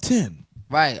drop 10?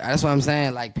 Right, that's what I'm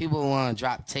saying. Like, people want to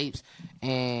drop tapes,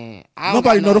 and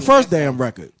nobody know the first damn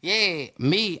record. Yeah,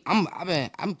 me,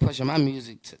 I'm pushing my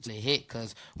music to hit,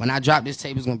 because when I drop this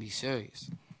tape, it's gonna be serious.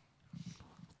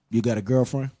 You got a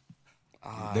girlfriend?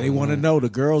 They want to know. The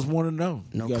girls want to know.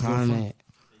 No comment.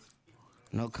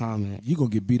 No comment. You gonna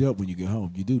get beat up when you get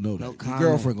home. You do know that. No comment.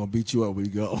 Your girlfriend gonna beat you up when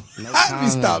you go. No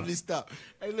comment. Stop.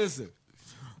 Hey, listen.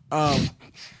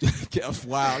 Kev's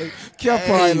wild. Kev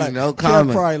probably like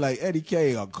Kev probably like Eddie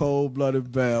K, a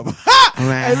cold-blooded bam.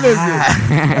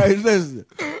 Hey, listen.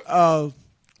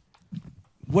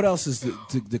 What else is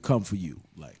to come for you?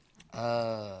 Like,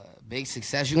 big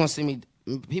success. You gonna see me.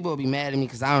 People will be mad at me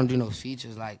because I don't do no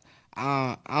features. Like,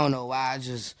 I don't know why I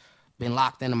just been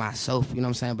locked into myself, you know what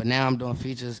I'm saying? But now I'm doing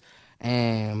features,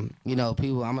 and you know,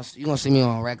 people, you gonna see me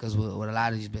on records with a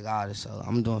lot of these big artists. So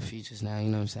I'm doing features now, you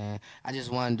know what I'm saying? I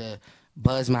just wanted to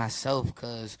buzz myself,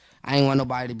 cause I ain't want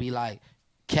nobody to be like,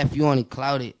 Kef, you only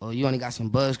clouded, or you only got some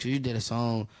buzz cause you did a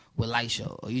song with Light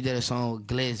Show, or you did a song with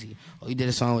Glizzy, or you did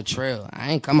a song with Trail.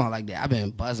 I ain't come out like that. I've been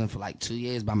buzzing for like 2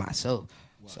 years by myself.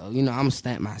 So, you know, I'm a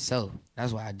stamp myself.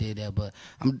 That's why I did that. But,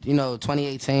 you know,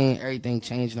 2018, everything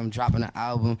changed. I'm dropping an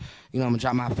album. You know, I'm going to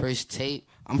drop my first tape.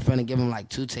 I'm finna give them like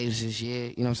 2 tapes this year.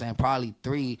 You know what I'm saying? Probably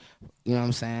 3. You know what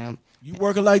I'm saying? You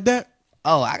working like that?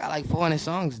 Oh, I got like 400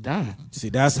 songs done. See,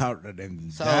 that's how.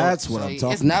 That's what I'm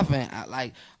talking. It's nothing.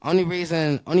 Only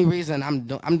reason I'm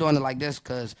doing it like this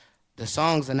because the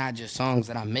songs are not just songs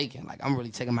that I'm making. Like, I'm really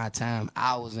taking my time,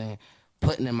 hours, and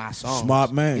putting in my songs.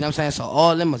 Smart man. You know what I'm saying? So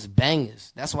all of them was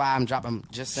bangers. That's why I'm dropping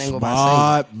just single by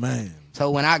Smart single. man. So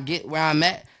when I get where I'm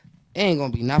at, it ain't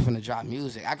gonna be nothing to drop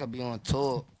music. I could be on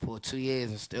tour for 2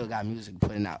 years and still got music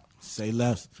putting out. Say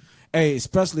less. Hey,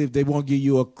 especially if they won't give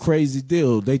you a crazy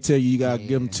deal. They tell you gotta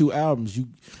give them 2 albums.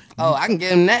 I can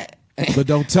give them that. But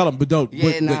don't tell them. But don't.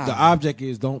 Yeah, but the object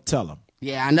is don't tell them.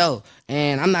 Yeah, I know.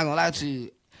 And I'm not gonna lie to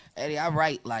you, Eddie, I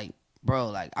write like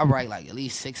at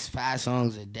least 6-5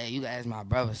 songs a day. You can ask my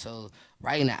brother. So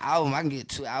writing an album, I can get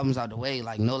 2 albums out the way.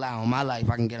 Like No Lie on My Life,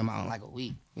 I can get them out in like a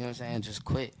week. You know what I'm saying? Just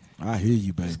quit. I hear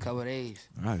you, baby. Just a couple days.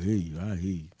 I hear you. Yeah.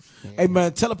 Hey,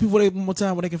 man, tell the people one more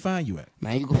time where they can find you at.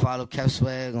 Man, you can follow Kef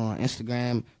Swag on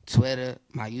Instagram, Twitter,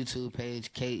 my YouTube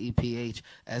page, KEPHSWAG.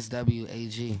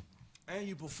 And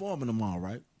you performing tomorrow,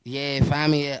 right? Yeah,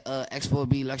 find me at Expo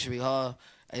B Luxury Hall.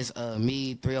 It's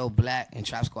me, 30 Black, and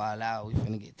Trap Squad Loud. We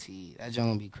finna get teed. That joint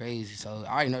gonna be crazy. So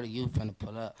I already know the youth finna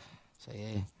pull up. So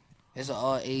yeah, it's an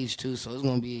all age too. So it's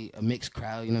gonna be a mixed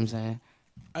crowd. You know what I'm saying?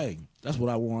 Hey, that's what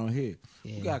I want to hear.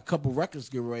 Yeah. You got a couple records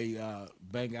get ready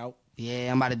bang out.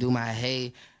 Yeah, I'm about to do my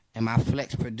Hey and my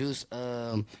Flex produce.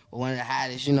 One of the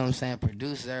hottest, you know what I'm saying,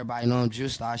 producers. Everybody know him, Drew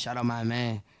Star. Shout out my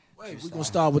man. Wait, we're going to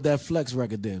start with that Flex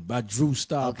record then, by Drew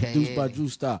Star, Okay, produced yeah. by Drew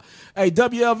Star. Hey,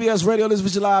 WLVS Radio,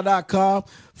 ListVisualLive.com,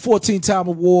 14-time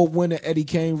award winner, Eddie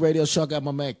Kane Radio Show. Got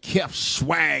my man Kef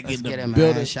Swag Let's in the get it, man.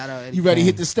 building. Shout out Eddie You ready to Kane.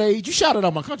 hit the stage? You shouted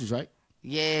out my countries, right?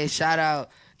 Yeah, shout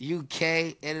out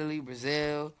UK, Italy,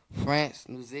 Brazil, France,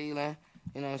 New Zealand,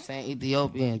 you know what I'm saying,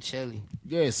 Ethiopia, and Chile.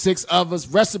 Yeah, 6 others.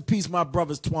 Rest in peace, my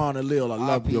brothers Twan and Lil. I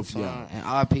love you for y'all. And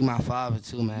RP my father,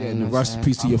 too, man. Yeah, you know and what rest I'm in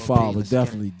peace to saying? your Uncle B, father. let's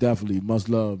get it. Definitely. Much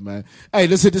love, man. Hey,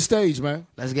 let's hit the stage, man.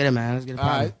 Let's get it, man. Let's get it.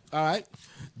 All right.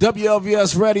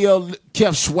 WLVS Radio,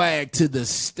 Kef Swag to the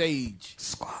stage.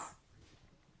 Squad.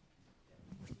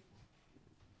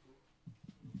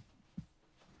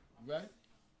 Ready?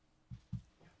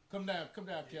 Come down,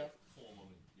 Kef.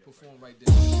 Perform right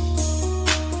there.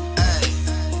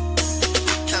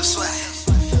 Kef Swag.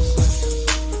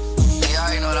 Hey, y'all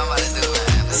already know what I'm about to do,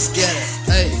 man. Let's get it.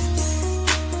 Hey.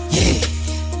 Yeah.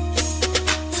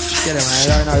 Get it, man.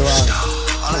 You already know you are.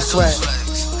 Kef Swag.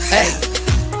 Hey.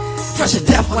 Fresh to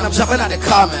death when I'm jumping out the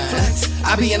car, man.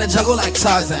 I be in the jungle like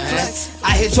Tarzan.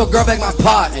 I hit your girl back my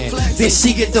partner. Then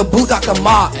she get the boot Dr.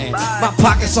 Martin. My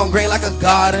pockets on green like a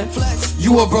garden.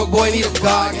 You a broke boy, need a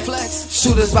garden.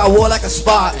 Shooters by war like a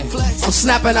Spartan. I'm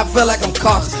snapping, I feel like I'm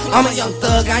Carson. I'm a young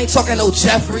thug, I ain't talking no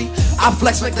Jeffrey. I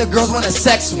flex, make the girls wanna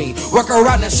sex me. Work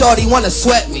around and shorty wanna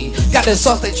sweat me. Got the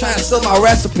sauce, they tryna steal my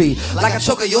recipe. Like a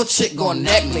choker, your chick gon'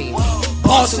 neck me.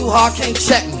 Ball too hard, can't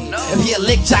check me. If he a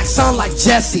lick jack, sound like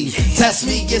Jesse. Test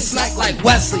me, get sniped like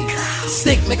Wesley.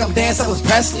 Stick, make him dance, I was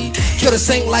Presley. Kill the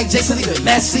sing like Jason, leave it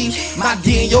messy. My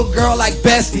D and your girl like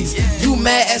besties. You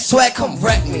mad at Swag, come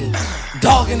wreck me.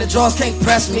 Dog in the drawers can't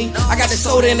press me. I got the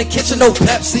soda in the kitchen, no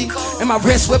Pepsi. And my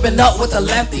wrist whipping up with a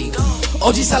lefty.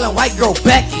 OG selling white girl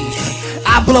Becky.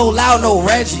 I blow loud, no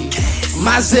Reggie.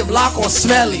 My zip lock on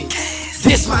Smelly.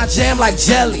 This my jam like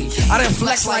jelly. I done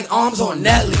flex like arms on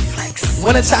Nelly.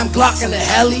 Wintertime Glock in the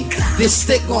heli. This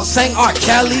stick gon' sing R.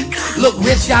 Kelly. Look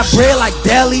rich, got bread like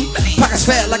deli. Pockets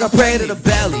fat like a prey to the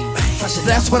belly.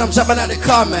 That's when I'm jumping out the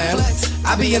car, man.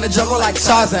 I be in the jungle like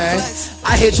Tarzan.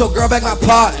 I hit your girl back my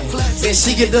partner. Then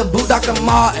she get the boot Dr.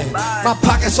 Martin. My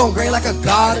pockets on green like a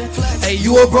garden. Hey,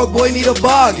 you a broke boy, need a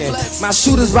bargain. My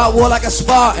shooters route war like a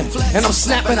Spartan. And I'm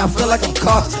snapping, I feel like I'm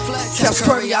Carson. Kef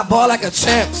Curry, I ball like a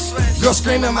champ. Girl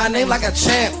screaming my name like a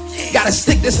champ. Got a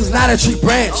stick, this is not a tree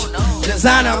branch.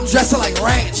 Designer, I'm dressing like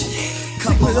ranch.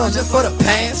 Couple on just for the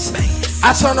pants.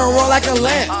 I turn her on like a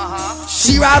lamp.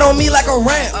 She ride on me like a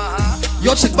ramp.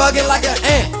 Your chick bugging like an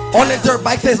ant. On the dirt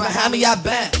bike that's behind me, I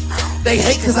bent. They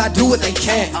hate cause I do what they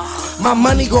can't. My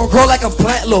money gon' grow like a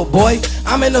plant, little boy.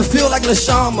 I'm in the field like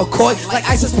LaShawn McCoy. Like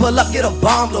ISIS pull up, get a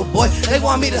bomb, little boy. They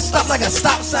want me to stop like a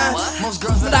stop sign. Most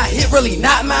girls that I hit really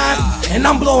not mine. And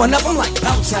I'm blowing up, I'm like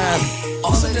about time.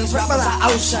 All of these rappers I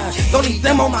outshine. Don't need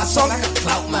them on my song, I can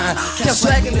clout mine. Kept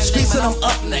swagging the streets and I'm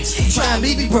up next. Trying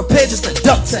me be prepared just to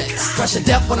duck text. Fresh to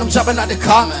death when I'm jumping out the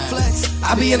car, man.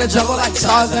 I be in the jungle like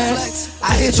Tarzan.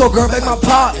 I hit your girl, beg my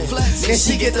pardon. And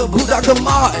she get the boot Dr.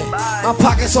 Martin. My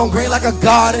pockets on green like a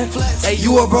garden. Hey,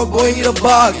 you a broke boy, need a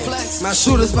bargain. My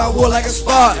shooters by war like a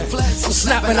Spartan. I'm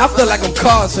snapping, I feel like I'm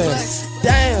Carlton.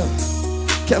 Damn.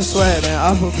 Kept sweating, man.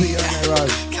 I'm gonna be on that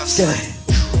road.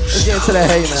 Let's get into that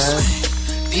hay, man.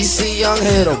 DC Young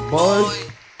Hitter, boy.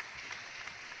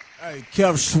 Hey,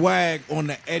 Kev Swag on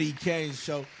the Eddie Kane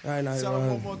show. All right, Tell them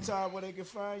one more time where they can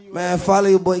find you. Man, follow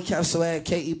your boy Kev Swag,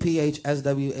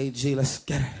 KEPHSWAG. Let's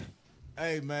get it.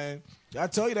 Hey, man. I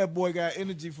told you that boy got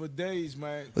energy for days,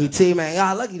 man. We team, man.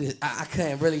 Y'all lucky that I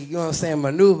couldn't really, you know what I'm saying,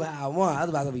 maneuver how I want. I was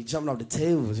about to be jumping off the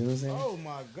tables, you know what I'm saying? Oh,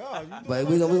 my God. But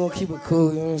we gonna keep it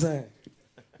cool, you know what I'm saying?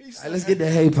 All right, let's get the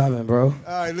hay poppin', bro. All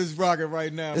right, let's rock it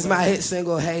right now. This is my hit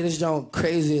single, Hey. This joint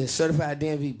crazy. It's certified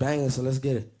DMV banger, so let's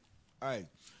get it. All right.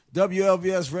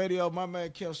 WLVS Radio, my man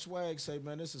Kev Swag say,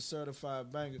 man, this is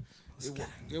certified banger.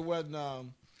 It wasn't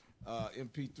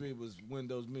MP3, it was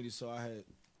Windows Mini, so I had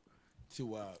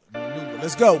to maneuver.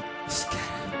 Let's go.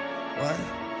 What?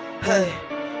 Hey.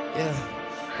 Yeah.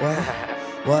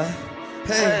 What?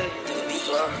 Hey.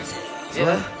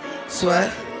 What?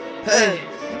 Swag. Hey.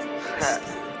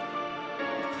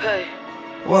 Hey.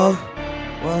 Whoa.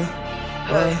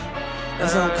 Got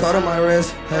something caught on my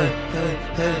wrist. Hey.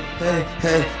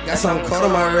 Got something caught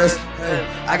on my wrist. Hey.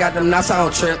 I got them knots, I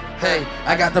don't trip. Hey.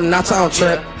 I got them knots, I don't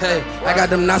trip. Hey. I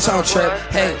got them knots, I don't trip.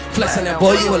 Hey. Flexing that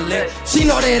boy, you a lit. She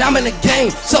know that I'm in the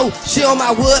game, so she on my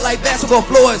wood like basketball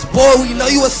floors. Boy, we know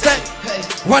you a stank.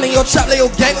 Running your chop, lay your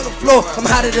gang on the floor. I'm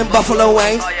hotter than Buffalo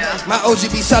Wings. My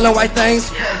OG be selling white things.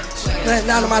 That's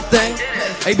none of my thing.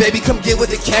 Hey baby, come get with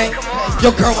the king.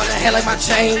 Your girl wanna hair like my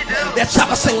chain. That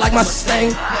chopper sing like my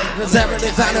sting. Cause every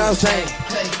designer I'm saying.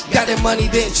 Got that money,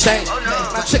 didn't change.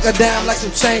 My chick her down like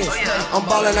some change. I'm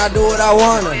ballin', I do what I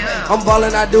wanna. I'm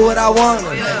ballin', I do what I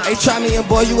wanna. Hey, try me and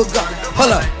boy, you a gun.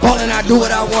 Hold up, ballin', I do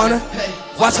what I wanna.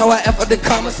 Watch how I effort the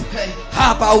commas.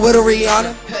 Hop out with a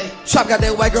Rihanna. Trap got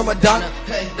that white girl Madonna.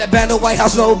 That band of White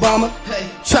House, no Obama.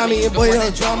 Try me and boy,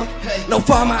 no drama. No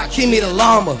farmer, I keep me the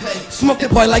llama. Smoke that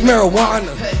boy like marijuana.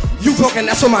 You broken,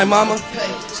 that's for my mama.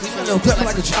 Sleeping little flip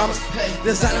like a trauma.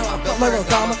 Designer, I built like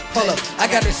Obama. Hold up, I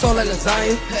got this soul like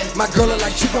lasagna. My girl look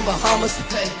like she from Bahamas.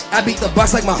 I beat the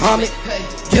box like Muhammad.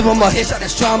 Give him a headshot,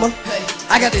 that's trauma.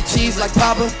 I got the cheese like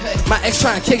Papa. My ex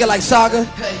trying to kick it like Saga.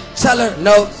 Tell her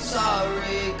no.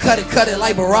 Cut it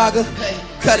like Baraga.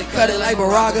 Cut it like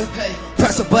Baraga.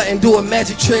 Press a button, do a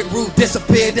magic trick, roof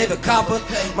disappear, David Copper.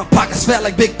 My pockets fat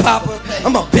like Big Papa.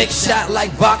 I'm a big shot like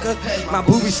vodka. My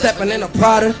booby stepping in a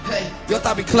Prada. Your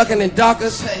thought be clucking in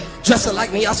Dockers. Dressing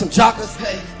like me, out some jockers.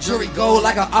 Jury gold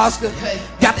like an Oscar.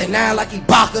 Got that 9 like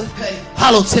Ibaka.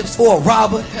 Hollow tips for a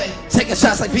robber. Taking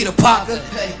shots like Peter Parker.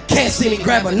 Can't see me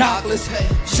grab binoculars.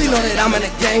 She know that I'm in the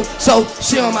game, so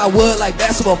she on my wood like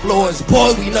basketball floors.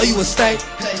 Boy, we know you a stank.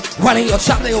 Running your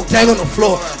chop, they your gang on the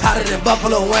floor. Hotter than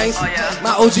Buffalo Wings.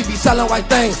 My OG be selling white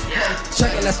things.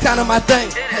 Checking, that's kind of my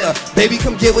thing. Baby,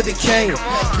 come get with the king.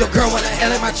 Your girl wanna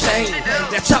hair in my chain.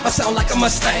 That chopper sound like a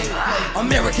Mustang.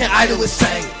 American Idol is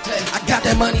sang. I got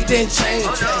that money, didn't change.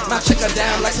 My chick her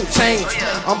down like some change.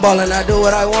 I'm ballin', I do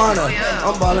what I wanna.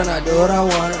 I'm ballin', I do what I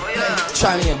wanna.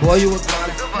 Try me and boy, you a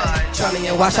goner. Try me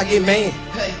and watch I get mean.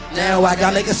 Now I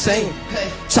gotta make a scene.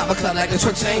 Chopper club like a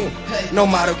truck team. No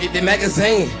model, get the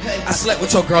magazine. I slept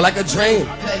with your girl like a dream.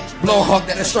 Blow hawk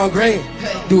that is strong green.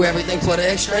 Do everything for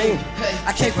the extreme.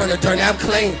 I came from the dirt, now I'm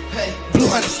clean. Blue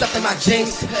honey stuffed in my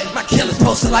jeans. My killer's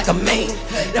posted like a meme.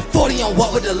 That 40 on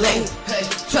what with the lean.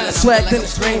 Tryna swag then the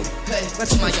scream.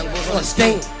 Let you my young boys on a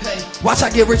scheme. Watch I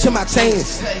get rich in my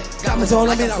teens. Diamonds on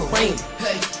like it on rain.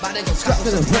 My nigga scrap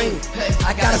to the ring.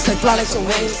 I gotta stay fly like some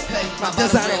wings. My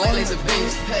designer all laser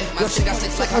beams. Your shit got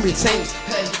sticks like Hurry teams.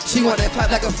 She want that pipe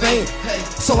like a fiend.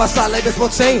 So I start labels for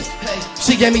teams.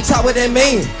 She gave me top with that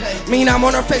mean. Mean I'm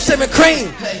on her face shaving cream.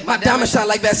 My diamond shine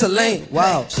like Vaseline.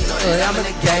 Wow. She know that I'm in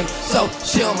the game. So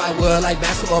she on my wood like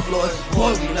basketball floors.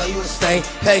 Boy, we know you a stain.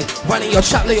 Hey, running your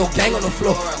chop, lay your gang on the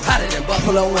floor. Hotter than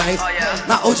Buffalo Wings.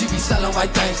 My OG be selling white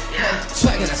things.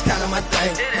 Swaggin', that's kinda my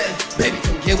thing. Baby,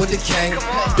 come get with the king.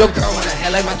 Your girl wanna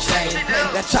hair like my chain.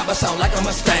 That chopper sound like a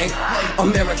Mustang.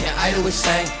 American Idol is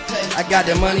sang. I got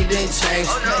that money, didn't change.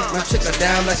 My chick her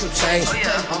down like some change.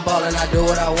 I'm ballin', I do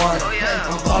what I want.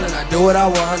 I'm ballin', I do what I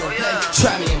want.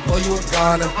 Try me and boy, you a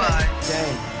goner.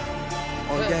 Gang.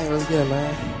 On gang, let's get it,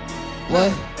 man.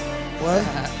 What?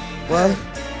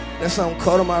 That's something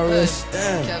cold on my wrist.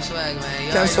 Damn. Kev Swag,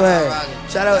 man. Kev Swag.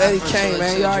 Shout out Eddie Kane,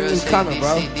 man. You already knew coming,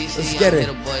 bro. Let's get it.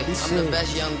 I'm the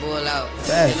best young bull out.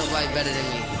 Facts. Ain't nobody better than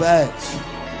me. Facts.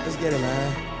 Let's get it,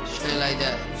 man. Straight like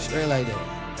that. Straight like that.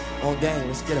 On game.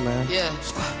 Let's get it, man. Yeah.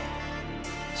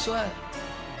 Swag.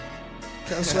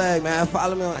 Kev Swag, man.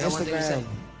 Follow me on I got one thing to say. Instagram.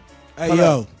 Hey,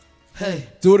 yo. Hey.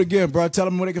 Do it again, bro. Tell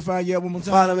them where they can find you one more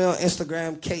time. Follow me on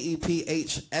Instagram,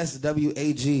 KEPHSWAG.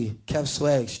 Kev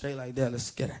Swag. Straight like that. Let's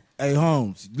get it. Hey,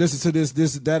 Holmes, listen to this.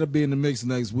 That'll be in the mix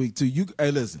next week too.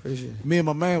 Hey, listen. Appreciate it. Me and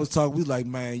my man was talking. We was like,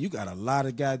 man, you got a lot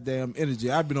of goddamn energy.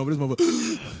 I've been over this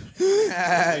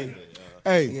motherfucker.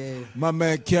 Hey, my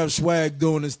man Kev Swag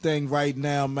doing his thing right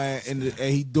now, man, and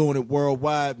he doing it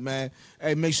worldwide, man.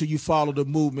 Hey, make sure you follow the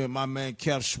movement, my man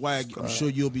Kev Swag. I'm sure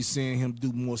you'll be seeing him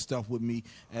do more stuff with me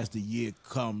as the year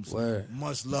comes. Word.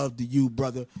 Much love to you,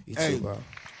 brother. You hey, too, bro.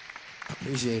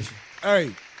 Appreciate you.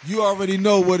 Hey, you already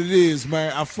know what it is,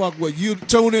 man. I fuck with you.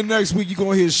 Tune in next week. You're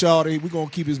going to hear Shawty. We're going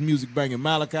to keep his music banging.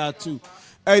 Malachi, too.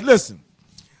 Hey, listen.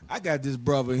 I got this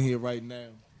brother in here right now.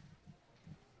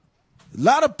 A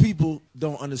lot of people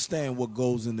don't understand what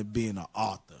goes into being an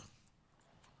author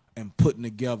and putting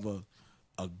together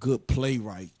a good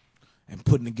playwright and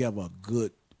putting together a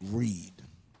good read.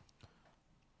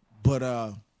 But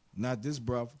not this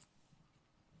brother.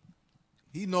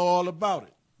 He know all about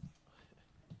it.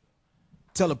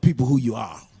 Tell the people who you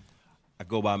are. I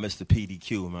go by Mr.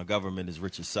 PDQ. My government is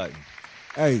Richard Sutton.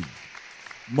 Hey,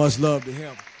 much love to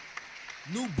him.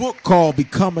 New book called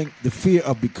The Fear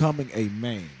of Becoming a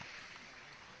Man.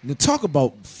 Now talk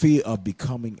about fear of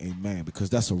becoming a man,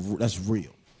 because that's real.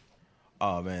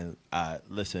 Oh man,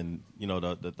 listen. You know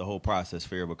the whole process,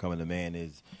 fear of becoming a man,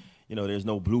 is, you know, there's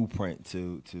no blueprint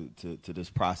to this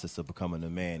process of becoming a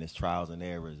man. It's trials and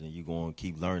errors, and you're going to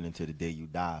keep learning to the day you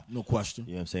die. No question.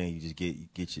 You know what I'm saying? You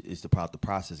just it's about the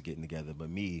process getting together. But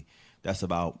me, that's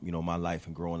about, you know, my life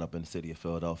and growing up in the city of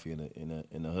Philadelphia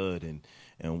in the hood, and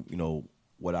you know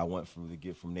what I went through to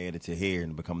get from there to here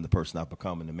and become the person I've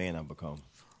become and the man I've become.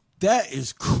 That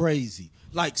is crazy.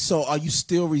 Like, so are you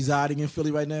still residing in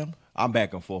Philly right now? I'm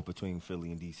back and forth between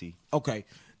Philly and D.C. Okay.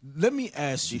 Let me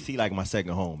ask you. D.C. like my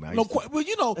second home, man. Well,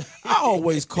 you know, I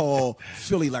always call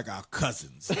Philly like our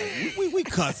cousins. Like, we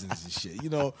cousins and shit, you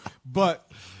know. But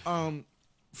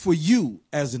for you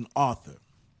as an author,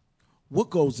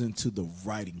 what goes into the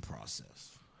writing process?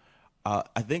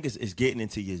 I think it's getting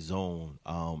into your zone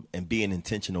and being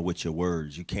intentional with your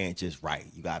words. You can't just write.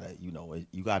 You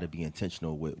gotta be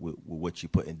intentional with what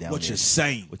you're putting down. What you're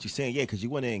saying. What you're saying, yeah, because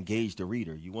you want to engage the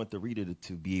reader. You want the reader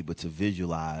to be able to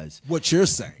visualize what you're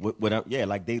saying.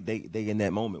 Like they in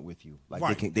that moment with you. Like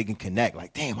right. they can connect.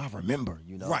 Like, damn, I remember.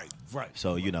 You know. Right.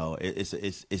 So you know,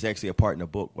 it's actually a part in the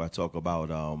book where I talk about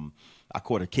I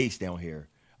caught a case down here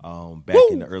back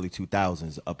in the early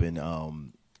 2000s up in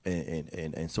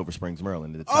Silver Springs,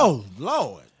 Maryland. At the time. Oh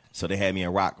Lord! So they had me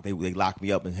in They locked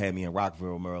me up and had me in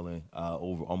Rockville, Maryland,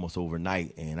 almost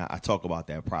overnight. And I talk about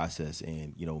that process,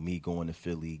 and you know, me going to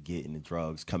Philly, getting the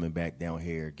drugs, coming back down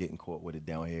here, getting caught with it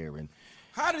down here, and.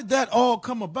 How did that all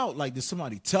come about? Like, did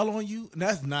somebody tell on you? And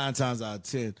that's 9 times out of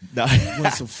 10 when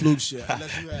some fluke shit.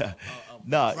 Unless you have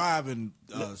a driving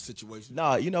situation.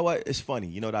 No, you know what? It's funny.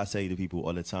 You know what I say to people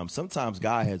all the time? Sometimes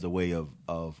God has a way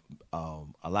of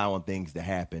allowing things to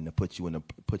happen to put you in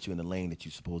the lane that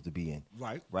you're supposed to be in.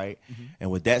 Right. Mm-hmm.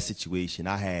 And with that situation,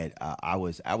 I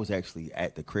was actually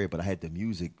at the crib, but I had the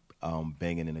music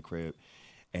banging in the crib,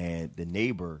 and the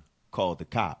neighbor called the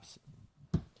cops.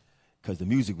 Because the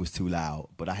music was too loud,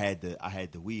 but I had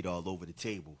the weed all over the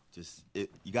table.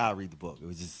 You gotta read the book. It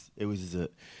was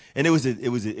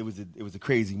a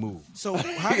crazy move. So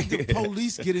how did the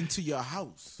police get into your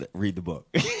house? Read the book.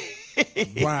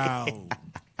 Wow.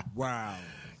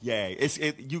 Yeah,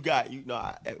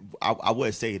 I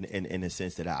would say in the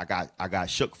sense that I got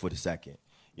shook for the second.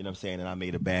 You know what I'm saying? And I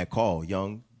made a bad call,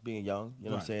 being young.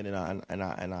 You know what I'm saying?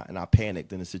 And I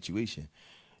panicked in the situation.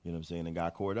 You know what I'm saying? And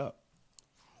got caught up.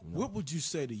 You know? What would you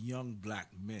say to young black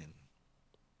men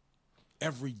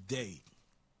every day?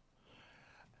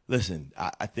 Listen,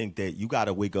 I think that you got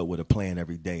to wake up with a plan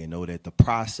every day and know that the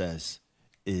process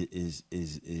is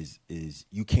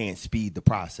you can't speed the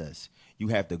process. You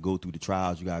have to go through the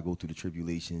trials. You got to go through the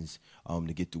tribulations to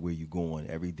get to where you're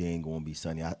going. Every day ain't going to be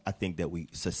sunny. I think that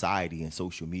society and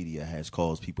social media has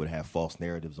caused people to have false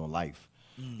narratives on life.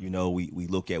 You know, we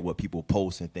look at what people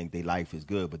post and think their life is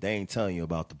good, but they ain't telling you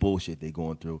about the bullshit they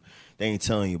going through. They ain't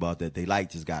telling you about that their light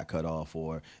just got cut off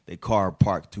or their car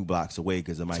parked 2 blocks away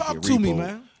because it might get repoed. Talk to me,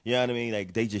 man. You know what I mean?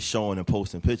 Like, they just showing and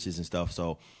posting pictures and stuff.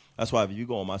 So That's why if you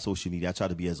go on my social media, I try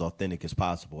to be as authentic as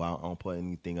possible. I don't put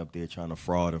anything up there trying to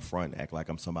fraud or front, act like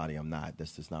I'm somebody I'm not.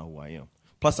 That's just not who I am.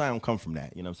 Plus, I don't come from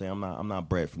that. You know what I'm saying? I'm not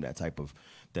bred from that type of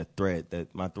thread.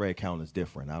 That my thread count is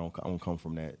different. I don't come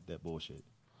from that bullshit.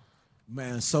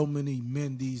 Man, so many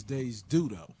men these days do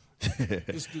though.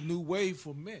 It's the new wave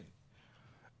for men.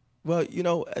 Well, you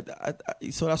know,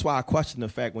 so that's why I question the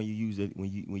fact when you use it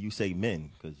when you say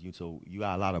men, because you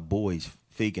got a lot of boys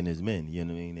faking as men. You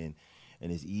know what I mean?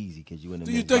 And it's easy because you in the.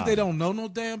 Do you think they don't know no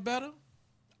damn better?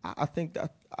 I think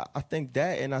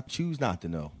that, and I choose not to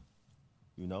know.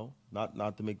 You know,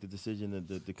 not to make the decision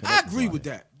to connect. I agree with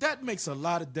that. That makes a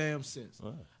lot of damn sense.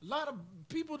 Right. A lot of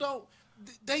people don't.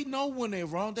 They know when they're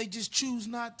wrong. They just choose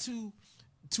not to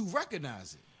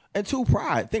recognize it. And to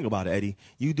pride. Think about it, Eddie.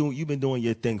 You've been doing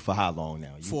your thing for how long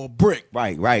now? For a brick.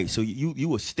 Right. So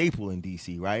you a staple in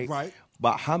DC, right? Right.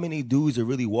 But how many dudes that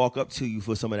really walk up to you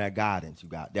for some of that guidance you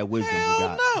got, that wisdom you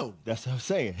got? No. That's what I'm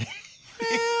saying.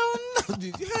 Hell no.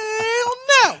 Hell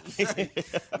no.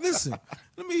 Listen,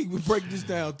 let me break this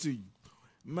down to you.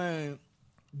 Man,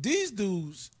 these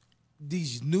dudes,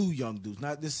 these new young dudes,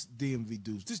 not this DMV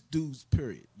dudes, this dudes,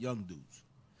 period, young dudes,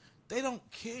 they don't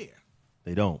care.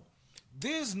 They don't.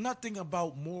 There's nothing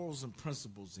about morals and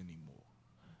principles anymore.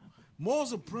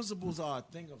 Morals and principles are a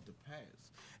thing of the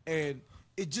past. And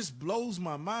it just blows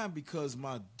my mind because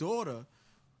my daughter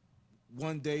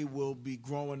one day will be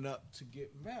growing up to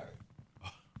get married.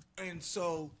 And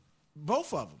so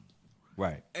both of them.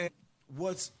 Right. And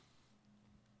what's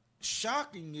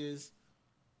shocking is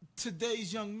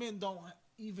today's young men don't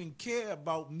even care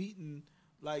about meeting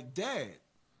like Dad.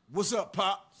 What's up,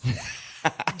 Pops?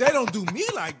 They don't do me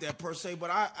like that per se, but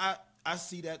I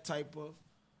see that type of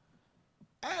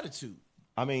attitude.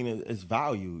 I mean, it's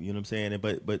value, you know what I'm saying?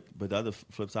 But the other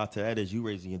flip side to that is you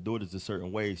raising your daughters a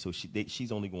certain way, so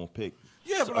she's only going to pick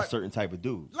a certain type of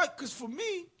dude. Like, because for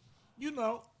me, you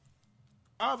know,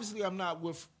 obviously I'm not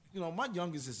with, you know, my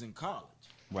youngest is in college.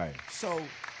 Right. So,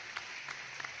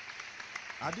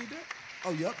 I did that?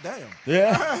 Oh, yep, damn.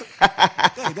 Yeah.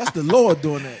 Dang, that's the Lord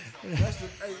doing that. That's the,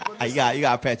 hey, but listen, you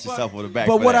got to pat yourself on the back.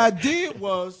 But for what that. I did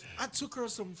was I took her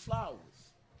some flowers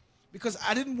because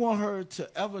I didn't want her to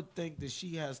ever think that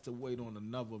she has to wait on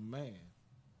another man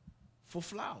for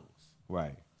flowers.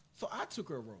 Right. So I took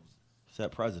her roses.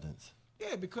 Set precedents.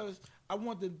 Yeah, because I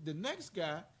want the next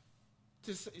guy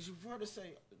to say, for her to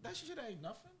say, that shit ain't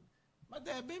nothing. My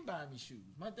dad been buying me shoes.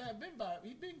 My dad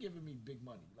he been giving me big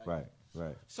money. Like,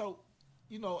 Right. So,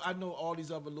 you know, I know all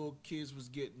these other little kids was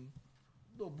getting,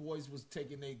 little boys was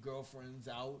taking their girlfriends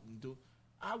out and do.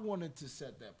 I wanted to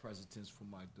set that precedence for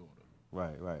my daughter.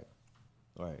 Right.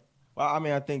 Well, I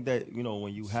mean, I think that, you know,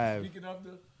 when you have. Speaking of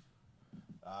the.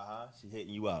 She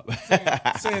hitting you up.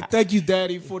 saying thank you,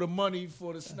 Daddy, for the money,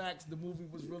 for the snacks. The movie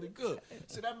was really good.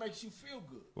 So that makes you feel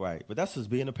good. Right. But that's just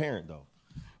being a parent, though.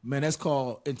 Man, that's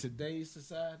called, in today's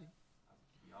society,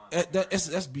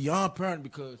 that's beyond parent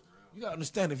because you got to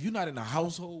understand, if you're not in a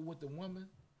household with the woman,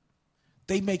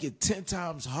 they make it 10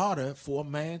 times harder for a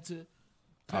man to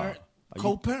parent,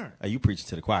 co-parent. You preaching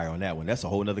to the choir on that one. That's a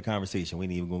whole other conversation. We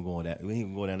ain't even gonna go on that. We ain't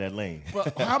even go down that lane.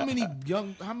 But how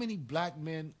many black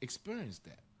men experience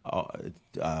that?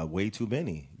 Way too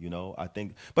many, you know. I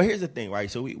think, but here's the thing, right?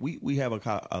 So we have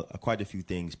quite a few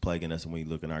things plaguing us when we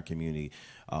look in our community.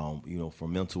 You know, for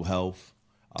mental health.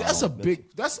 That's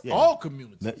all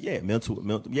communities. Yeah,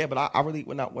 mental. Yeah, but I really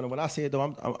when I say it though,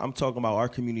 I'm talking about our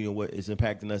community and what is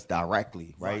impacting us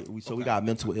directly, right? We got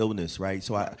mental illness, right?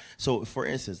 So for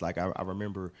instance, like I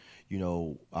remember, you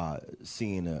know,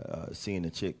 seeing a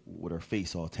chick with her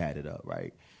face all tatted up,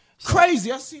 right? So,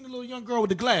 crazy. I seen a little young girl with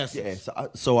the glasses. Yeah,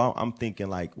 so I'm thinking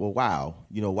like, well, wow,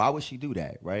 you know, why would she do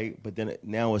that, right? But then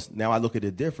now I look at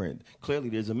it different. Clearly,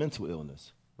 there's a mental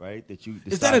illness, right?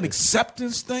 Is that an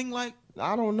acceptance thing? Like,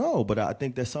 I don't know, but I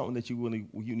think that's something that you really,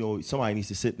 you know, somebody needs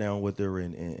to sit down with her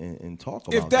and talk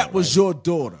about. If that was your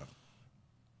daughter,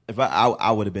 if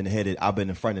I would have been headed, I've been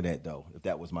in front of that though. If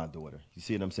that was my daughter, you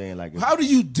see what I'm saying? Like, how do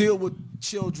you deal with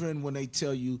children when they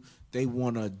tell you they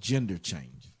want a gender change?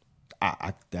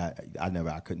 I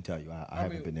couldn't tell you. I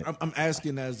haven't been there. I'm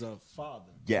asking as a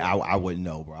father. Yeah, I wouldn't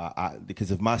know, bro.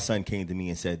 Because if my son came to me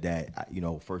and said that, you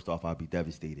know, first off, I'd be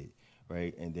devastated,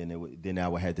 right? And then I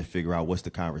would have to figure out what's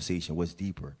the conversation, what's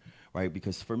deeper, right?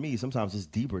 Because for me, sometimes it's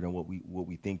deeper than what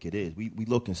we think it is. We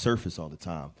look in surface all the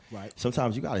time, right?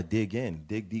 Sometimes you got to dig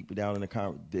dig deep down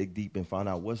in dig deep and find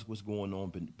out what's going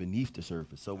on beneath the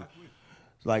surface.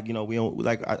 Like, you know, we don't,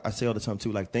 like I say all the time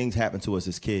too, like things happen to us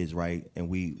as kids, right? And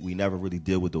we never really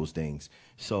deal with those things.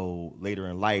 So later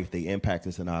in life, they impact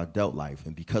us in our adult life.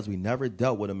 And because we never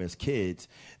dealt with them as kids,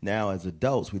 now as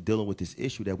adults, we're dealing with this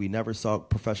issue that we never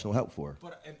sought professional help for.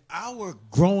 But in our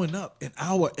growing up, in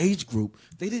our age group,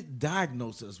 they didn't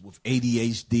diagnose us with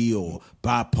ADHD or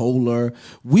bipolar.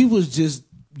 We was just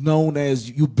known as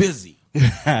you busy. We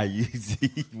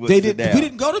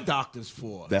didn't go to doctors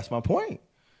for. That's my point.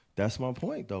 That's my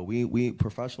point, though. We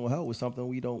professional help was something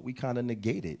we kind of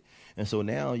negated, and so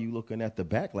now you looking at the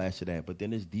backlash to that. But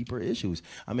then there's deeper issues.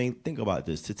 I mean, think about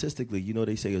this. Statistically, you know,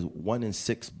 they say is 1 in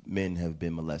 6 men have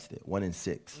been molested. 1 in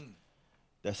 6.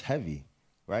 That's heavy,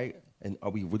 right? And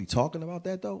are we really talking about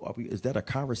that though? Is that a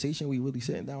conversation we really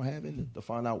sitting down having to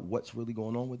find out what's really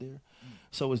going on with there?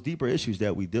 So it's deeper issues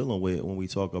that we dealing with when we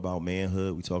talk about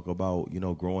manhood. We talk about, you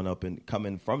know, growing up and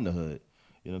coming from the hood.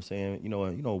 You know what I'm saying? You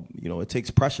know, it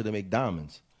takes pressure to make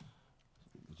diamonds.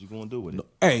 What you gonna do with it?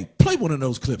 Hey, play one of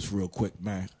those clips real quick,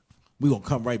 man. We gonna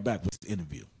come right back with the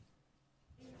interview.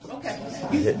 Okay.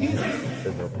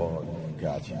 There's no pause.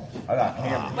 Gotcha. I got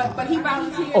camera. But he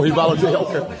volunteered. Oh, he volunteered.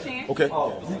 Okay.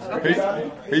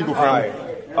 Here you go,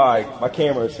 friend. All right. My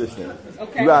camera assistant.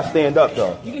 Okay. You gotta stand up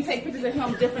though. You can take pictures of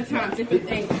him different times,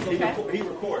 different angles. Okay. He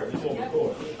recorded. He's gonna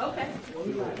record. Okay.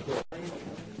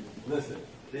 Listen.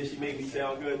 Did she make me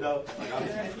sound good though?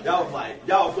 Y'all was like,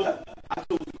 y'all good. I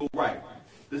chose to go right.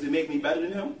 Does it make me better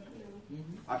than him?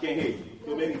 I can't hear you.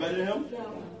 Does it make me better than him?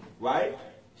 Right?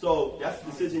 So that's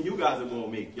the decision you guys are going to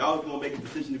make. Y'all are going to make a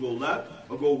decision to go left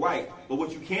or go right. But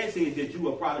what you can't say is that you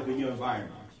are a product of your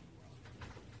environment.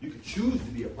 You can choose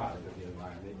to be a product of your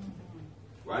environment.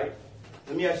 Right?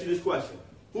 Let me ask you this question.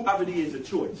 Who poverty is a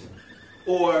choice?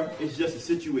 Or it's just a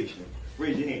situation?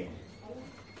 Raise your hand.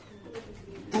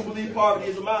 Who believe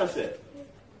poverty is a mindset?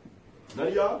 None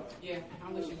of y'all? Yeah,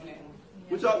 I'm with you on that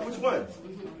one. Which ones?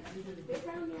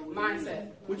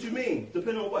 Mindset. What you mean?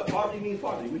 Depending on what poverty means.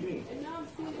 Poverty. What do you mean?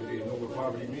 You didn't know what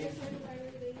poverty means?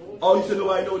 Oh, you said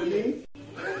nobody know what it means?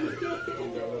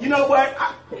 You know what?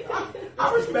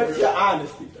 I respect your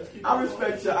honesty. I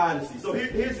respect your honesty. So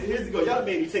here's the go. Y'all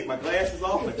made me take my glasses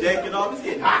off, my jacket off. It's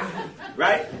getting hot,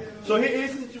 right? So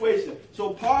here's the situation. So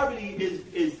poverty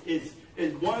is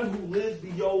one who lives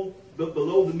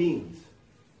below the means,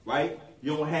 right?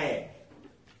 You don't have,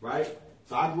 right?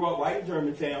 So I grew up right in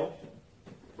Germantown,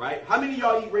 right? How many of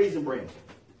y'all eat Raisin Bran?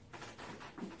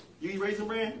 You eat Raisin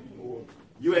Bran?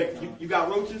 You got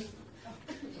roaches?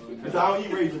 Because I don't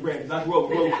eat Raisin Bran because I grew up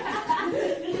with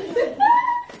roaches.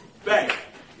 Bang,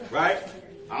 right?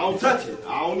 I don't touch it.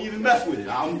 I don't even mess with it.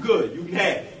 I'm good. You can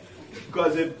have it.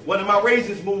 Because if one of my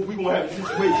raisins move, we're going to have a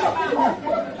situation.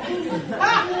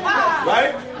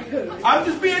 Right? I'm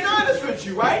just being honest with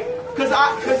you, right?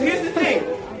 Because here's the thing.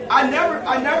 I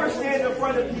never stand in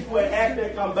front of people and act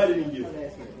like I'm better than you.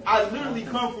 I literally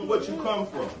come from what you come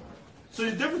from. So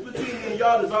the difference between me and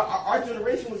y'all is our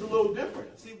generation was a little different.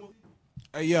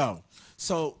 Hey, yo.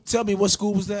 So tell me, what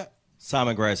school was that?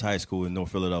 Simon Gratz High School in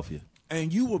North Philadelphia.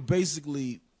 And you were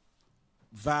basically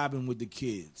vibing with the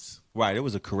kids. Right. It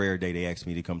was a career day. They asked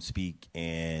me to come speak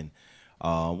and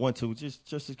want to just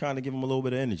to kind of give them a little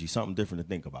bit of energy, something different to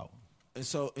think about. And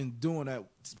so in doing that,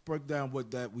 break down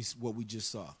what we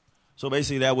just saw. So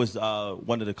basically, that was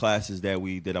one of the classes that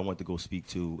I went to go speak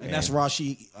to. And that's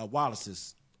Rasheed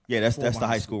Wallace's. Yeah, that's the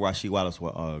high school Rasheed Wallace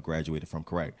graduated from,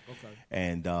 correct. Okay.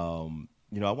 And,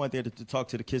 I went there to talk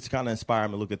to the kids to kind of inspire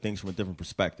them and look at things from a different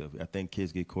perspective. I think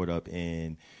kids get caught up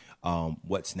in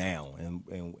what's now,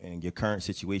 and your current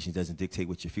situation doesn't dictate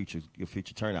what your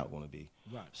future turnout going to be.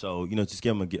 Right. So, just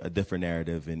give them a different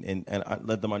narrative and I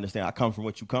let them understand I come from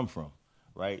what you come from.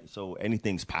 Right, so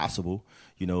anything's possible,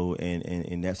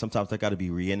 and that sometimes that got to be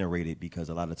reiterated because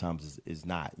a lot of times it's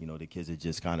not. The kids are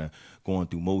just kind of going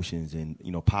through motions, and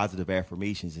positive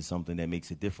affirmations is something that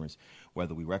makes a difference,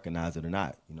 whether we recognize it or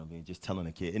not. Just telling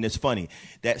a kid, and it's funny.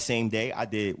 That same day, I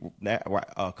did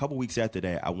a couple weeks after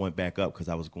that, I went back up because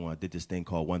I did this thing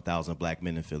called 1,000 Black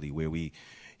Men in Philly, where we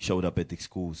showed up at the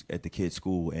schools, at the kids'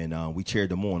 school, and we cheered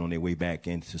them on their way back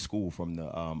into school from the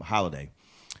holiday.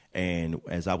 And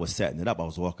as I was setting it up, I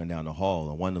was walking down the hall,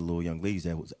 and one of the little young ladies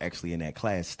that was actually in that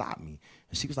class stopped me.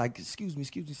 And she was like, excuse me,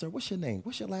 sir, what's your name?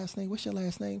 What's your last name? What's your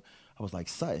last name? I was like,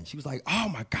 Sutton. She was like, oh,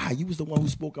 my God, you was the one who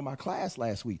spoke in my class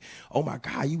last week. Oh, my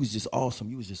God, you was just awesome.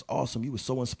 You was just awesome. You was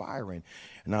so inspiring.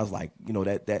 And I was like,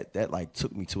 that like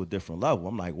took me to a different level.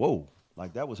 I'm like, whoa,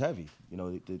 like that was heavy,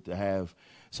 to have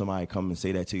somebody come and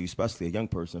say that to you, especially a young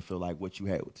person, feel like what you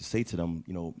had to say to them,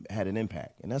 had an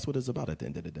impact. And that's what it's about at the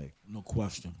end of the day. No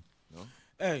question. No?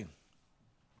 Hey,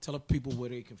 tell the people where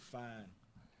they can find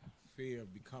Fear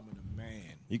of Becoming a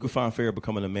Man? You can find Fear of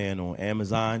Becoming a Man on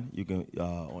Amazon. You can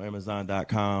on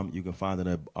Amazon.com. You can find it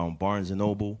at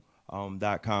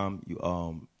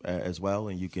BarnesandNoble.com as well.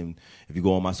 And you can, if you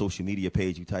go on my social media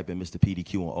page, you type in Mr.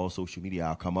 PDQ on all social media,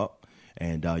 I'll come up.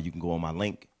 And you can go on my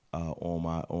link on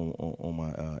my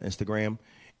Instagram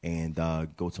and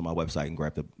go to my website and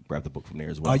grab the book from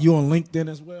there as well. Are you on LinkedIn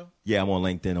as well? Yeah, I'm on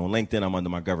LinkedIn. On LinkedIn, I'm under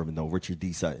my government though, Richard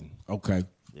D. Sutton. Okay.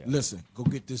 Yeah. Listen, go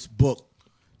get this book.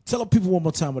 Tell the people one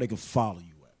more time where they can follow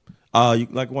you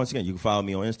at. Once again, you can follow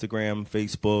me on Instagram,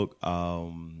 Facebook,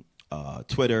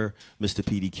 Twitter, Mr.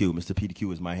 PDQ. Mr.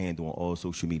 PDQ is my handle on all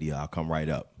social media. I'll come right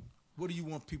up. What do you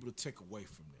want people to take away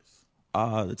from this?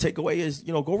 The takeaway is,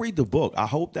 go read the book. I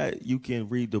hope that you can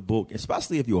read the book,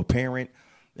 especially if you're a parent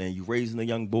and you're raising a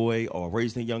young boy or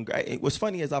raising a young guy. What's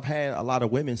funny is I've had a lot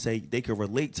of women say they can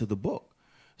relate to the book.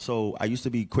 So I used to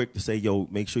be quick to say, yo,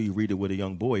 make sure you read it with a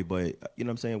young boy, but you know what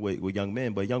I'm saying, with young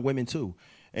men, but young women too.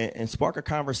 And spark a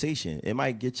conversation. It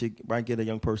might get a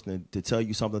young person to tell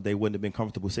you something they wouldn't have been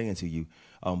comfortable saying to you.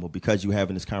 But because you're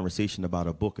having this conversation about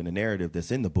a book and a narrative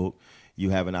that's in the book, you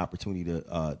have an opportunity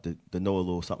to know a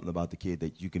little something about the kid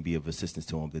that you can be of assistance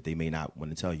to them that they may not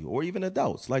want to tell you. Or even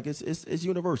adults. Like it's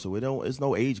universal. It's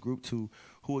no age group to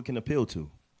who it can appeal to.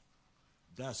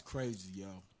 That's crazy,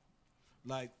 yo.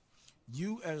 Like,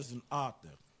 you as an author,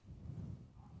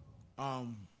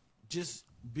 just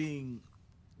being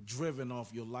driven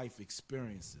off your life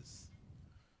experiences,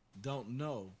 don't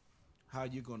know how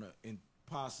you're going to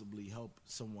possibly help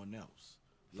someone else.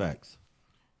 Facts.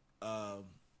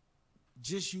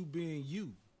 Just you being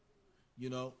you,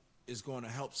 is going to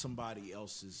help somebody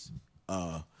else's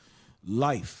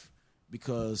life,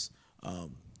 because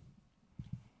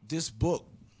this book,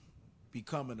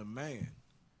 Becoming a Man,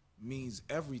 means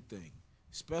everything,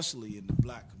 especially in the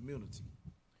black community.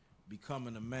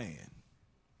 Becoming a Man.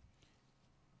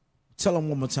 Tell them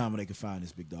one more time where they can find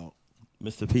this, big dog.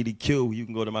 Mr. PDQ, you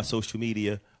can go to my social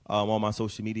media, on my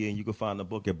social media, and you can find the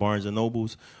book at Barnes &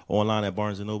 Nobles, online at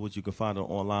Barnes & Nobles. You can find it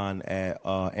online at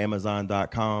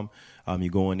Amazon.com. You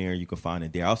go in there, you can find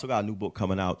it there. I also got a new book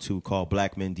coming out, too, called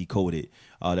Black Men Decoded.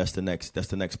 That's the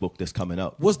next book that's coming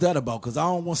up. What's that about? Because I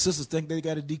don't want sisters to think they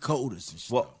got to decode us and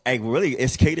shit. Well, hey, really,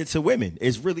 it's catered to women.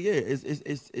 It's really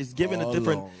it's giving a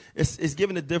different it's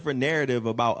giving a different narrative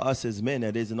about us as men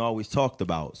that isn't always talked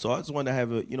about. So I just want to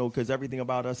have a because everything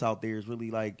about us out there is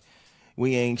really like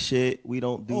we ain't shit. We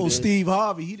don't do this. Steve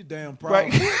Harvey, he the damn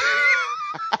problem. Right.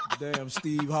 Damn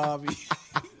Steve Harvey.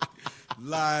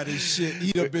 Lied and shit.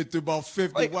 He done been through about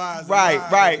 50 wives. Right.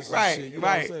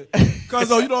 Cause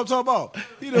you know what I'm talking about?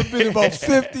 He done been through about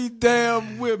 50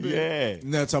 damn women. Yeah.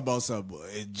 Now talking about something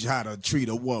and try to treat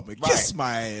a woman. Kiss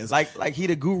my ass. Like he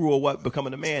the guru of what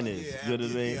becoming a man is. Yeah, you know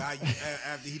what I mean?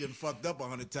 After he done fucked up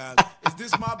 100 times. Is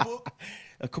this my book?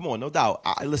 Come on, no doubt.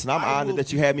 Listen, I'm honored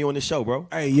that you had me on the show, bro.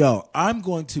 Hey, yo, I'm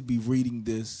going to be reading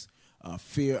this,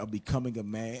 Fear of Becoming a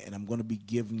Man, and I'm going to be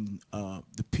giving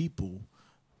the people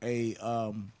a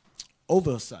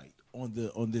oversight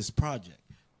on this project.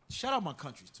 Shout out my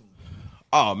countries too.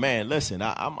 Oh man, listen,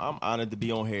 I'm honored to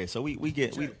be on here. So we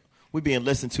being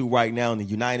listened to right now in the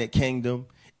United Kingdom,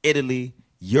 Italy,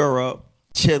 Europe,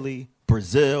 Chile,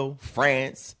 Brazil,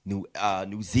 France,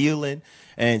 New Zealand,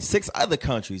 and 6 other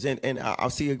countries. And I'll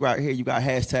see it right here. You got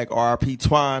hashtag RP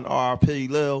Twine, RP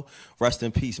Lil. Rest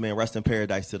in peace, man. Rest in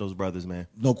paradise to those brothers, man.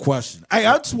 No question. Hey,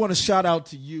 I just want to shout out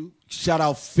to you. Shout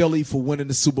out Philly for winning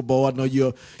the Super Bowl. I know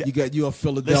you're a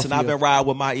Philadelphia. Listen, I've been riding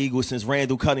with my Eagles since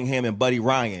Randall Cunningham and Buddy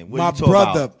Ryan. My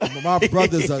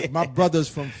brother's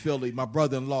from Philly. My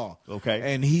brother-in-law.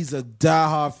 Okay, and he's a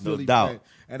diehard Philly fan.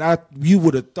 And you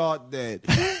would have thought that.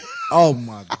 Oh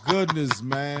my goodness,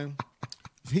 man.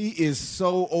 He is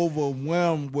so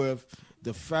overwhelmed with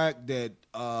the fact that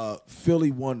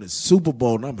Philly won the Super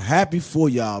Bowl, and I'm happy for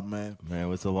y'all, man.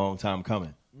 Man, it's a long time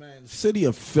coming. Man, the city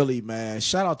of Philly, man.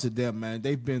 Shout out to them, man.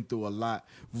 They've been through a lot.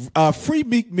 Free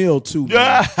Meek Mill, too,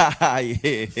 man.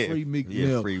 Yeah. Free Meek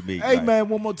Mill. Free Meek, hey, right. man,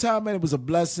 one more time, man. It was a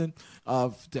blessing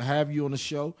to have you on the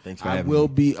show. Thanks for having me. I will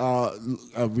be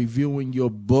reviewing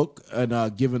your book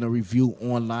and giving a review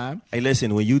online. Hey,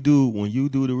 listen, when you do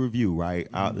the review, right?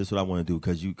 This is what I want to do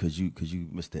because you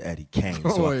Mr. Eddie Kane.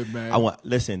 So man.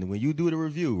 Listen, when you do the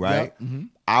review, right? Yep. Mm-hmm.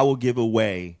 I will give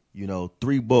away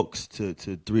 3 books to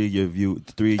 3 of your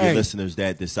listeners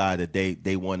that decide that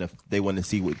they want to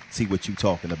see what you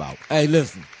talking about. Hey,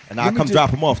 listen, and I'll come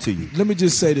drop them off to you. Let me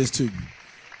just say this to you: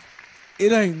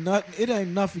 it ain't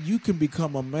nothing. You can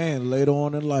become a man later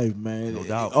on in life, man. No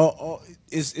doubt.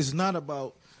 It's not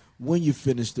about when you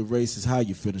finish the race is how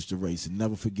you finish the race. And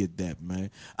never forget that,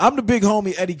 man. I'm the big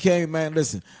homie, Eddie Kane, man.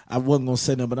 Listen, I wasn't going to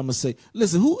say nothing, but I'm going to say,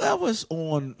 listen, whoever's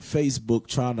on Facebook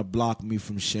trying to block me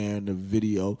from sharing the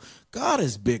video, God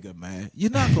is bigger, man.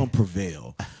 You're not going to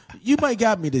prevail. You might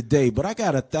got me today, but I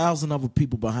got 1,000 other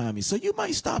people behind me. So you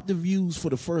might stop the views for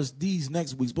these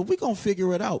next weeks, but we're going to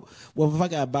figure it out. Well, if I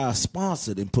got to buy a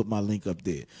sponsor and put my link up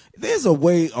there. There's a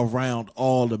way around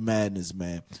all the madness,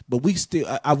 man. But we still,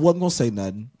 I wasn't going to say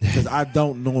nothing because I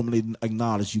don't normally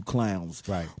acknowledge you clowns.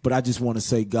 Right. But I just want to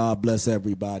say God bless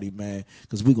everybody, man,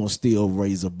 because we're going to still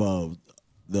raise above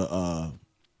the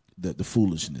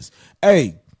foolishness.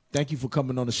 Hey. Thank you for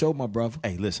coming on the show, my brother.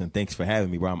 Hey, listen, thanks for having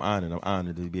me, bro. I'm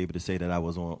honored to be able to say that I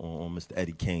was on Mr.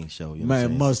 Eddie Kane's show. You know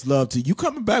man, much love to you. You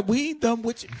coming back? We ain't done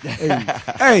with you.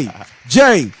 Hey,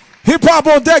 Jay,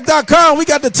 hiphopondeck.com. We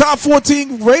got the top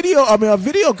 14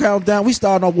 video countdown. We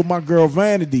starting off with my girl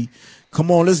Vanity.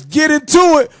 Come on, let's get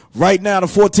into it. Right now, the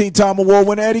 14-time award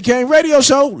winner Eddie Kane radio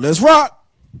show. Let's rock.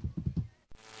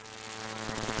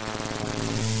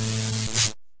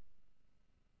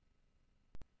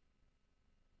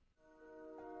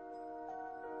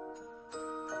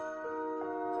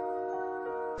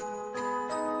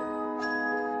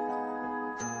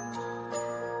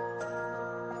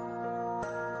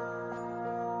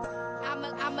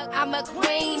 I'm a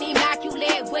queen,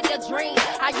 immaculate with a dream.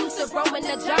 I used to roam in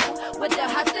the jungle with the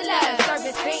hustlers,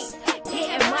 service fiends,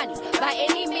 getting money by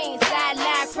any means.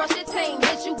 Sideline, crush the team,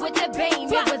 hit you with the beam.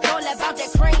 It was all about the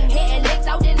cream, hitting licks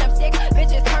out in them sticks.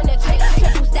 Bitches turn the trick,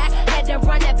 triple stack, had to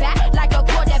run it back like a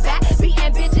quarterback.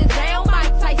 Beating bitches down,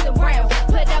 Mike Tyson Brown.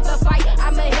 Put up a fight,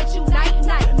 I'ma hit you night.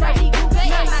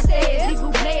 My stairs,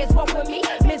 legal players walk with me.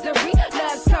 Misery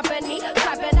loves company,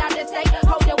 trapping out the state,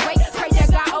 holding weight. Pray that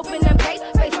God open them gates,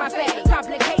 face my face.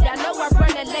 Complicated, I know I'm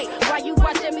running late. While you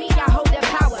watching me, I hold the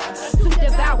power to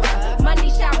devour. Money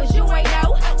showers, you ain't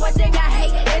know. One thing I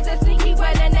hate is a sneaky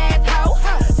running asshole.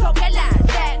 Talking lies,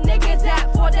 that niggas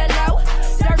out for the low.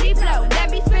 Dirty blow,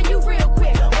 let me spin you real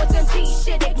quick. On some G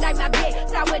shit, ignite my big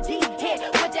sour D hit.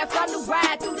 With that funnel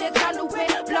ride through this tunnel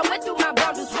wind. Blowing through my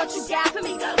bundles, what you got for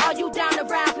me? Are you down to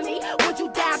ride for me? Would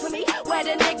you die for me? Where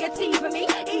the nigga T for me?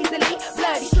 Easily,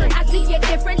 bloody street. I see it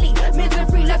differently.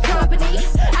 Misery loves company.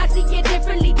 I see it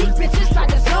differently. These bitches try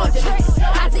to slaughter me.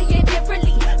 I see it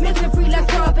differently. Misery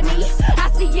loves company.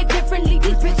 I see it differently.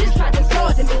 These bitches try to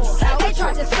slaughter me. They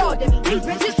try to slaughter me. These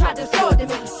bitches try to slaughter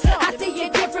me. I see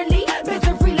it differently.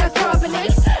 Misery loves company.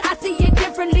 I see it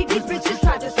differently. These bitches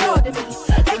try to slaughter me.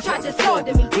 They try to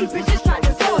slaughter me. These bitches try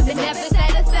to slaughter me. Never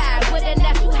satisfied with a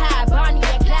natural high. Bonnie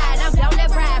and Clyde. I'm down that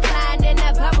ride. Flying in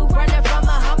a bubble. Running from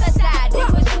a homicide.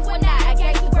 It was you and I.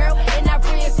 Gangsta girl. And I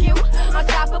review.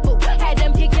 Unstoppable. Had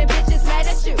them kicking bitches mad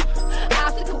at you.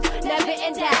 Obstacle. Never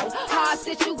in doubt. Hard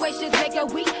situations make a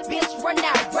weak bitch run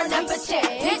out. Run up a check.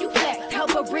 Then you flex.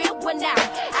 Help a real one out.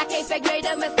 I can't fake made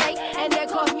a mistake. And it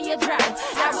cost me a drought.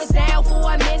 I was down for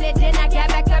a minute. Then I got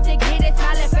back up to get it.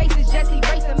 Smiling faces. Just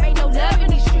erasing. Made no love in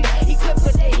these streets. Equipped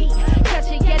with the heat. Touch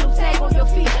a yellow tag on your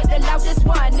feet. The loudest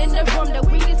one in the room. The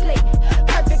weakest link.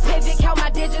 Perfect pivot. Count my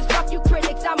digits. Fuck you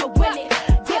critics. I'ma win it.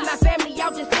 Get my family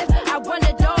out the sense. I run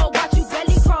the door. Watch you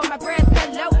belly crawl. My brass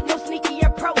gun low. No sneaky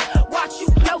approach. Watch you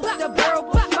close. The world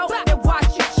will smoke. Then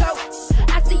watch you choke.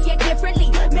 I see it differently.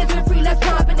 Misery loves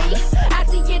company. I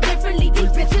see it differently.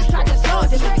 These bitches try to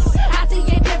slaughter me. I see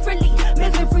it differently.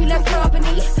 Misery loves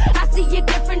company. I see it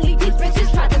differently. These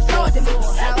bitches try to slaughter me.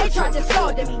 They try to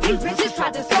slaughter me. These bitches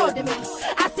try to slaughter me.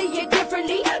 I see it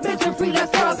differently. Misery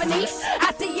loves company.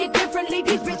 I see it differently.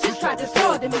 These bitches try to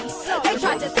slaughter me. They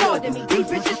try to slaughter me. These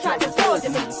bitches try to slaughter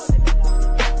me.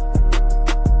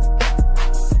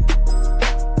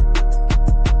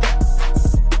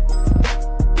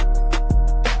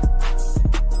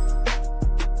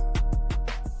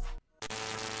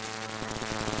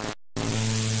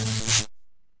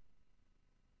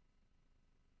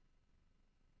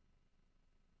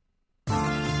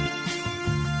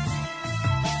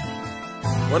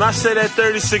 When I say that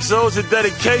 36-0 is a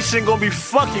dedication, gonna be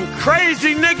fucking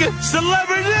crazy, nigga.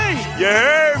 Celebrity, you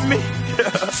heard me?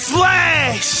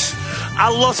 Flash! I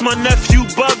lost my nephew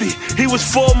Bubby, he was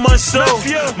 4 months old.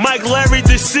 Mike Larry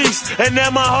deceased, and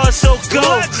now my heart so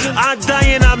cold. I'm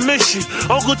dying, I miss you.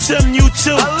 Uncle Tim, you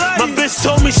too. My bitch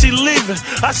told me she leaving.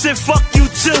 I said, fuck you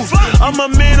too. I'm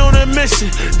a man on a mission.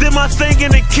 Did my thing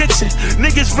in the kitchen.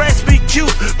 Niggas rats be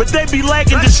cute, but they be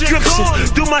lacking description.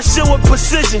 Do my shit with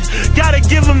precision. Gotta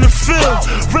give them the feel.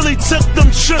 Really took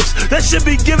them trips. That shit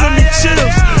be giving me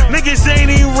chills. Niggas ain't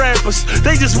even rappers.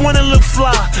 They just wanna look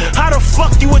fly. How the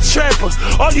fuck you a trapper?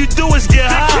 All you do is get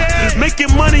high,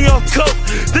 making money off coke,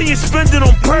 then you spend it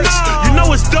on perks. You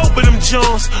know it's dope in them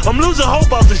Jones. I'm losing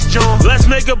hope out this Jones. Let's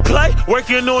make a play,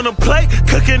 working on a plate,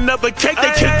 cooking up a cake.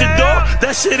 They kick the door,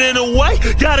 that shit in the way.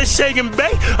 Gotta shake and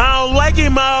bake. I don't like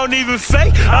him, I don't even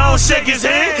fake. I don't shake his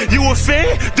hand. You a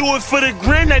fan? Do it for the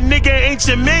grin. That nigga ain't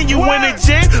your man. You in the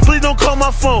gym? Please don't call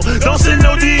my phone. Don't send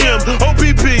no DM.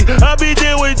 OPP, I'll be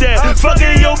there with that.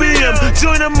 Fucking your BM.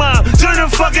 Join the mob, join the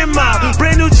fucking mob.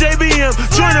 Brand new JBM.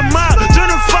 Join the mob, join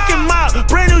the fucking mob.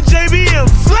 Brand new JBM.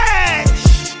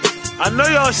 Flash! I know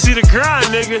y'all see the grind,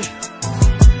 nigga.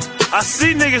 I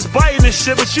see niggas biting this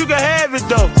shit, but you can have it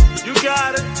though. You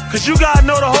got it. Cause you gotta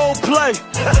know the whole play.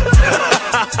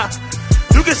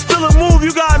 You can still a move,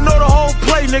 you gotta know the whole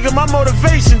play, nigga. My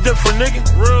motivation different, nigga.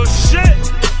 Real shit.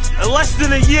 In less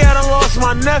than a year, I done lost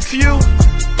my nephew,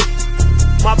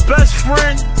 my best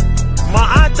friend, my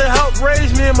aunt that helped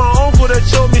raise me, and my uncle that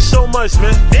showed me so much,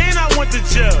 man. And I went to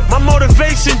jail. My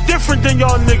motivation different than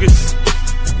y'all niggas.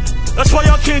 That's why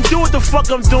y'all can't do what the fuck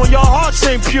I'm doing. Y'all hearts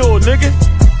ain't pure, nigga.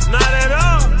 Not at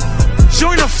all.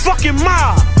 Join the fucking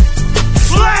mob.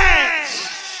 Flash!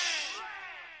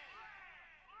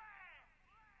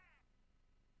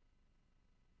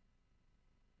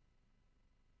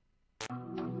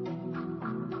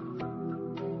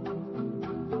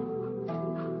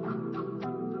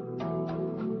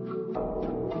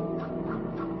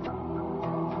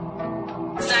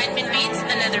 Sideman Beats,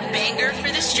 another banger for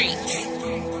the streets.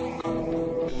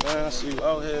 Man, I see you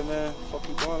out here, man. Fuck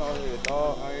you going out here,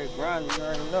 dog? Out here grinding, you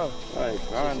already know. Like,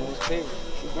 grinding, it's paid.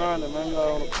 You grinding, man. You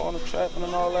out on the corner trapping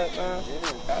and all that, man.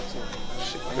 Yeah, got to.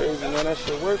 Shit crazy, man. That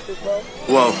shit worth it, bro.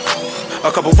 Whoa,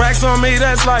 a couple racks on me,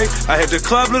 that's like I hit the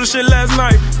club, little shit last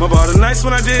night. My bought the nights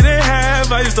when I didn't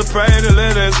have. I used to pray to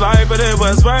live this life, but it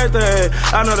was worth it.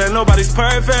 I know that nobody's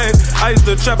perfect. I used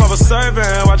to trap, I was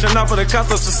serving, watching out for the cops,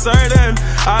 that's for certain.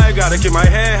 I gotta keep my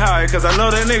head high, cause I know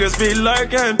that niggas be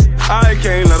lurking. I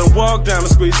can't let them walk down, the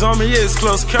squeeze on me, it's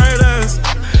close curtains.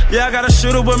 Yeah, I got a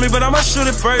shooter with me, but I'ma shoot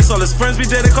it first. All his friends be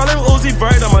dead, they call him Uzi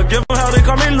Vert. I'ma give him hell, they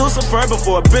call me Lucifer.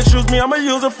 Before a bitch use me, I'ma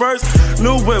use it first.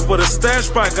 New whip with a stash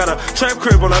spot, got a trap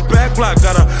crib on a back block,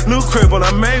 got a new crib on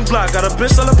a main block, got a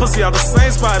bitch selling pussy out the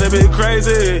same spot, it be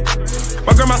crazy.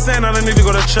 My grandma saying I don't need to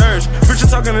go to church. Preacher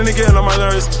talking to nigga on my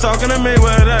nerves, talking to me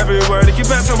with every word. He keep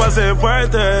asking was it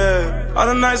worth it. All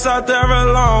the nights out there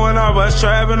alone when I was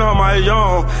trapping on my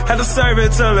own. Had to serve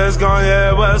it till it's gone, yeah,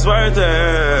 it was worth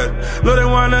it. No, they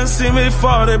wanna see me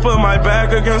fall, they put my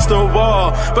back against the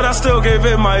wall, but I still gave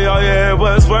it my all, yeah, it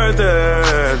was worth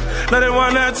it. Now they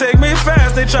wanna take me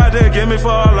fast, they tried to get me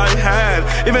for all I had.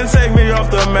 Even take me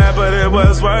off the map, but it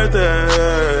was worth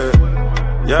it.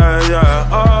 Yeah, yeah,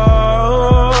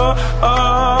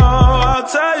 I'll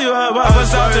tell you how I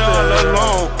was out there all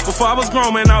alone. Before I was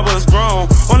grown, man, I was grown.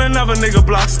 On another nigga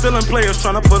block, stealing players,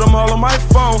 trying to put them all on my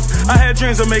phone. I had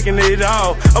dreams of making it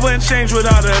out, I wouldn't change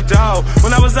without a doubt.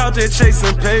 When I was out there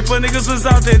chasing paper, niggas was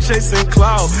out there chasing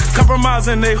clout.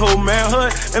 Compromising they whole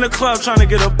manhood in the club trying to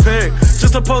get a pic,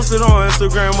 just to post it on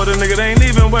Instagram with a nigga they ain't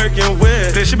even working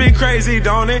with. They should be crazy,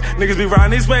 don't they? Niggas be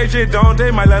riding these waves, shit, don't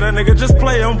they? Might let a nigga just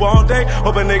play them, won't they?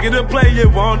 Hope a nigga to play it,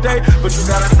 won't they? But you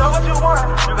gotta know what you want,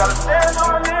 you gotta stand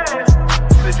on it.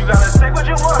 Said you gotta take what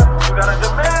you want, you gotta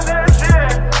demand that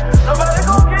shit. Nobody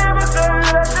gon' give it to you,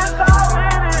 that's just how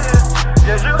it is.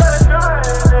 Yeah, you gotta grind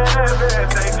and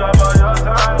take up all your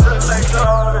time, just make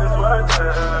sure it's worth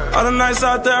it. All the nights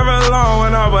out there alone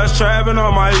when I was trapping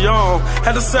on my own.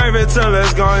 Had to serve it till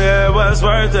it's gone, yeah, it was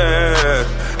worth it.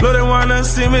 No, they wanna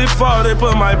see me fall, they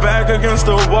put my back against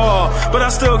the wall, but I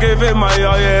still gave it my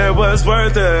all, yeah, it was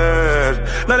worth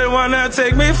it. Now they wanna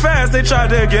take me fast, they tried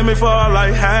to get me for all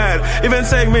I had. Even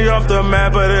take me off the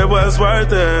map, but it was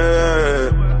worth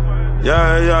it.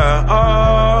 Yeah, yeah,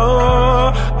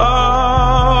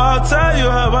 I'll tell you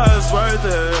how it's worth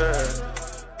it.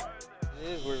 It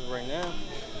is worth it right now.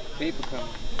 People coming.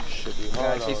 Should be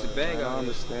hard. Gotta chase the bag out. I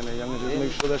understand that, young. Just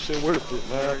make sure that shit worth it,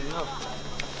 man. You know.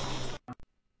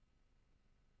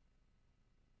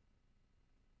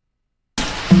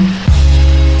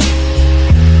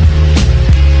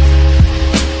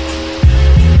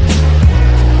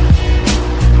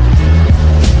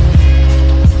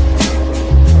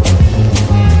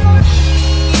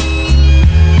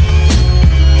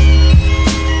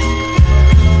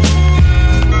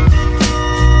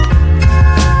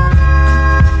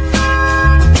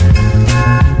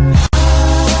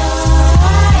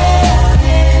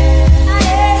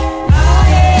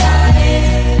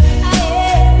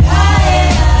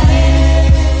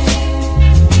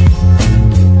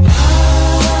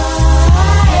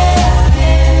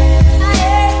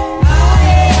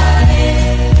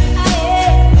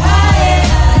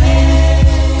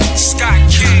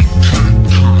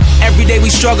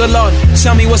 struggle on?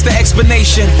 Tell me what's the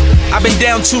explanation? I've been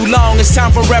down too long, it's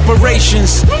time for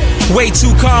reparations. Way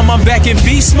too calm, I'm back in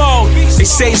beast mode. They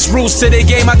say it's rules to the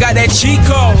game, I got that cheat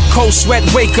code. Cold sweat,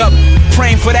 wake up,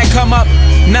 praying for that come up.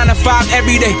 9 to 5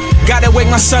 every day, gotta wake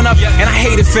my son up. And I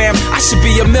hate it, fam, I should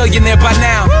be a millionaire by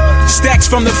now. Stacks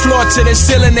from the floor to the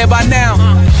ceiling there by now.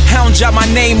 I don't drop my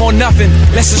name or nothing,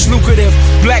 less it's lucrative.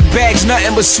 Black bags,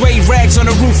 nothing but suede rags on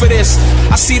the roof of this.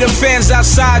 I see them fans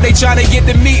outside, they tryna get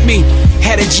to meet me.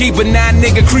 Had a Jeep, but now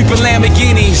nigga creepin'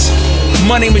 Lamborghinis.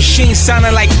 Money machine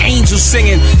sounding like angels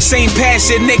singing. Same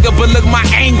passion, nigga, but look, my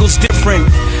angle's different.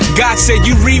 God said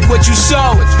you reap what you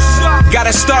sow.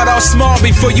 Gotta start off small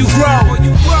before you grow.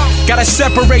 Gotta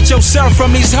separate yourself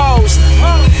from these hoes,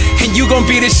 and you gon'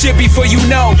 be the shit before you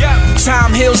know.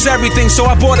 Time heals everything, so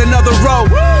I bought another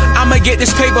road. I'ma get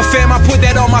this paper, fam, I put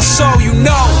that on my soul, you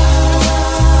know.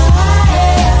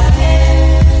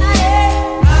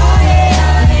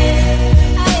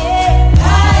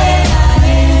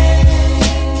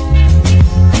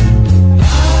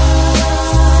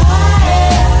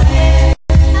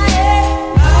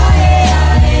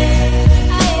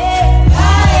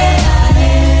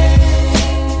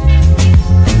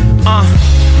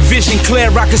 Vision clear,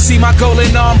 I can see my goal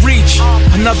in arm reach.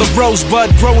 Another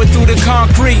rosebud growing through the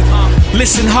concrete.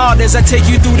 Listen hard as I take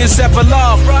you through this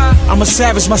epilogue. I'm a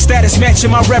savage, my status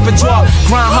matching my repertoire.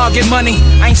 Grind hard, get money,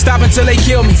 I ain't stopping till they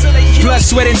kill me. Blood,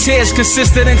 sweat, and tears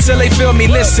consistent until they feel me.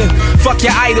 Listen, fuck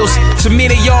your idols, to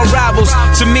me they y'all rivals.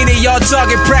 To me they y'all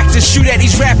target practice, shoot at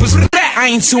these rappers. I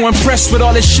ain't too impressed with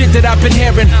all this shit that I've been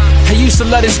hearing. I used to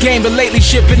love this game, but lately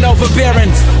shit been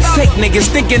overbearing. Fake niggas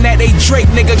thinking that they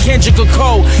Drake, nigga, Kendrick or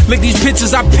Cole. Look these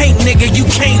pictures I paint, nigga, you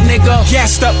can't, nigga.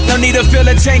 Gassed up, no need to fill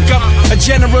a tank up. A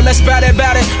general, let's bout it,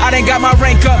 I done got my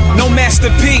rank up. No Master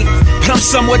P, but I'm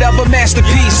somewhat of a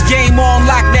masterpiece. Game on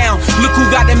lockdown, look who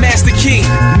got the master key,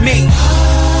 me.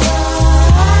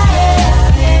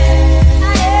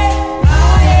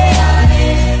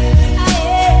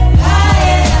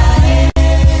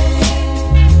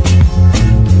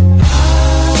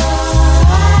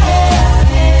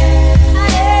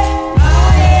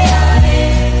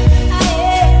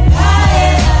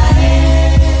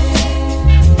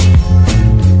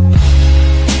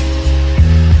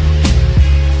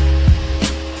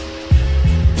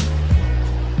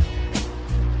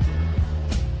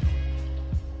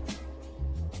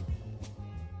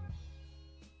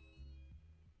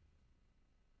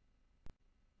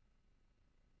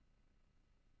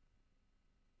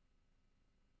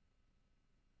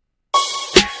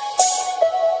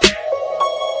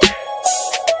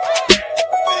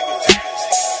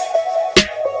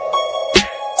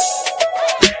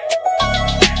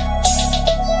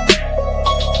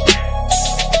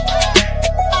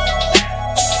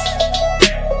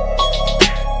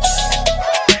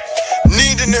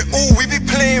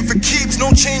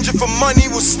 For money,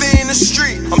 we'll stay in the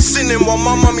street. I'm sinning while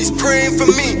my mommy's praying for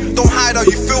me. Don't hide how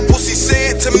you feel, pussy,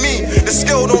 say it to me. The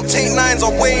scale don't take nines,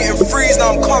 I'll weigh it and freeze.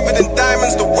 Now I'm covered in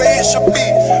diamonds the way it should be.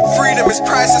 Freedom is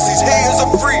priceless, these haters are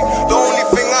free. The only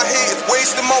thing I hate is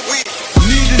wasting my weed.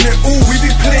 Needing it all, we be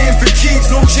playing for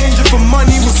keeps. No changing for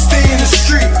money, we'll stay in the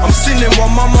street. I'm sinning while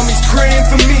my mommy's praying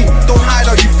for me. Don't hide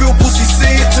how you feel, pussy,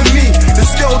 say it to me. The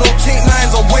scale don't take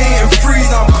nines, I'll weigh it and freeze.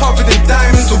 Now I'm covered in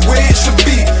diamonds the way it should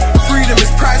be. Freedom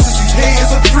is priceless, these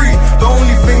haters are free. The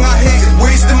only thing I hate is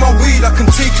wasting my weed. I can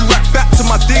take you right back to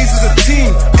my days as a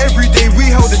teen. Every day we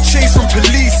held a chase from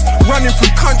police. Running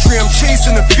through country, I'm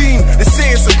chasing a fiend. They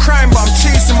say it's a crime, but I'm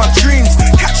chasing my dreams.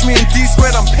 Catch me in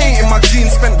D-squared, I'm painting my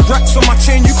jeans. Spent racks on my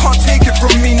chain, you can't take it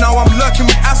from me. Now I'm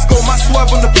lurking with Asco, my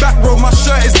swerve on the back road. My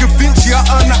shirt is Da Vinci, I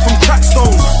earn that from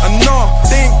crackstones. And nah,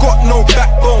 they ain't got no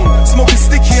backbone. Smoking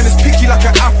sticky and it's picky like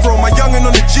an afro. My youngin'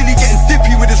 on the jilly getting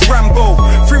dippy with his Rambo.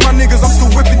 Free my niggas, I'm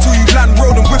still whipping till you land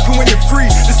road and whipping when you're free.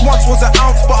 This once was an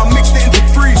ounce, but I mixed it into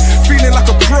 3. Feeling like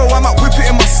a pro, I might whip it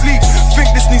in my sleep.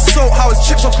 Think this needs salt, how it's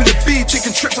chips up in the beach,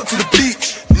 taking trips up to the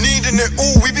beach. Needing it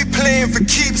all, we be playing for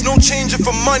keeps. No changing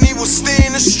for money, we'll stay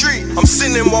in the street. I'm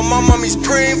sinning while my mommy's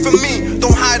praying for me.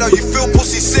 Don't hide how you feel,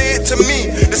 pussy, say it to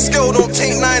me. The scale don't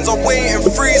take nines, I'll weigh it and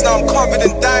freeze. Now I'm covered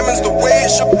in diamonds the way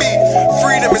it should be.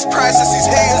 Freedom is priceless, these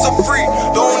haters are free.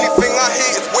 The only thing I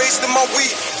hate is wasting my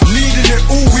weed. Needing it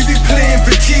all, we be playing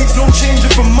for keeps. No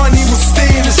changing for money, we'll stay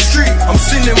in the street. I'm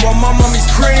sinning while my mommy's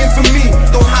praying for me.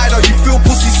 Don't hide how you feel,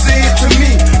 pussy, say it to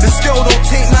me. The scale don't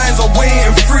take nines, I'll weigh it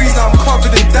and freeze. Now I'm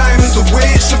covered in diamonds the way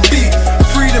it should be.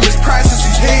 Freedom is priceless,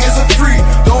 these haters are free.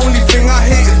 The only thing I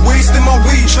hate is wasting my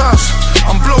weed. Trust,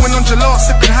 I'm blowing on Jalal,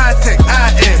 sipping high-tech,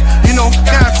 out here. You know,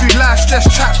 going through life, stress,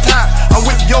 trapped out. I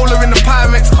whip Yola in the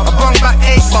Pyrex. I bung back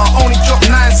 8, but I only dropped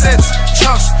 9 cents.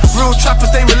 Trust, real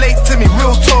trappers, they relate to me,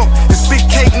 real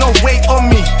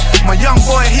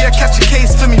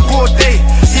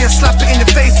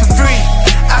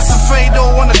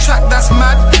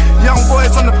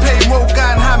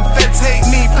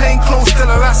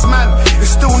brass man.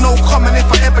 There's still no comment if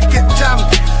I ever get jammed.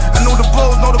 I know the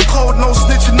bros, know the code, no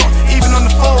snitching, not even on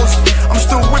the foes. I'm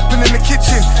still whipping in the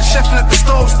kitchen, chefing at the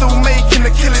stove, still making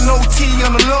the killing, OT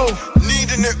on the low.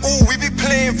 Needing it all, we be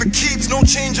playing for keeps. No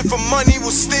changing for money,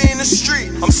 we'll stay in the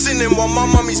street. I'm sinning while my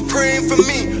mommy's praying for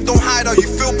me. Don't hide how you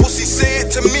feel, pussy, say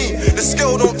it to me. The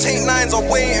scale don't take nines, I'll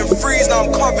wait and freeze. Now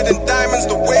I'm covered in diamonds,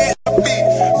 the way it should be.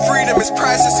 Freedom is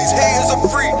priceless, these haters are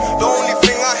free. The only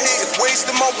thing I hate is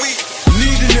wasting my week.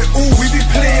 Needing it all, we be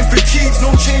playing for keeps.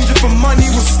 No changing for money,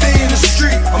 we'll stay in the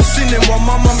street. I'm sinning while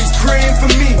my mommy's praying for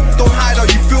me. Don't hide how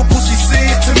you feel, pussy, say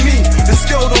it to me. The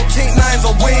scale don't take nines,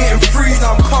 I'll wait and freeze.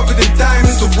 Now I'm covered in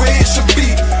diamonds, the way it should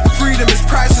be. Freedom is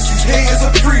priceless, these haters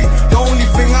are free. The only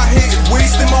thing I hate is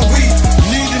wasting my week.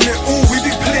 Needing it all, we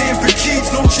be playing for keeps.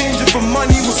 No changing for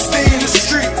money, we'll stay in the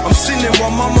street. I'm sinning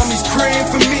while my mommy's praying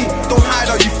for me. Don't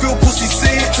hide how you feel, pussy,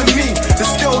 say it to me. The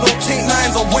scale don't take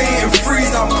nines, I'll wait and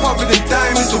freeze. Now I'm covered in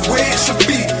diamonds, the way it should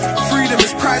be. Freedom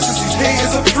is priceless, these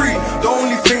haters are free. The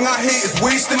only thing I hate is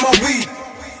wasting my weed.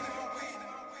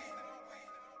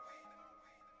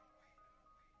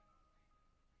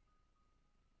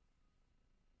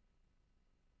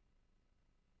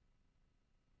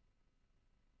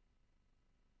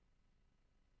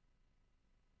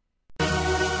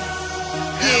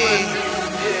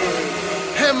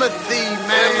 Timothy,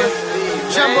 man.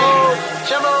 Jumbo.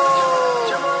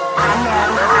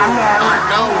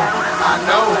 I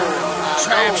know.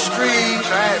 Trap Street.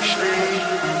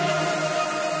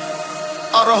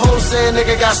 All the hoes say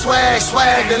nigga got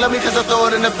swag. They love me cause I throw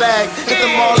it in the bag. Hit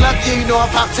them all up, yeah, you know I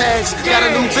pop tags. Got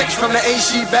a new bitch from the A,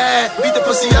 she bad. Beat the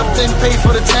pussy up, then pay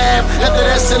for the tab. After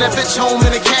that, send that bitch home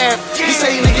in a cab. He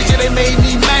say niggas, yeah, they made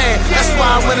me mad. That's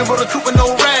why I went and bought a coupe with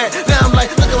no rad. Now I'm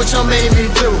like, look at what y'all made me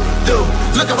do.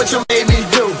 Look at what y'all made me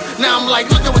do. Now I'm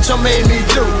like, look at what y'all made me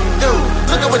do.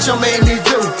 Look at what y'all made me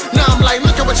do. Now I'm like,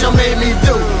 look at what y'all made me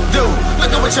do.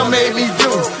 Look at what y'all made me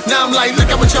do. Now I'm like,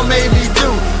 look at what y'all made me do.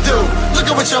 Look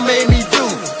at what y'all made me do.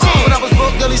 When I was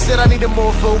broke, girl, he said I needed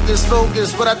more focus.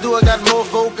 What I do, I got more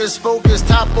focus.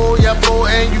 Top boy, yeah, boy,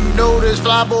 and you know this.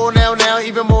 Fly boy now,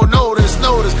 even more notice.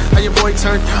 How your boy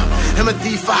turned up. Him a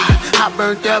D5, hot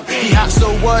burnt up. He hot, so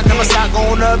what? Never stop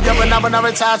going up. Yeah, but when I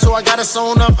retired, so I got it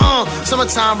sewn up.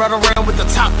 Summertime, right around with the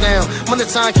top down.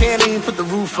 Wintertime, can't even put the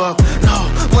roof up. No,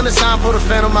 wintertime, put a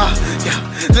phantom out. Yeah,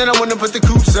 then I went and put the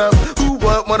coops up. Who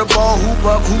what? Wanna ball, hoop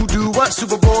up, who do what?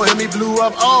 Super Bowl, hit me blew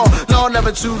up. No,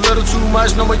 never too little, too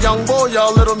much. No more young boy,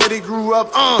 y'all little mitty grew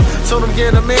up. Told him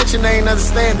get a mansion, they ain't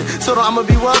understand it. Told him I'ma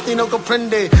be wealthy, no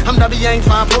comprende. I'm W Yang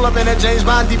fine, pull up in that James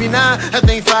Bond DB9. That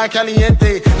thing fire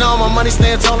caliente. Now all my money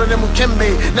stand taller than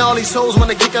Mukembe. Now all these hoes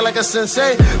wanna kick it like a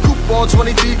sensei. Coop on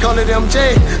 23, call it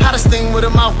MJ. Hottest thing with a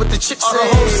mouth with the chicks. All the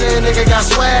hoes say nigga got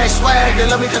swag. They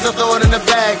love me cause I throw it in the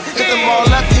bag. Hit them all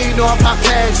up, yeah, you know I pop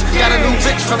tags. Got a new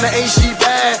bitch from the A, she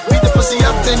bad. Beat the pussy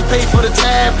up, then pay for the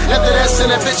tab. After that,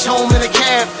 send that bitch home in a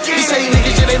cab. He say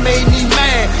niggas, yeah, they made me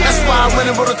mad. That's why I went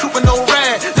and bought a coupe with no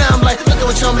rad. Now I'm like, look at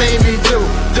what y'all made me do.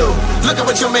 Look at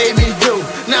what y'all made me do.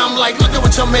 Now I'm like, look at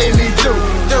what y'all made me do.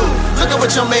 Look at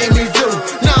what y'all made me do.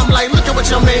 Now I'm like, look at what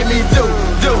y'all made me do.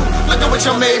 Look at what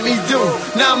y'all made me do.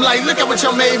 Now I'm like, look at what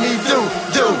y'all made me do.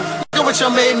 Look at what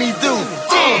y'all made me do.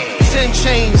 10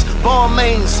 chains, ball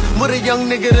mains, what a young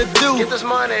nigga to do. Get this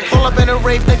money. Pull up in a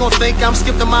rave, they gon' think I'm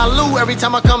skipping my Lou. Every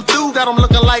time I come through, got them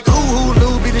looking like who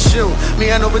Lou be the shoe.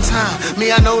 Me, I know with time,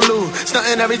 me, I know Lou.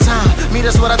 Stuntin' every time, me,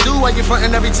 that's what I do. Why you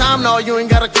frontin' every time? No, you ain't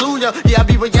got a clue, yo. Yeah, I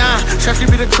be with Yon,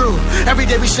 Traffic be the crew. Every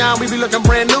day we shine, we be looking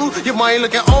brand new. Your mind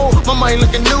looking old, my mind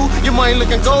looking new. Your mind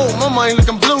looking gold, my mind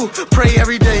looking blue. Pray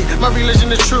every day, my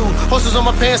religion is true. Horses on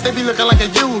my pants, they be looking like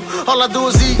a U. All I do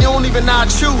is eat, you don't even know I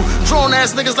chew. Drawn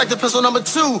ass niggas like the pistol number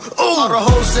 2. Ooh. All the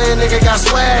hoes say nigga got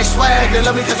swag. They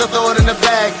love me cause I throw it in the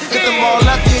bag. Hit them all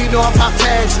up, yeah, you know I pop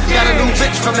tags. Got a new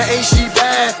bitch from the A, she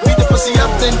bad. Beat the pussy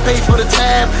up, then pay for the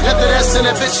tab. After that, send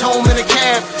that bitch home in a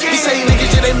cab. He say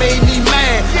niggas, yeah, they made me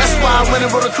mad. That's why I went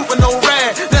and bought a coupe with no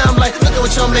rad. Now I'm like, look at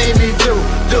what y'all made me do.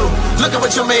 Look at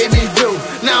what y'all made me do.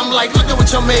 Now I'm like, look at what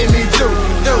y'all made me do.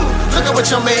 Look at what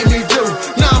y'all made me do.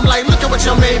 Now I'm like, look at what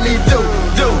y'all made me do.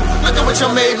 Look at what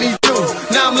y'all made me do.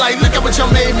 Now I'm like, look at what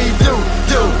y'all made me do.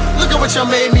 Look at what y'all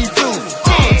made me do.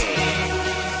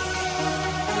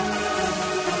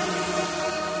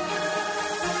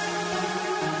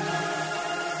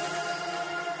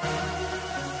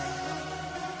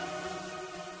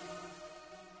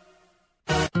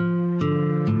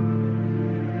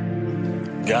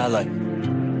 God, like,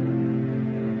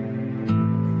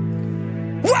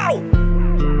 wow.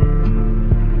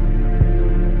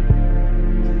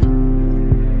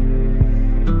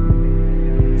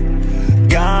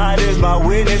 God is my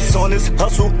witness on this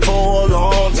hustle for a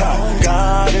long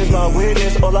my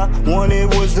witness. All I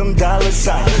wanted was them dollar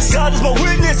signs. God is my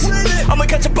witness. I'ma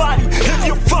catch a body if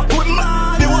you fuck with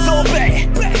mine. It was all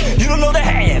bad. You don't know the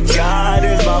half. God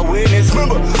is my witness.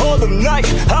 Remember all them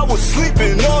nights I was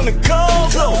sleeping on the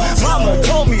cold floor. Mama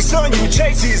told me, son, you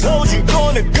chase these hoes, you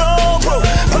gonna go, bro.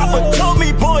 Papa told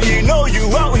me, boy, you know you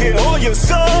out here on your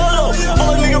solo.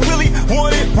 All a nigga really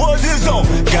wanted was his own.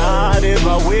 God is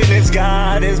my witness.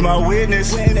 God is my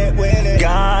witness.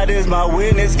 God is my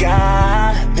witness.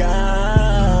 God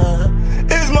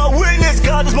is my witness.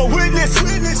 God is my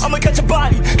witness. I'ma catch a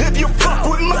body if you fuck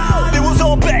with mine. It was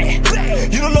all bad.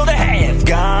 You don't know the half.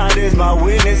 God is my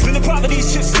witness. When the poverty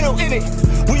shit still in it.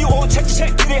 When you all check,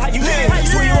 get it how you live.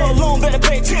 So you all alone, better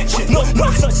pay attention. No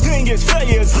such thing as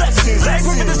failures, lessons. I ain't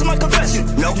remember this is my confession.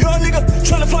 Young nigga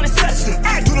trying to find his lesson.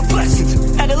 Through the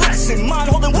blessings, adolescent, mind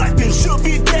holding weapons. Should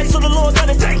be dead, so the Lord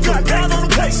gotta thank him. God on them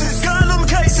cases, God on them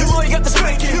cases. You know you got the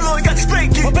spanking, you know you got the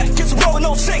spanking. My back gets rolling,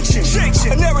 no sanction.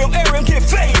 An aerial get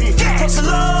faded. Trust the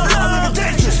love, I'm living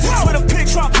dangerous. With a pig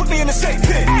trying to put me in the safe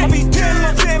pit. I be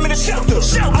damn in the shelter.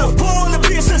 I was born to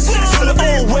be a success. In the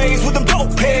old ways with them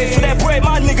dope heads. For that bread,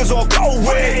 my niggas on cold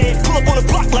red. Pull up on the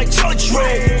block like Judge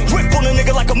Red. Whip on a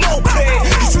nigga like a moped.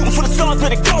 You shooting for the stars,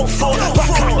 better go for it. Black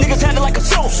cop niggas had it like a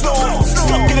soul storm.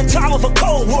 Stuck in the time of a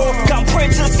cold war. Got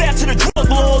praying to the stats to the drug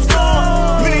lords.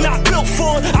 Many not built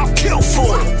for it, I'll kill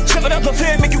for it. Shove it up the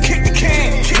fan, make you kick the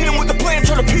can. Hit him with the plan,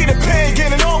 turn to Peter Pan.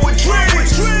 Getting on with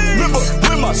dreams. Remember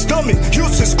when my stomach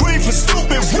used to scream for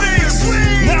stupid wings.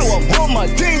 Now I'm on my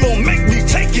ding, don't make me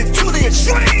take it to the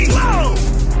extreme.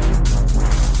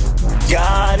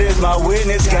 God is my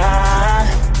witness. God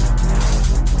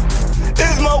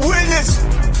is my witness.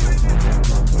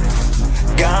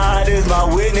 God is my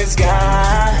witness.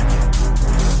 God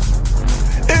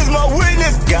is my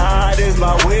witness. God is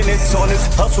my witness. On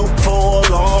this hustle for a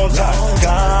long time.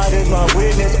 God is my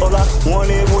witness. All I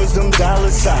wanted was them dollar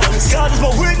signs. God is my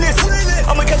witness.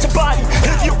 I'ma catch a body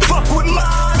if you fuck with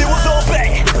mine. It was all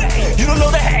bad. You don't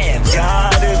know the half.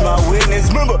 God is my witness.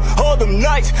 Remember all them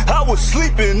nights I was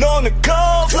sleeping on the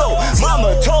cold floor.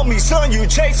 Mama told me, son, you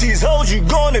chase these hoes, you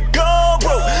gonna go,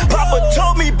 bro. Papa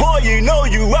told me, boy, you know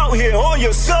you out here on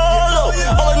your solo.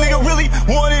 All a nigga really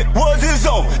wanted was his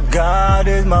own. God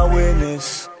is my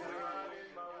witness.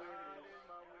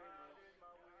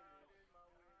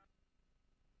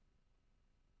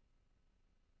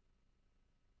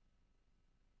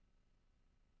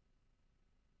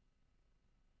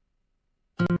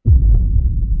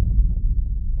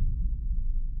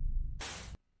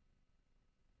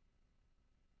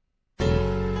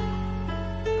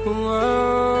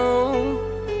 Whoa.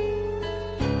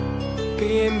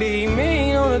 B&B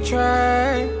me on the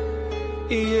track.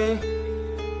 Yeah.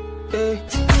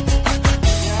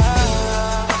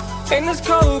 In this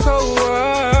cold, cold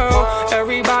world,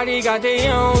 everybody got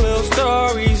their own little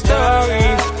stories.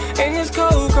 In this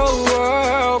cold, cold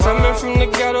world, coming from the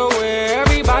ghetto where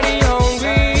everybody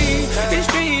hungry. These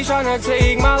streets tryna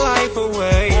take my life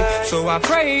away, so I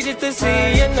pray just to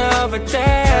see another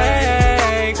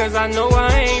day. Cause I know I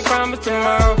ain't promised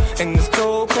tomorrow in this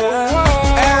cold, cold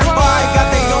world. Everybody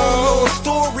got their own little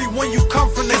story when you come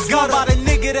from the gutter. About a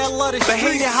nigga that love the streets,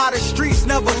 but hated how the streets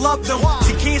never loved him.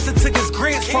 See, cancer took his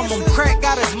grants from him, crack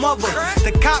got his mother.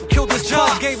 The cop killed his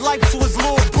judge, gave life to his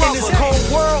little brother. In this cold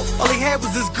world, all he had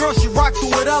was his girl, she rocked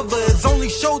through whatever. His only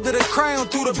shoulder to cry on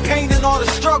through the pain and all the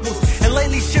struggles. And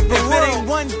lately shit been real. If it ain't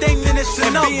one thing, then it's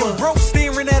another. And being broke,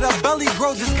 staring at a belly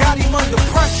grow just got him under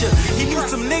pressure. He knew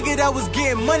some nigga that was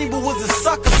getting money but was a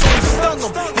sucker, so he stung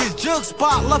him. His jug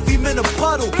spot left him in a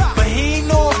puddle, but he ain't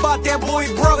know about that boy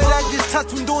brother that just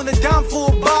touched him doing the down for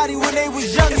a body when they was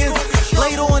youngins.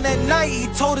 Later on that night, he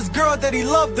told his girl that he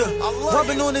loved her,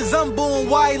 rubbing on his unborn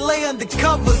while he lay under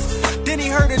covers. Then he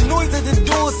heard a noise at the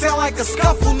door, sound like a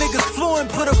scuffle. Niggas flew and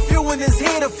put a few in his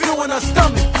head, a few in her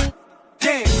stomach.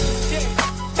 Damn.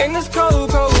 In this cold,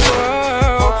 cold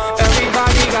world,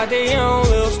 everybody got their own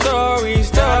little story.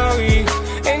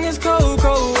 In this cold,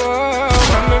 cold world,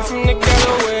 coming from the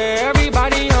ghetto where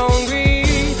everybody hungry.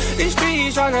 These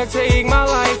streets tryna take my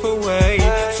life away,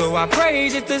 so I pray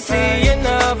just to see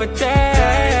another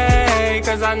day.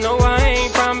 Cause I know I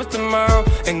ain't promised tomorrow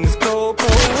in this cold,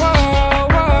 cold world.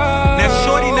 Now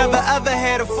shorty never ever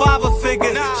had a father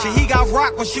figure. Shit, he got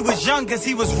rocked when she was young cause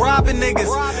he was robbing niggas.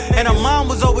 And her mom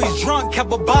was always drunk,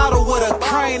 kept a bottle with a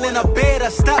crane in her bed. Her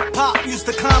step pop used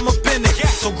to climb up in it.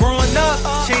 So growing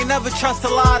up, she ain't never trust a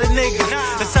lot of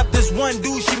niggas, except this one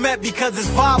dude she met because his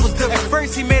vibe was different. At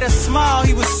first he made her smile,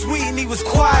 he was sweet and he was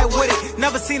quiet with it.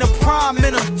 Never seen a prime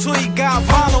in him till he got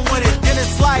violent with it. Then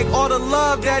it's like all the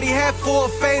love that he had for her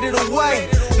faded away.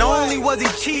 Not only was he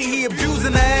cheating, he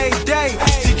abusing her every day.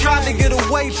 She tried to to get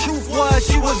away. Truth was,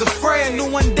 she was afraid. Knew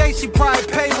one day she probably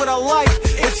paid with her life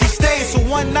if she stayed. So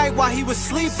one night while he was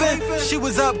sleeping, she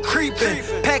was up creeping,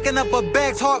 packing up her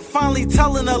bags, heart finally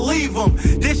telling her leave him.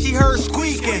 Then she heard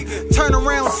squeaking, turn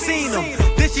around, seen him.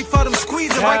 Then she felt him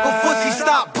squeezing right before she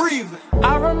stopped breathing.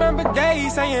 I remember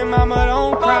days saying, mama,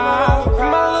 don't cry.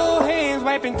 My little hands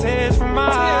wiping tears from my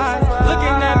eyes.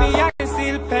 Looking at me, I can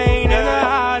see the pain in her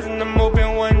eyes. And I'm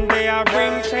hoping one day I'll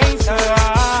bring change to her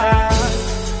eyes.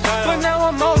 But now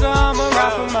I'm older, I'm a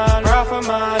ride for mine, ride for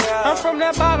mine. I'm from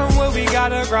that bottom where we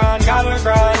gotta grind, gotta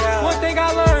grind. One thing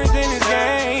I learned in this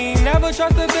game, never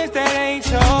trust a bitch that ain't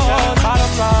yours.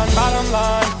 Bottom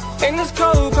line. In this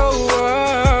cold, cold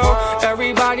world,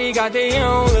 everybody got their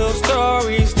own little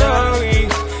story.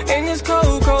 In this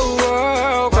cold, cold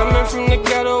world, coming from the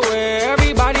ghetto where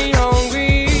everybody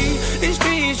hungry. These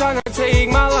streets trying to take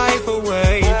my life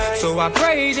away. So I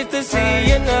pray just to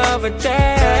see another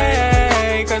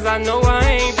day. Cause I know I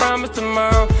ain't promised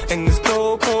tomorrow. In this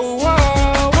cold, cold world.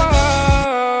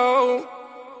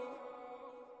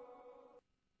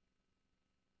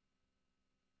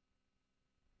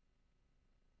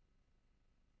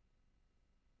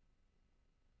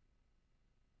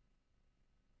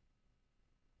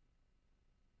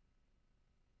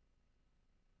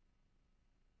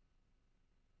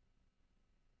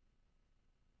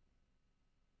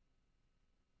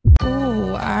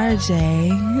 Ooh, RJ.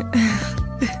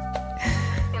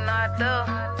 You know I do.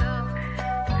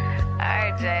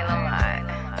 RJ Lamont.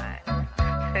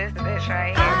 This bitch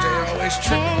right here. RJ always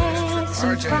tripping.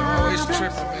 RJ always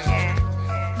tripping, man.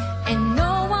 And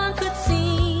no one could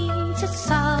seem to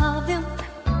solve them.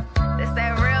 This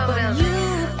that real but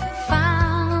you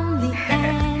found the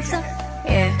answer.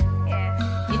 Yeah.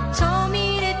 You told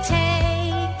me to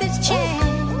take this chance.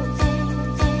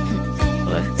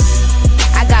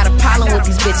 I got a problem with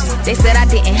these bitches. They said I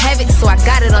didn't have it, so I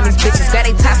got it on these bitches. Got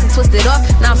they tops and twisted off,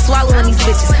 now I'm swallowing these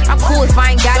bitches. I'm cool if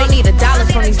I ain't got it, need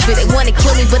 $1 from these bitches. They wanna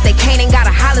kill me, but they can't, ain't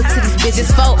gotta holler to these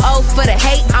bitches. 4-0 for the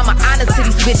hate, I'm an honor to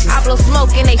these bitches. I blow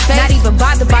smoke in they face, not even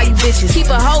bothered by you bitches. Keep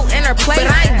a hoe in her place, but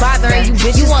I ain't bothering you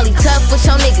bitches. You only tough with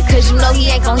your nigga, cause you know he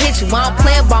ain't gon' hit you. I don't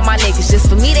play about my niggas, just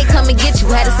for me they come and get you.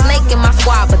 Had a snake in my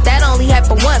squad, but that only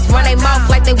happened once. Run they mouth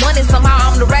like they wanted, somehow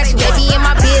I'm the ratchet. They be in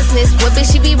my business, what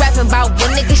bitch she be rapping about?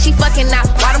 What nigga she fucking out?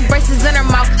 Why them braces in her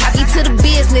mouth? I be to the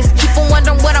business, keep on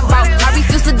wondering what I'm about. I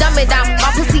refuse to dumb it down,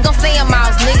 my pussy gon' stay in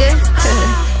mouths, nigga.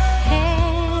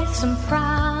 Had some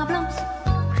problems.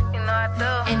 You know I do.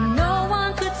 And no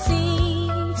one could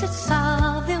seem to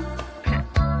solve them.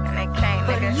 And they can't,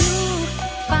 but nigga. you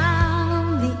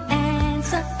found the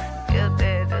answer. You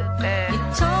did. You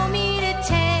told me to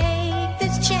take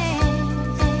this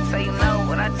chance. So you know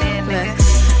what I did, nigga.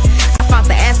 I found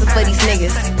the answer for these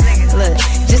niggas. Look,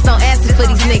 just don't answer for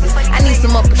these niggas. I need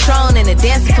some more Patron and a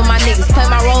dancer for my niggas. Play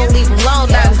my role, leave them alone.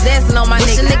 I was dancing on my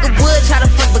niggas. Wish a nigga would try to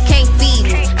fuck but can't feed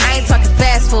me. I ain't talking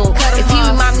fast food. If he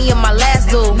remind me of my last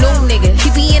dude, new nigga.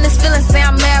 He be in his feelings, say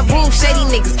I'm mad rude. Shady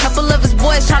niggas, couple of his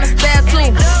boys tryna stab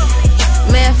too.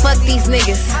 Man, fuck these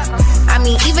niggas. I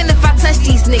mean, even if I touch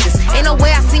these niggas, ain't no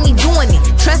way I see me doing it.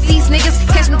 Trust these niggas,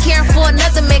 catch me caring for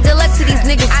another man. Good luck to these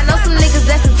niggas. I know some niggas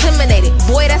that's intimidated.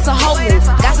 Boy, that's a whole move.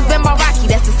 Got some been by Rocky,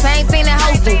 that's the same thing that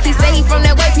hoes do. He say he from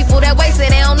that way, people that way say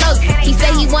they don't know you. He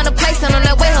say he wanna play something on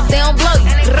that way, hope they don't blow you.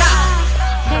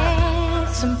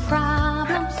 Had some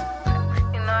problems.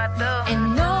 You know I do.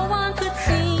 And no one could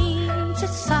seem to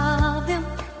solve them.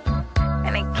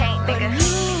 And they can't, nigga. But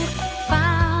you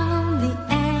found the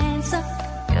answer.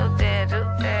 You did.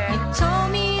 You told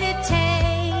me to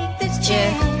take this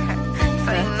chance.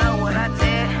 So you know what I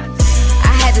did. I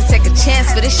had to take a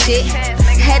chance for this shit.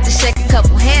 Had to shake a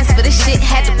couple hands for this shit.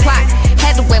 Had to plot,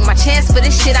 had to weigh my chance for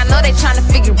this shit. I know they tryna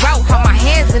figure out how my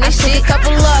hands in this shit. A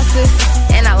couple losses,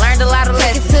 and I learned a lot of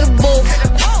lessons. To the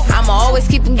booth, I'ma always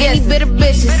keep them guessing. Any bitter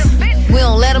bitches, we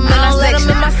don't let them in our section.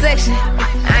 In my section.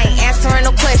 I ain't answering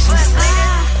no questions.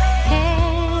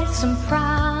 Had some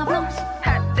problems.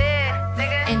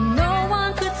 And no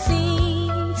one could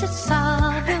seem to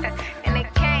solve them. And they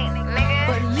can't, nigga.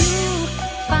 But you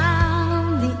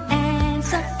found the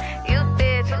answer. You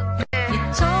did. You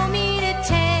told me to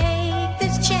take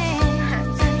this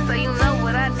chance. So you know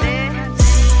what I did.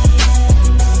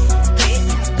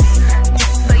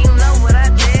 So you know what I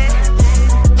did.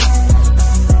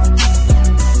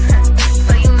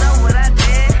 So you know what I did.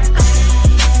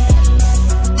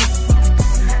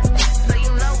 So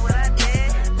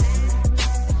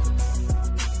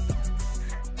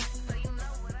you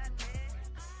know what I did.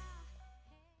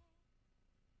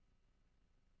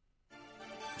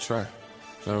 Try.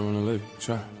 Try on the leg.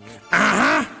 Try.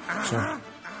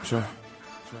 Try.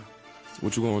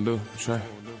 What you gonna do? Try.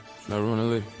 Never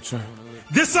run late. Try.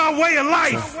 This our way of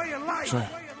life. Try.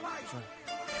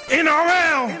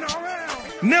 NRL.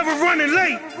 Never running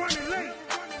late.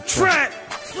 Track.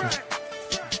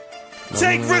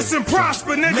 Take risks and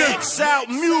prosper, nigga. Max out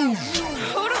music.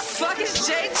 Who the fuck is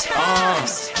Jay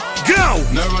Charles? Go.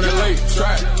 Never running late.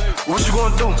 Try. What you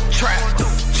gonna do? Trap.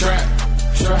 Try.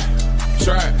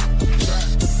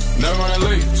 Never running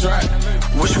late. Try.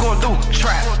 What you gonna do?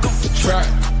 Trap. Try.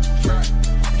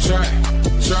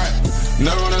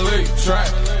 Never running late. Try.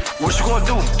 What you gonna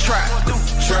do? Trap.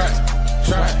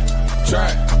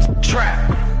 Trap.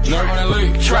 Never running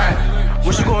late. Trap.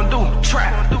 What you gonna do?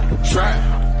 Trap.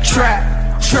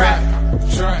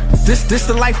 This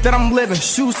the life that I'm living.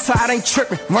 Shoes tied, ain't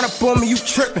tripping. Run up on me, you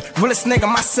tripping. Realest nigga,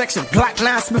 my section. Glock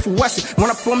 9, Smith & Wesson. Run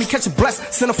up on me, catch a blessing.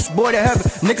 Send a boy to heaven.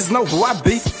 Niggas know who I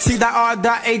be.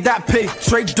 C.R.A.P.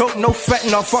 Straight dope, no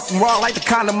fentanyl. Fucking raw like the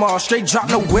condom mall. Straight drop,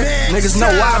 no whip. Niggas know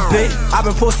who I be. I've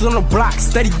been posted on the block.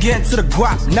 Steady getting to the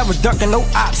guap. Never ducking no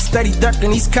ops. Steady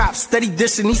ducking these cops. Steady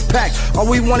dishing these packs. All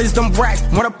we want is them racks.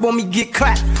 Run up on me, get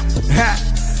clapped.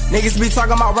 Niggas be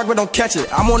talking about rock, but don't catch it.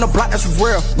 I'm on the block, that's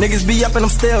real. Niggas be up in them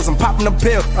stairs, I'm popping a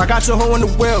pill. I got your hoe in the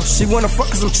wheel, she wanna fuck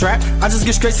cause I'm trapped. I just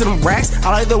get straight to them racks.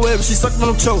 I like the way she sucked on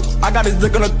them choke. I got his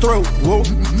dick on her throat. Whoa,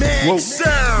 whoa.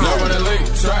 Never running late.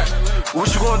 Try. What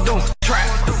you gonna do? Trap.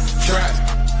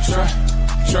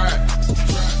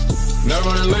 Never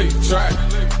running late. Try.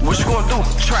 What you gonna do?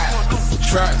 Trap.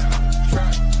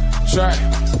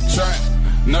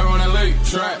 Never running late.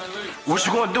 Try. What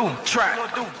you gonna do?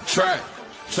 Trap.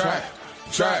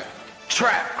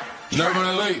 Never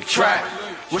running late. Trap.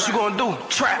 What you gonna do?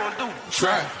 Trap.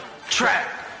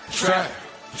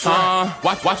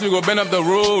 Watch you go bend up the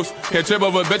rules. Can't trip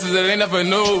over bitches that ain't never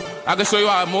knew. I can show you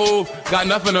how I move. Got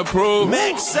nothing to prove.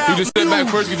 You just sit back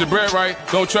first, get your bread right.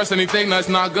 Don't trust anything that's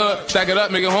not good. Stack it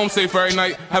up, make it home safe every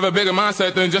night. Have a bigger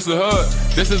mindset than just the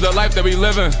hood. This is the life that we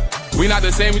living. We not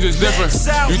the same, we just different.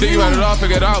 You think you had it all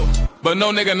figured out, but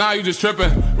no nigga, now you just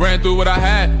tripping. Ran through what I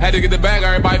had to get the bag,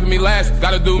 everybody for me last.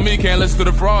 Gotta do me, can't listen to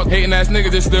the frog. Hating ass nigga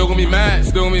just still gonna be mad,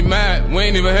 We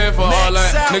ain't even here for all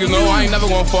that. Niggas know I ain't never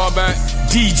gonna fall back.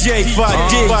 DJ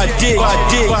Proving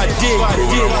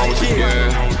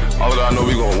all that I know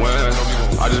we gon' win.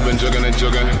 I just been jugging and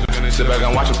jugging. Sit back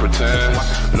and watch it pretend.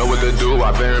 Know what they do,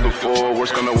 I've been here before.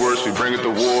 Worst come to worst, we bring it to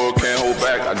war. Can't hold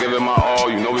back, I give it my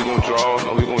all. You know we gon' draw,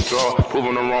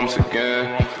 Proving them wrongs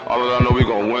again. All that I know we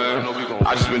gon' win.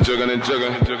 I just been jugging and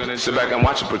jugging. Sit back and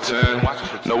watch it pretend.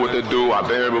 Know what they do, I've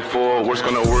been here before. Worst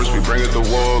come to worst, we bring it to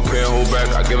war. Can't hold back,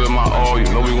 I give it my all. You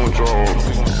know we gon' draw.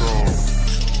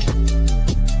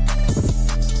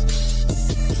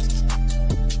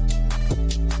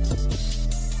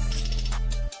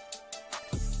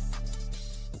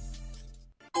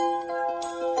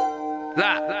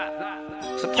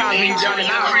 Sometimes when you down and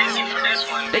out,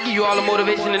 they give you all the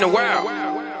motivation in the world.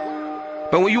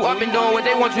 But when you up and doing what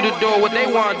they want you to do, what they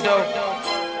want to do,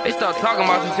 they start talking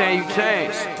about you saying you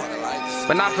changed.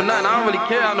 But not for nothing, I don't really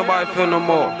care how nobody feel no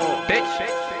more. Bitch,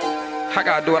 I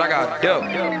gotta do what I gotta do.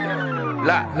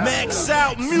 Max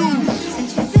out music.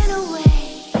 Since you've been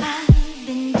away, I've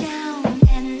been down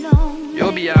and lonely.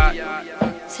 You'll be alright.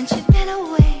 Since you've been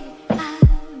away,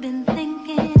 I've been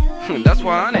thinking of you. That's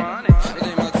why, honey.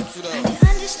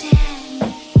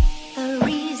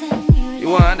 You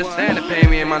won't understand the pain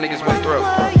me and my niggas went through.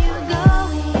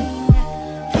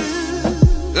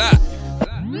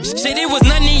 Shit, it was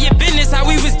none of your business how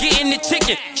we was getting the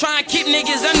chicken. Try and keep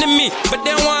niggas under me, but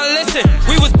they don't wanna listen.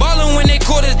 We was ballin' when they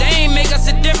caught us, they ain't make us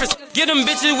a difference. Get them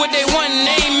bitches what they want and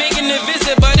they ain't making the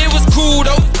visit, but it was cool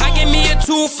though. I give me a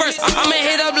 2 first. I'ma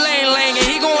hit up Lane Lang and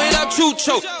he gon' hit up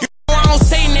Chucho. I don't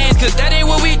say names, cause that ain't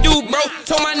what we do, bro.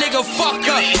 Told my nigga, fuck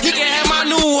up, he can have my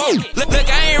new hoe. Look,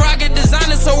 I ain't rockin'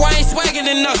 designer, so I ain't swaggin'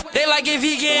 enough. They like if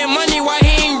he getting money, why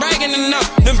he ain't bragging enough?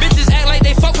 Them bitches act like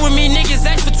they fuck with me, niggas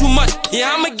ask for too much.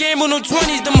 Yeah, I'ma gamble them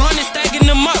 20s, them 100s, stacking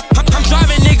them up. I'm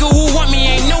driving nigga who want me,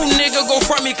 ain't no nigga go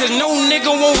front me, cause no nigga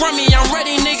won't run me. I'm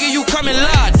ready, nigga, you coming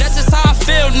live, that's just how I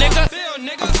feel, nigga.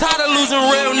 I'm tired of losing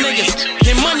real niggas.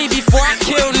 Get money before I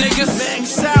kill niggas.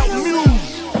 Max out music.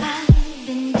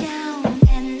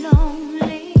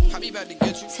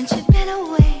 Since you've been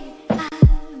away,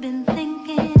 I've been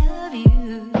thinking of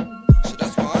you. So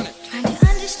that's why trying to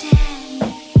understand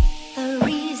the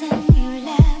reason you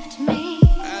left me.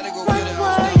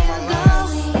 What were you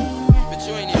going? But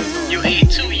you ain't even you hate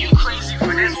too, you crazy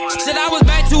for this one. Said I was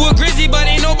back to a grizzly, but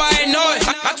ain't nobody know it.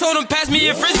 I told him pass me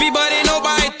a frisbee, but ain't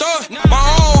nobody throw it. My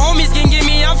own homies can get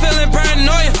me, I'm feeling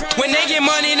paranoia. When they get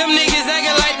money, them niggas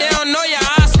acting like they don't know ya.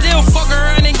 I still fuck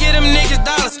around and get them niggas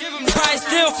dollars. Probably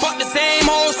still fuck the same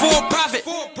hoes for a profit.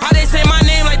 How they say my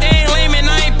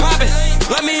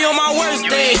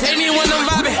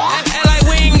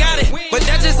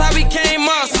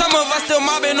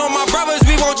mobbing on my brothers,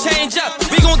 we won't change up.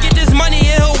 We gon' get this money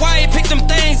in Hawaii, pick them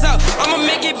things up. I'ma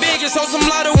make it big and show some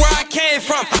love to where I came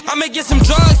from. I'ma get some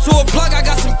drugs to a plug, I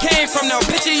got some cane from. Now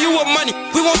picture you with money,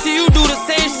 we won't see you do the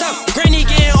same stuff. Granny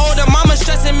getting older, mama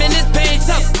stressing, man, this pain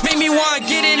tough. Make me wanna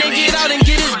get in and get out and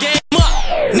get his game up,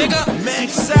 nigga.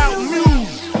 Max out music.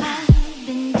 I've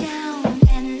been down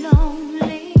and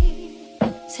lonely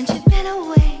since you've been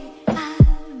away.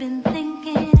 I've been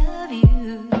thinking of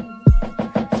you,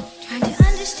 trying to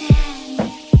understand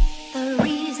the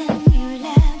reason you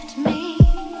left me.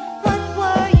 What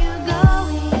were you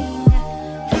going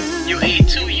through? You hate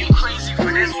too, you crazy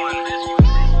for this one.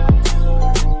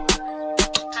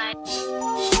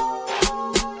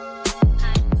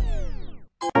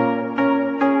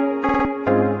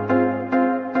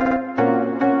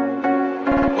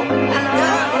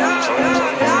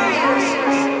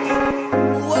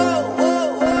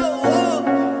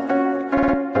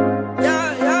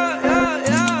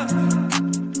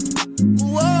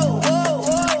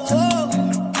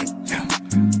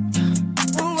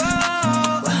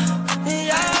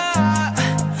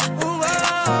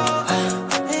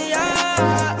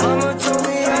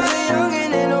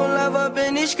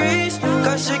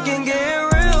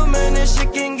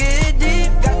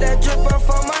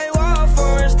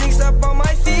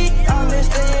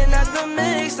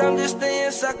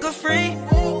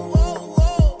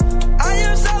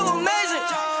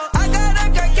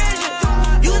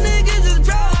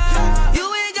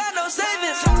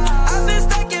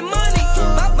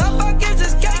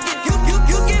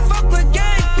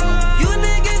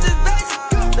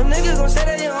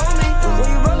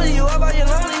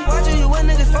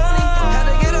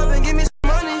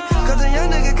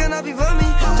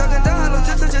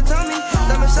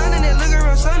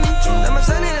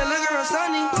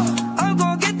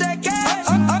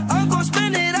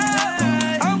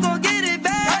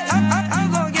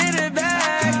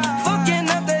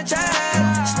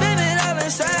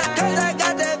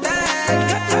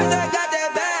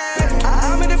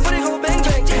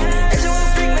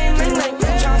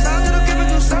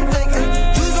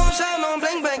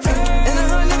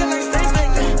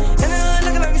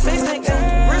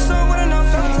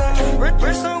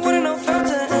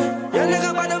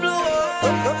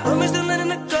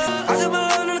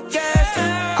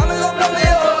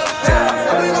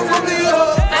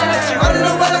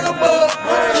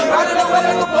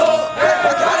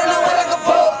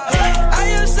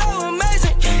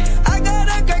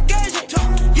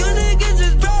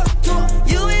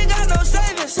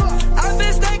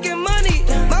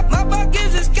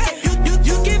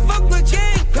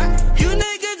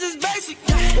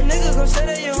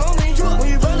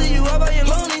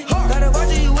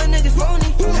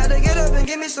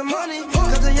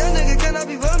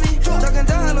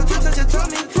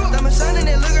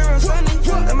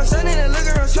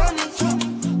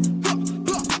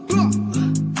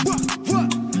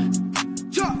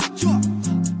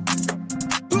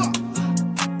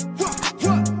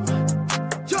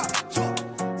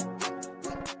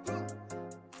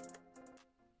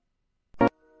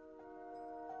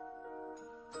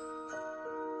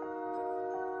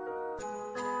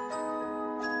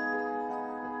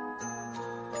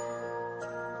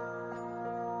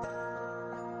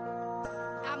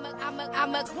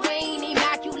 I'm a queen,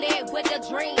 immaculate with a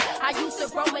dream. I used to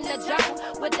roam in the jungle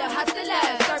with the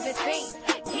hustlers, service fiends,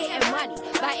 getting money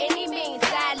by any means.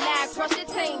 Sideline, crush the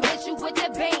team, hit you with the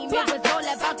beam. It was all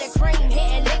about the cream,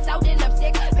 hitting licks out in them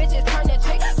sticks. Bitches turning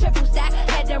tricks, triple stack,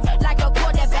 had them like a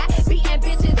quarterback, beating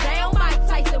bitches down. Mike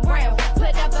Tyson Brown,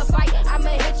 put up a fight.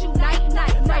 I'ma hit you night.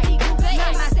 None my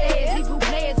says, these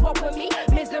players walk with me.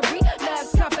 Misery,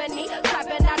 loves company,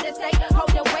 trapping out the state,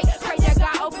 holding weight. Pray that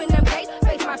God open them gates,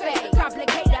 face my fate.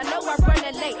 Complicated, I know I'm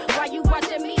running late. While you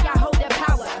watching me, I hold the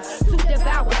power to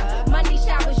devour. Money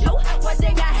showers you. One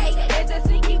thing I hate is a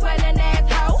sneaky running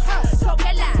asshole.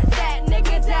 Talking lies, that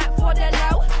niggas out for the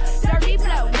low. Dirty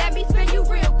blow, let me spin you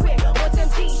real quick. On some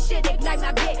G shit, ignite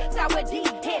my bit. Sour D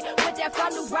hit with that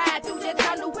funnel ride through the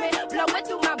tunnel wind. Blowing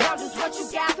through my bundles, what you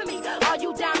got for me? Are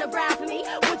you down to ride for me?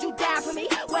 Would you die for me?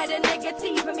 Where the nigga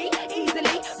T for me?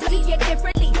 Easily, see it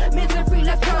differently. Misery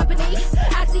loves company.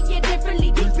 I see it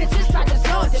differently. These bitches try to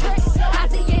solve it. I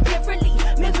see it differently.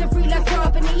 Misery loves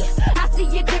company. I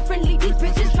see it differently. These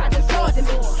bitches try to solve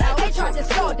me. They try to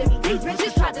solve me. These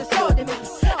bitches try to solve me.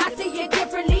 I see it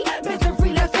differently.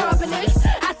 Misery loves company.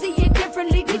 I see it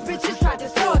differently. These bitches try to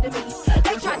solve me.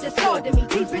 They try to solve me.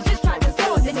 These bitches try to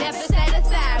solve me. Never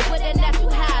satisfied with a net too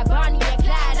high. Bonnie and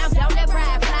Clyde. I'm down that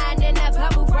ride, flying in that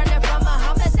bubble, running from a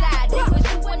homicide. It was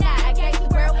you and I against the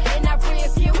world, and I real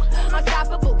few.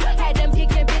 Unstoppable, had them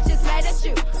geeking bitches mad at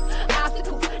you.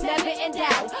 Obstacle, never in doubt.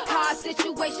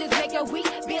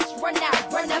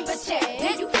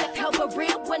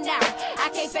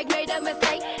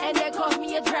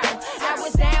 the drought. I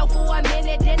was down for a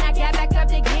minute, then I got back up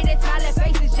to get it. Smiling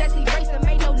faces, just erasing,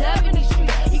 made no love in the street.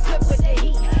 Equipped with the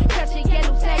heat, touch a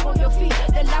yellow tag on your feet.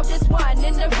 The loudest one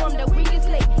in the room, the weakest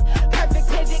link. Perfect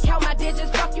pivot, count my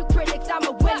digits, fuck you critics,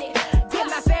 I'ma win it. Get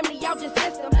my family out the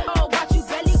system. Oh, watch you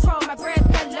belly crawl, my breast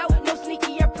below. No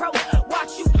sneaky approach,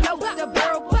 watch you close. The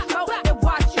bird will smoke, then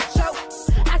watch you choke.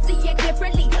 I see it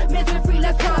differently, misery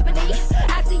less company.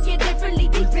 I see it differently,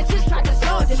 these bitches try to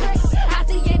slaughter me. I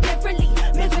see it differently,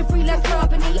 misery less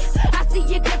company. I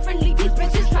see it differently, these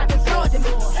bitches try to slaughter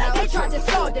me. They try to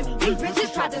slaughter me, these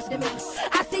bitches try to slaughter me.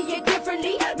 I see it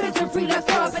differently, misery less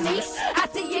company. I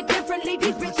see it differently,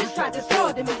 these bitches try to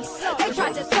slaughter me. They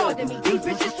try to slaughter me, these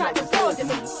bitches try to slaughter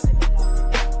me.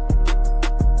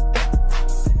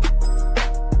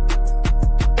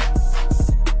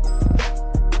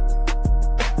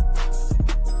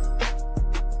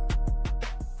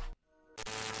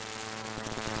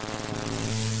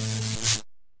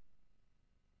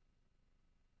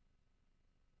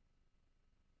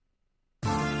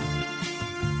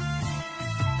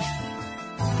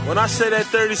 When I say that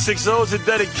 36 O's of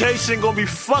dedication gonna be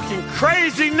fucking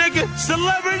crazy, nigga.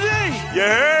 Celebrity, you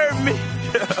heard me?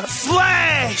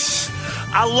 Flash!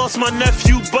 I lost my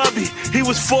nephew Bubby, he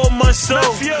was 4 months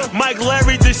old. Mike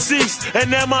Larry deceased, and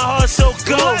now my heart so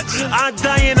cold. I'm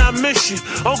dying, I miss you.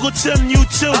 Uncle Tim, you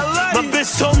too. My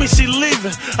bitch told me she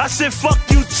leaving. I said fuck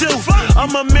you too.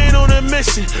 I'm a man on a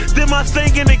mission. Did my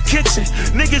thing in the kitchen.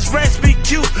 Niggas rats be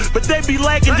cute, but they be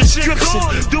lacking description.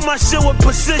 Do my shit with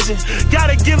precision.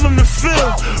 Gotta give them the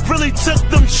feel. Really took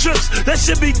them trips. That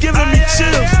shit be giving me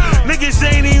chills. Niggas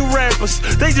ain't even rappers.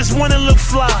 They just wanna look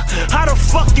fly. How the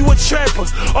fuck you a trapper?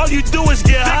 All you do is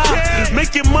get high,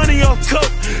 making money off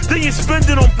coke, then you spend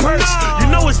it on perks. You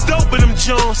know it's dope in them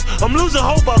Jones. I'm losing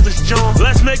hope out this Jones.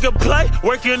 Let's make a play,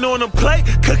 working on a plate,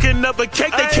 cooking up a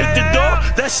cake. They kick the door,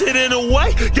 that shit in the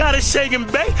way. Gotta shake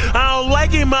and bake. I don't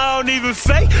like him, I don't even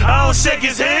fake. I don't shake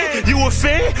his hand. You a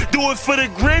fan? Do it for the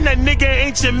grin. That nigga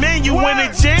ain't your man. You in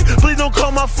the jam? Please don't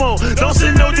call my phone. Don't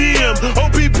send no DM.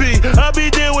 OPP, I'll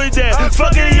be there with that.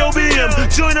 Fucking your BM.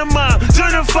 Join the mob,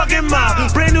 join the fucking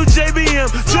mob. Brand new JBM.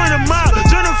 Join the mob,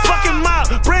 join the fucking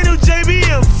mob. Brand new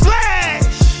JBM,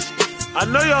 Flash! I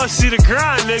know y'all see the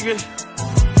grind, nigga.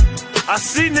 I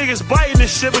see niggas biting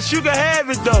this shit, but you can have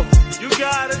it though. You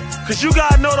got it. Cause you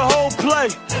gotta know the whole play.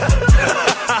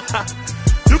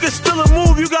 You can still a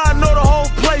move, you gotta know the whole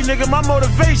play, nigga. My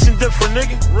motivation different,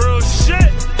 nigga. Real shit.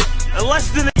 In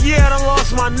less than a year, I done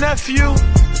lost my nephew,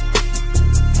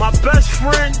 my best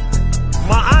friend,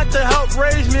 my aunt that helped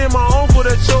raise me, and my uncle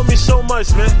that showed me so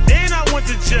much, man. And I went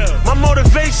to jail. My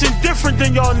motivation different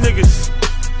than y'all niggas.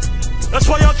 That's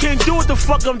why y'all can't do what the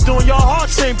fuck I'm doing. Y'all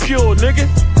hearts ain't pure, nigga.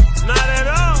 Not at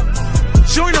all.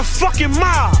 Join the fucking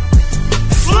mob.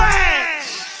 Flag!